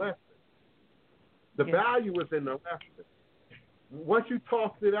learn the lesson. The value is in the lesson. Once you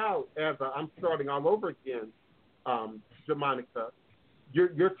toss it out as I'm starting all over again, Jamonica,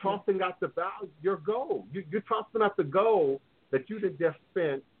 you're tossing out the value, your goal. You're tossing out the goal that you had just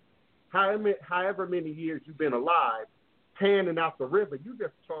spent however many years you've been alive, panning out the river. You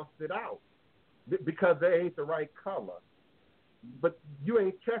just tossed it out because they ain't the right color. But you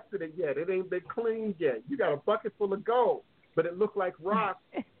ain't tested it yet. It ain't been cleaned yet. You got a bucket full of gold, but it looked like rock,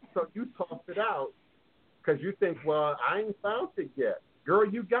 so you tossed it out because you think, well, I ain't found it yet. Girl,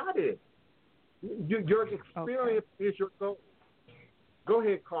 you got it. Your experience is your goal. Go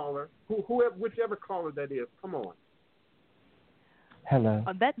ahead, caller. Whichever caller that is. Come on. Hello.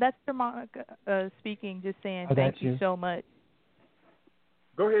 That's Jamonica speaking, just saying thank you so much.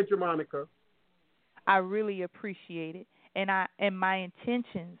 Go ahead, Jamonica. I really appreciate it. And my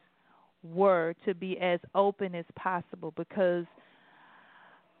intentions were to be as open as possible, because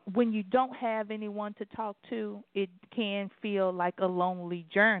when you don't have anyone to talk to, it can feel like a lonely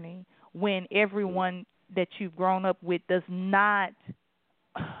journey when everyone that you've grown up with does not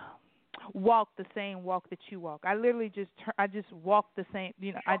walk the same walk that you walk. I literally just walked the same,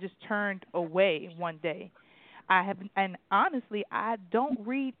 I just turned away one day. And honestly, I don't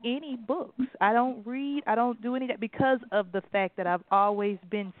read any books. I don't do any of that because of the fact that I've always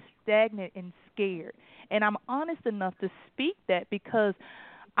been stagnant and scared. And I'm honest enough to speak that because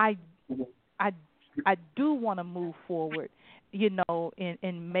I do want to move forward,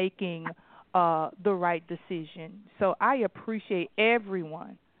 in making the right decision. So I appreciate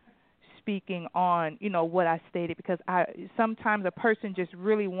everyone speaking on, what I stated, because sometimes a person just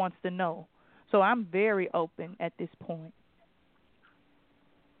really wants to know. So I'm very open at this point.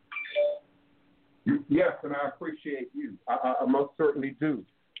 Yes, and I appreciate you. I most certainly do.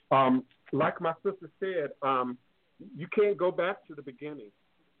 Like my sister said, you can't go back to the beginning.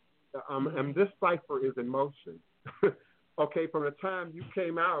 And this cipher is in motion. Okay, from the time you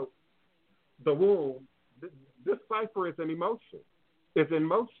came out the womb, this cipher is in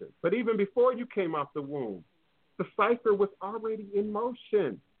motion. But even before you came out the womb, the cipher was already in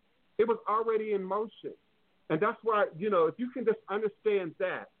motion. It was already in motion. And that's why, if you can just understand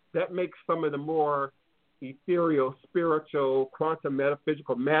that makes some of the more ethereal, spiritual, quantum,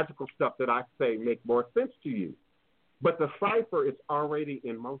 metaphysical, magical stuff that I say make more sense to you. But the cipher is already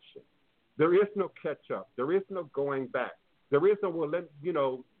in motion. There is no catch up. There is no going back. There is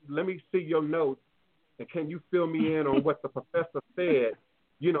no, let me see your notes, and can you fill me in on what the professor said,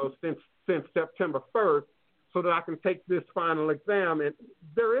 since September 1st, so that I can take this final exam. And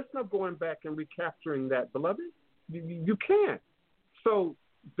there is no going back and recapturing that, beloved. You can't. So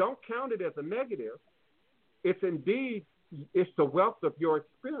don't count it as a negative. It's the wealth of your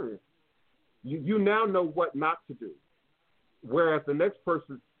experience. You now know what not to do, whereas the next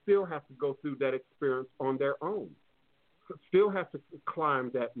person still has to go through that experience on their own, still has to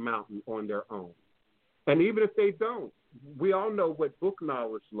climb that mountain on their own. And even if they don't, we all know what book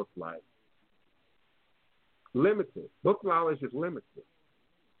knowledge looks like. Limited. Book knowledge is limited.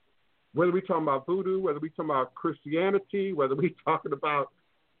 Whether we're talking about voodoo, whether we're talking about Christianity, whether we're talking about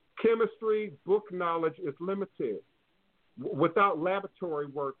chemistry, book knowledge is limited. Without laboratory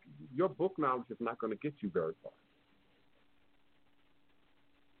work, your book knowledge is not going to get you very far.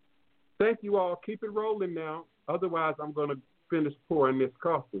 Thank you all. Keep it rolling now. Otherwise, I'm going to finish pouring this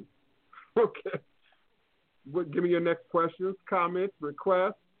coffee. Okay. Well, give me your next questions, comments,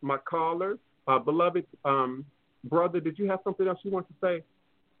 requests, my callers. Beloved brother, did you have something else you want to say?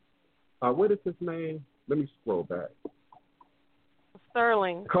 What is his name? Let me scroll back.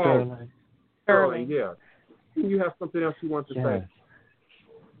 Sterling. Sterling, yeah. You have something else you want to say?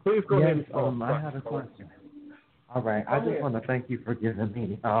 Please go ahead and talk. I have a question. All right. I just want to thank you for giving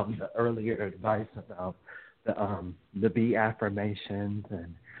me the earlier advice about the bee affirmations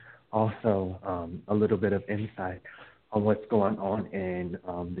and also a little bit of insight on what's going on in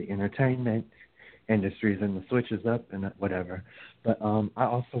the entertainment industries and the switches up and whatever. But I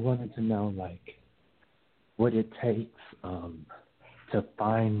also wanted to know, like, what it takes to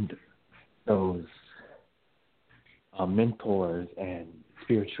find those mentors and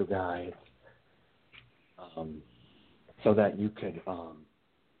spiritual guides so that you could,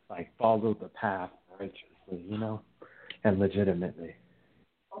 like, follow the path righteously, you know, and legitimately.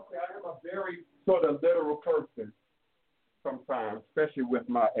 Okay, I am a very sort of literal person sometimes, especially with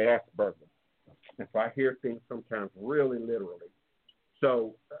my Asperger. And so I hear things sometimes really literally.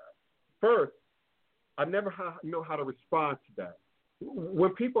 So first, I never know how to respond to that.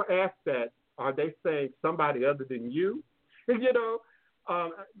 When people ask that, are they saying somebody other than you? You know,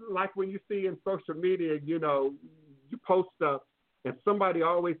 like when you see in social media, you know, you post stuff and somebody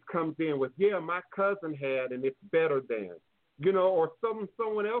always comes in with, yeah, my cousin had and it's better than, you know, or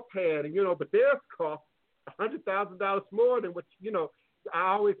someone else had, and, you know, but theirs cost $100,000 more than what, you know.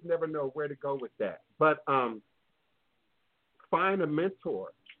 I always never know where to go with that. But find a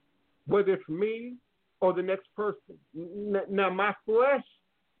mentor, whether it's me or the next person. Now, my flesh,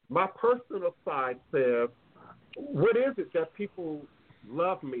 my personal side says, what is it that people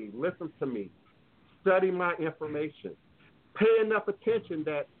love me, listen to me, study my information, pay enough attention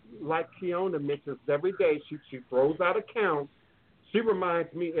that, like Kiona mentions every day, she throws out accounts. She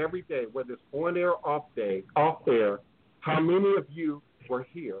reminds me every day, whether it's on air or off air, how many of you were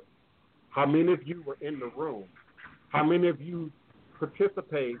here, how many of you were in the room, how many of you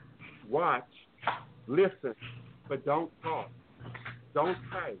participate, watch, listen, but don't talk, don't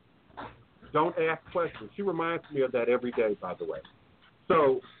type, don't ask questions. She reminds me of that every day, by the way.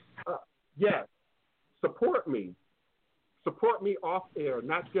 So, yes, support me. Support me off air,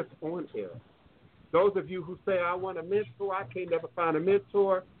 not just on air. Those of you who say, I want a mentor, I can't never find a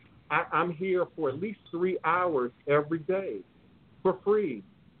mentor, I'm here for at least 3 hours every day for free.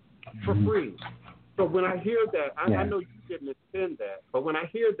 For free. So when I hear that, I know you didn't intend that, but when I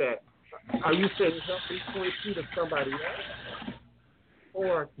hear that, are you saying help me point you to somebody else?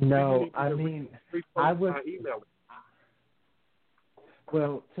 Or no, I mean, I was. Email?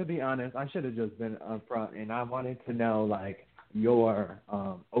 Well, to be honest, I should have just been upfront, and I wanted to know, like, your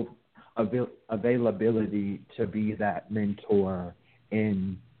availability to be that mentor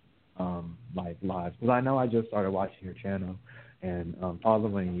in like live, because I know I just started watching your channel and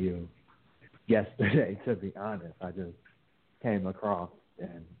following you yesterday. To be honest, I just came across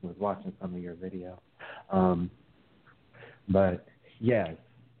and was watching some of your videos. But yes,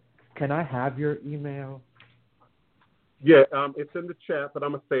 can I have your email? Yeah, it's in the chat, but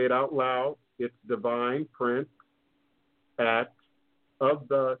I'm gonna say it out loud. It's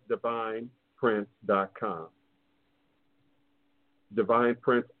DivinePrince@ofthedivineprince.com.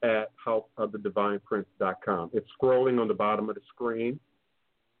 DivinePrince@houseofthedivineprince.com. It's scrolling on the bottom of the screen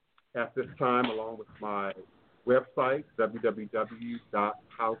at this time, along with my website,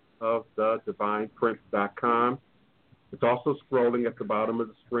 www.houseofthedivineprince.com. It's also scrolling at the bottom of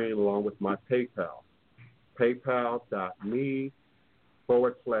the screen, along with my PayPal,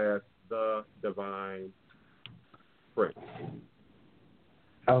 paypal.me/thedivineprince.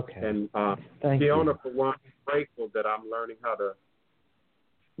 Okay. And Thank Fiona, you. for one, I'm grateful that I'm learning how to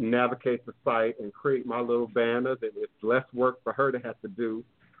navigate the site and create my little banners, and it's less work for her to have to do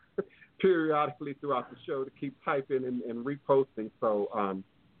periodically throughout the show to keep typing and reposting. So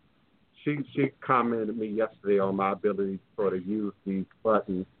she commented me yesterday on my ability to sort of use these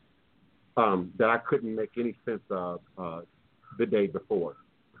buttons that I couldn't make any sense of the day before.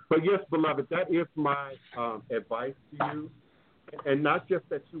 But yes, beloved, that is my advice to you. And not just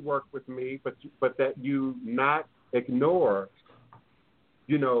that you work with me, but that you not ignore,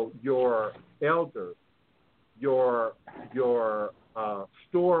 you know, your elders, your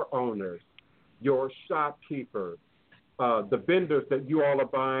store owners, your shopkeepers, the vendors that you all are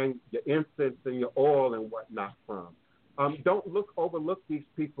buying your incense and your oil and whatnot from. Don't overlook these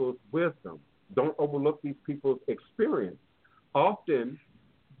people's wisdom. Don't overlook these people's experience. Often,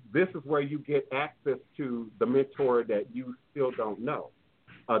 this is where you get access to the mentor that you still don't know.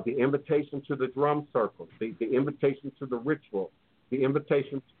 The invitation to the drum circle, the invitation to the ritual, the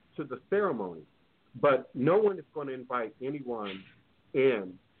invitation to the ceremony. But no one is going to invite anyone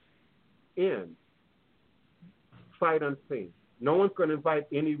in sight unseen. No one's going to invite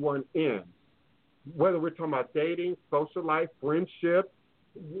anyone in, whether we're talking about dating, social life, friendship,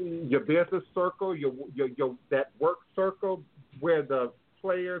 your business circle, your that work circle where the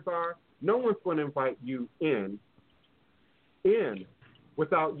players are. No one's going to invite you in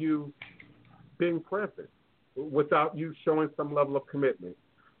without you being present, without you showing some level of commitment,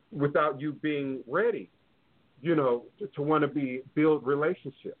 without you being ready, to want to build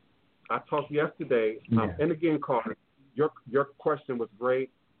relationships. I talked yesterday, and again, Carter, your question was great.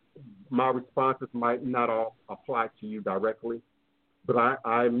 My responses might not all apply to you directly, but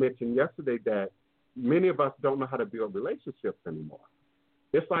I mentioned yesterday that many of us don't know how to build relationships anymore.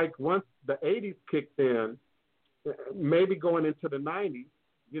 It's like once the 80s kicked in, maybe going into the 90s,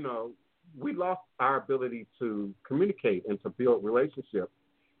 we lost our ability to communicate and to build relationships.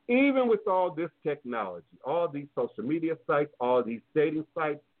 Even with all this technology, all these social media sites, all these dating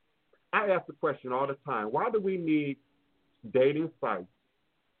sites, I ask the question all the time, why do we need dating sites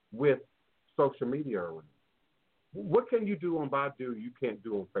with social media around? What can you do on Voodoo you can't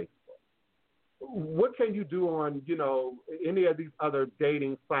do on Facebook? What can you do on, any of these other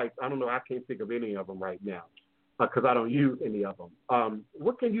dating sites? I don't know. I can't think of any of them right now because I don't use any of them.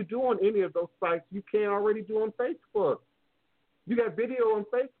 What can you do on any of those sites you can't already do on Facebook? You got video on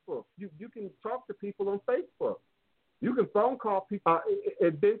Facebook. You can talk to people on Facebook. You can phone call people.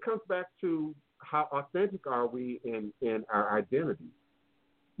 It then comes back to how authentic are we in our identity.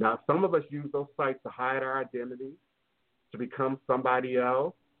 Now, some of us use those sites to hide our identity, to become somebody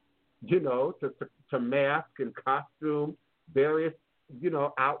else, to mask and costume various,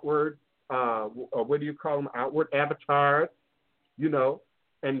 outward, or what do you call them, outward avatars,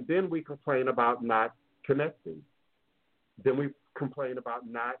 and then we complain about not connecting. Then we complain about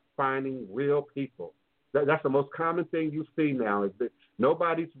not finding real people. That's the most common thing you see now is that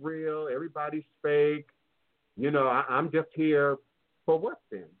nobody's real, everybody's fake. I'm just here for what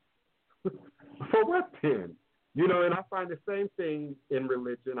then? For what then? And I find the same thing in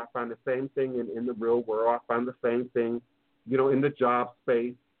religion. I find the same thing in the real world. I find the same thing, in the job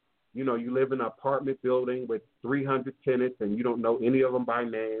space. You live in an apartment building with 300 tenants and you don't know any of them by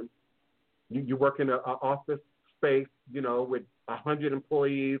name. You work in an office space, with 100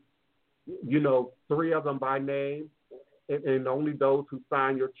 employees, 3 of them by name, and only those who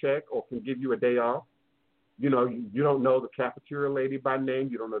sign your check or can give you a day off. You don't know the cafeteria lady by name.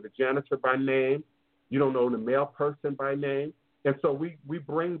 You don't know the janitor by name. You don't know the mail person by name. And so we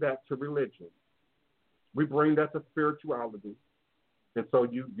bring that to religion. We bring that to spirituality. And so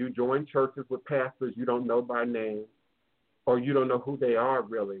you join churches with pastors you don't know by name, or you don't know who they are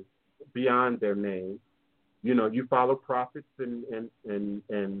really beyond their name. You follow prophets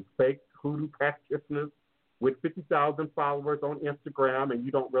and fake Hoodoo practitioners with 50,000 followers on Instagram, and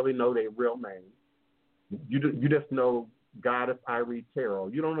you don't really know their real name. You just know Goddess Irie Tarot.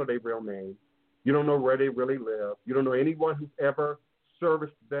 You don't know their real name. You don't know where they really live. You don't know anyone who's ever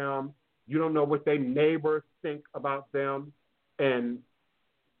serviced them. You don't know what their neighbors think about them. And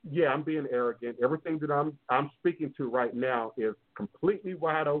yeah, I'm being arrogant. Everything that I'm speaking to right now is completely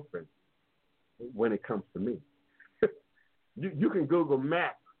wide open when it comes to me. You can Google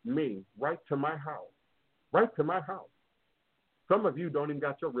Map me right to my house. Right to my house. Some of you don't even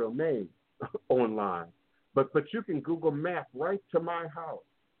got your real name online. But you can Google Map right to my house.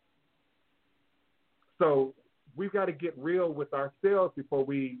 So we've got to get real with ourselves before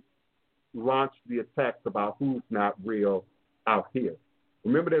we launch the attacks about who's not real out here.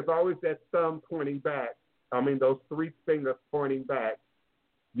 Remember, there's always that thumb pointing back. Those 3 fingers pointing back.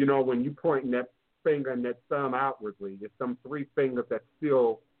 When you pointing that finger and that thumb outwardly, there's some 3 fingers that's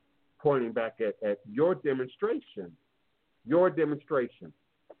still pointing back at your demonstration. Your demonstration.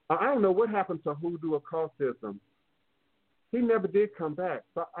 I don't know what happened to Hoodoo occultism. He never did come back.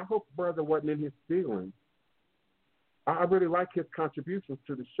 So I hope brother wasn't in his feelings. I really like his contributions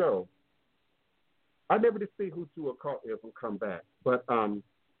to the show. I never did see Hoodoo occultism come back. But,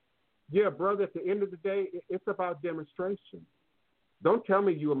 yeah, brother, at the end of the day, it's about demonstration. Don't tell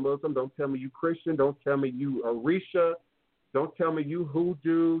me you a Muslim. Don't tell me you Christian. Don't tell me you Orisha. Don't tell me you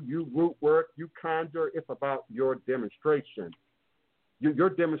hoodoo, you root work, you conjure. It's about your demonstration. Your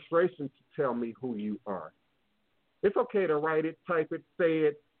demonstration to tell me who you are. It's okay to write it, type it, say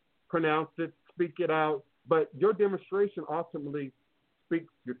it, pronounce it, speak it out, but your demonstration ultimately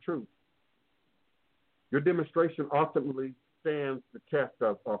speaks your truth. Your demonstration ultimately stands the test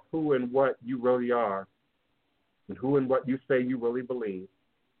of who and what you really are, and who and what you say you really believe,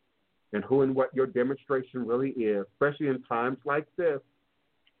 and who and what your demonstration really is, especially in times like this,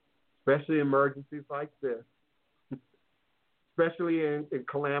 especially emergencies like this, especially in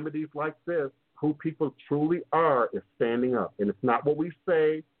calamities like this. Who people truly are is standing up. And it's not what we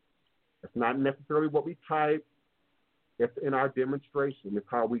say. It's not necessarily what we type. It's in our demonstration. It's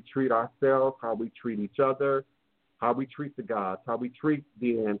how we treat ourselves, how we treat each other, how we treat the gods, how we treat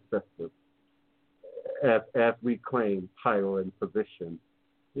the ancestors as we claim title and position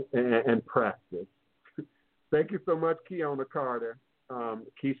and practice. Thank you so much, Keona Carter,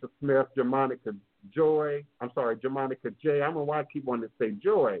 Keisha Smith, Jamonica J. I don't know why I keep wanting to say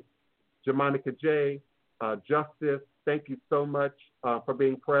Joy. Jamonica J., Justice, thank you so much for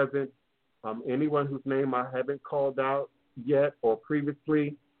being present. Anyone whose name I haven't called out yet or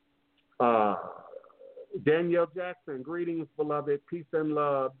previously, Danielle Jackson, greetings, beloved, peace and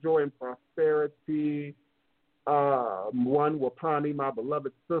love, joy and prosperity. One Wapani, my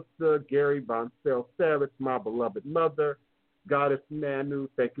beloved sister, Gary Bonsell Savage, my beloved mother, Goddess Manu,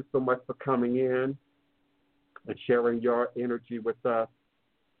 thank you so much for coming in and sharing your energy with us.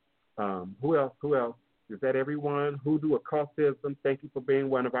 Who else? Is that everyone? Hoodoo Occultism, thank you for being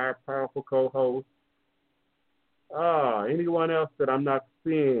one of our powerful co-hosts. Anyone else that I'm not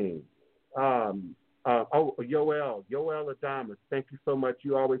seeing? Yoel Adamas, thank you so much.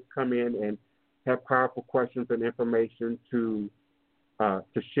 You always come in and have powerful questions and information to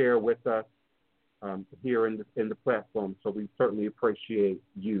share with us here in the platform. So we certainly appreciate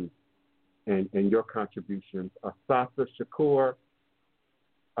you and your contributions. Asasa Shakur,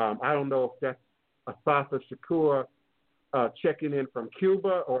 I don't know if that's Asasa Shakur checking in from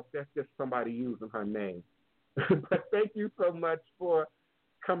Cuba or if that's just somebody using her name. But thank you so much for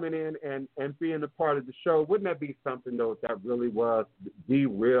coming in and being a part of the show. Wouldn't that be something, though, if that really was the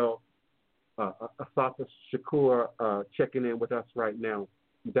real Asasa Shakur checking in with us right now?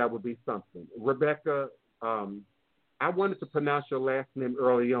 That would be something. Rebecca, I wanted to pronounce your last name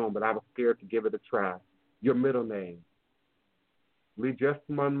early on, but I was scared to give it a try. Your middle name. Lee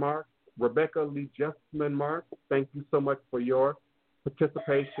Jessamine Mark. Rebecca Lee Jessamine Mark, thank you so much for your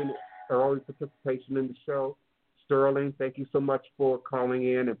participation, early participation in the show. Sterling, thank you so much for calling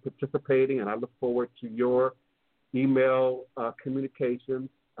in and participating, and I look forward to your email communications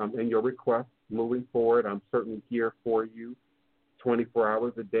and your requests moving forward. I'm certainly here for you 24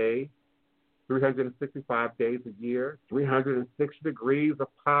 hours a day, 365 days a year, 306 degrees of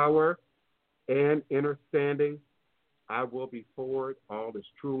power and understanding. I will be forward. All is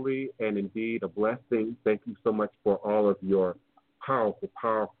truly and indeed a blessing. Thank you so much for all of your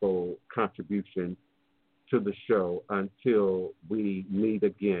powerful contributions to the show until we meet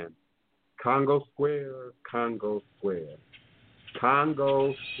again. Congo Square, Congo Square,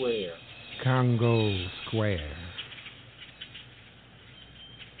 Congo Square. Congo Square.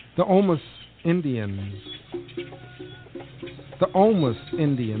 The Omas Indians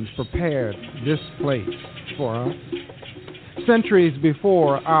prepared this place for us centuries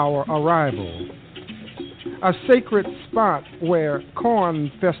before our arrival, a sacred spot where corn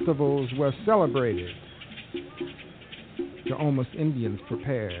festivals were celebrated. The Omas Indians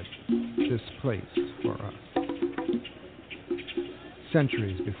prepared this place for us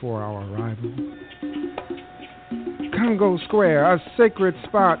centuries before our arrival. Congo Square, a sacred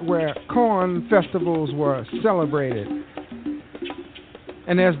spot where corn festivals were celebrated.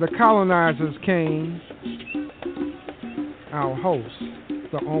 And as the colonizers came, our hosts,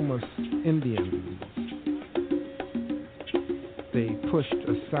 the Omas Indians, they pushed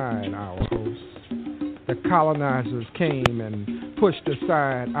aside our hosts. The colonizers came and pushed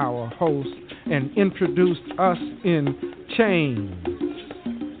aside our hosts and introduced us in chains.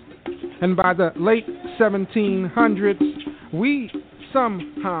 And by the late 1700s, we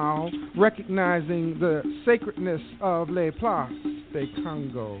somehow, recognizing the sacredness of Les Places de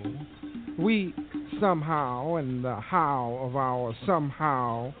Congo, we somehow, and the how of our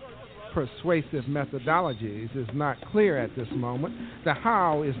somehow persuasive methodologies is not clear at this moment. The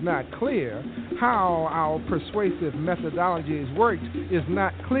how is not clear. How our persuasive methodologies worked is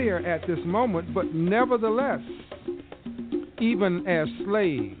not clear at this moment, but nevertheless, even as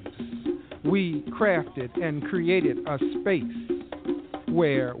slaves, we crafted and created a space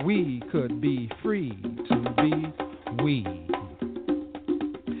where we could be free to be we.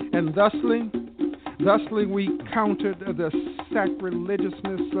 And thusly we countered the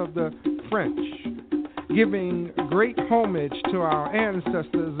sacrilegiousness of the French, giving great homage to our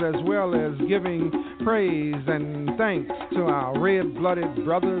ancestors as well as giving praise and thanks to our red-blooded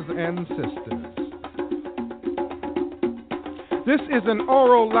brothers and sisters. This is an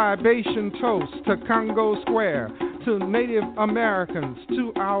oral libation toast to Congo Square, to Native Americans,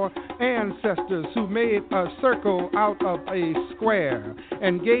 to our ancestors who made a circle out of a square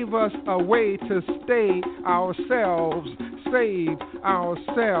and gave us a way to save ourselves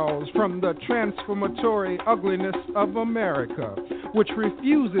from the transformatory ugliness of America, which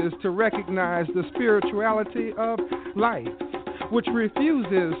refuses to recognize the spirituality of life, which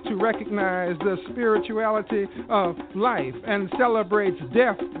refuses to recognize the spirituality of life and celebrates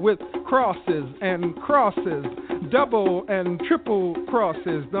death with crosses and crosses, double and triple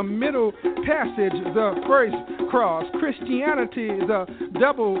crosses, the middle passage, the first cross, Christianity, the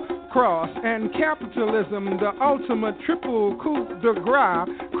double cross, and capitalism, the ultimate triple coup de grace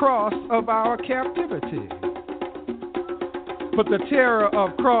cross of our captivity. But the terror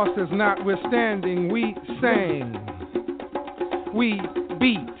of crosses notwithstanding, we sang, we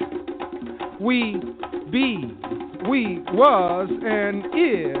beat, we be, we was and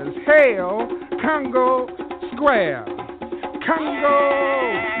is. Hail Congo Square,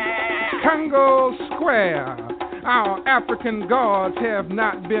 Congo Square. Our African gods have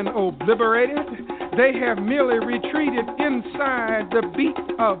not been obliterated. They have merely retreated inside the beat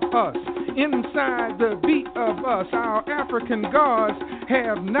of us. Inside the beat of us. Our African gods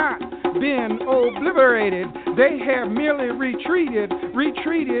have not been obliterated. They have merely retreated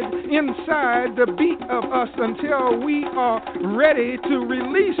inside the beat of us until we are ready to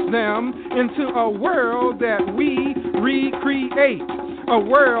release them into a world that we recreate. A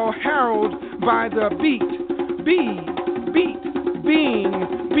world heralded by the beating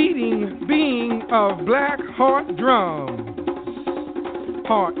of black heart drums.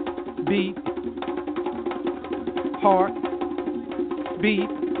 Heart beat, heart beat,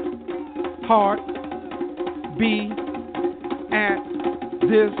 heart beat at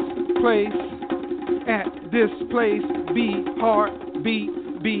this place, be heart beat,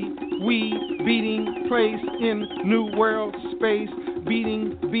 be we beating place in new world space.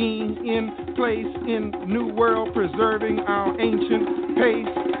 Beating, being in place in new world, preserving our ancient pace.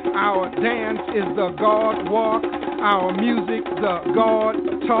 Our dance is the God walk, our music the God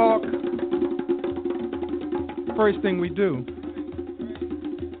talk. First thing we do,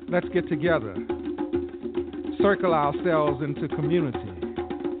 let's get together, circle ourselves into community.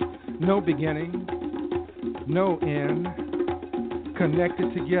 No beginning, no end,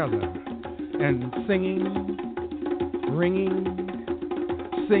 connected together and singing, ringing,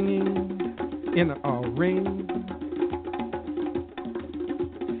 singing in a ring.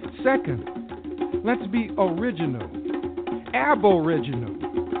 Second, let's be original, aboriginal.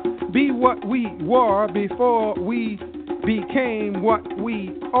 Be what we were before we became what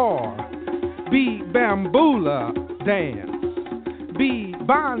we are. Be bamboola dance, be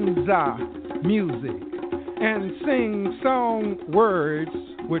banza music, and sing song words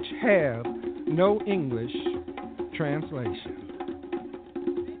which have no English translation.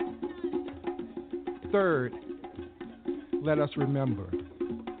 Third, let us remember.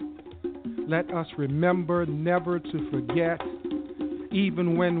 Let us remember never to forget.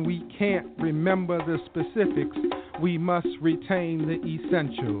 Even when we can't remember the specifics, we must retain the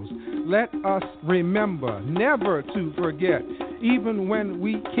essentials. Let us remember never to forget. Even when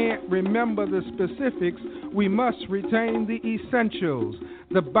we can't remember the specifics, we must retain the essentials.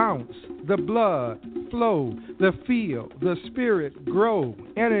 The bounce, the blood flow, the feel, the spirit grow,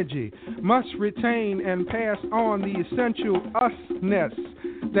 energy must retain and pass on the essential usness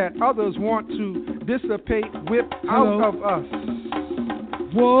that others want to dissipate, whip out of us.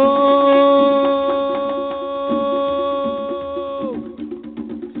 Whoa!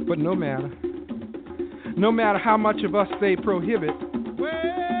 But no matter how much of us they prohibit,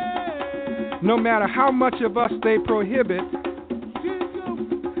 no matter how much of us they prohibit,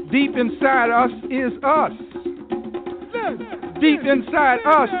 deep inside us is us. Deep inside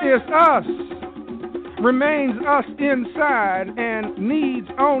us is us. Remains us inside and needs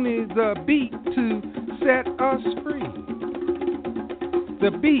only the beat to set us free.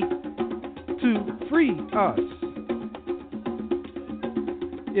 The beat to free us.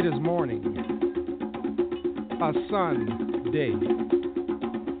 It is morning, a Sunday,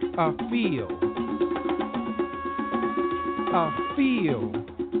 a field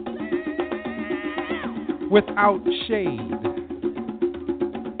without shade,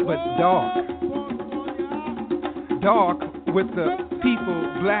 but dark dark with the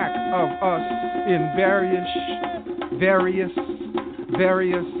people black of us in various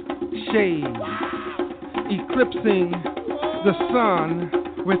shades, eclipsing the sun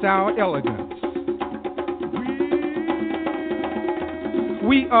with our elegance.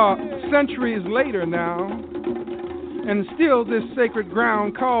 We are centuries later now, and still this sacred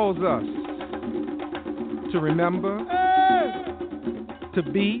ground calls us to remember, to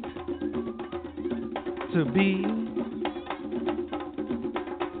beat, to be.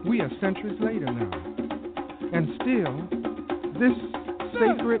 We are centuries later now, and still this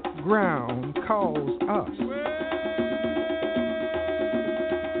sacred ground calls us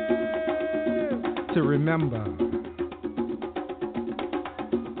to remember,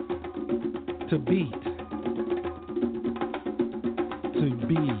 to beat, to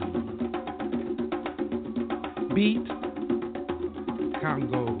be. Beat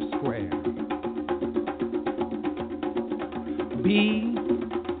Congo Square. Be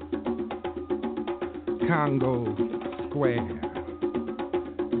Congo Square.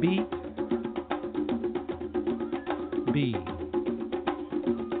 Beat, be.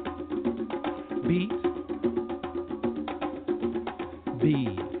 Beat, be.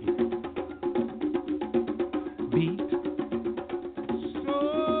 Beat,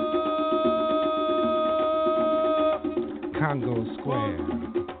 Congo Square.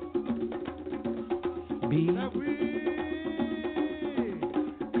 Be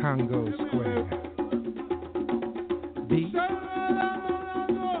Congo Square. Be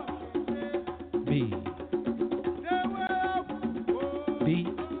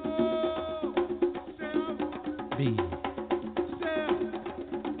be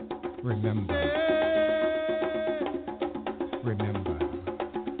remember.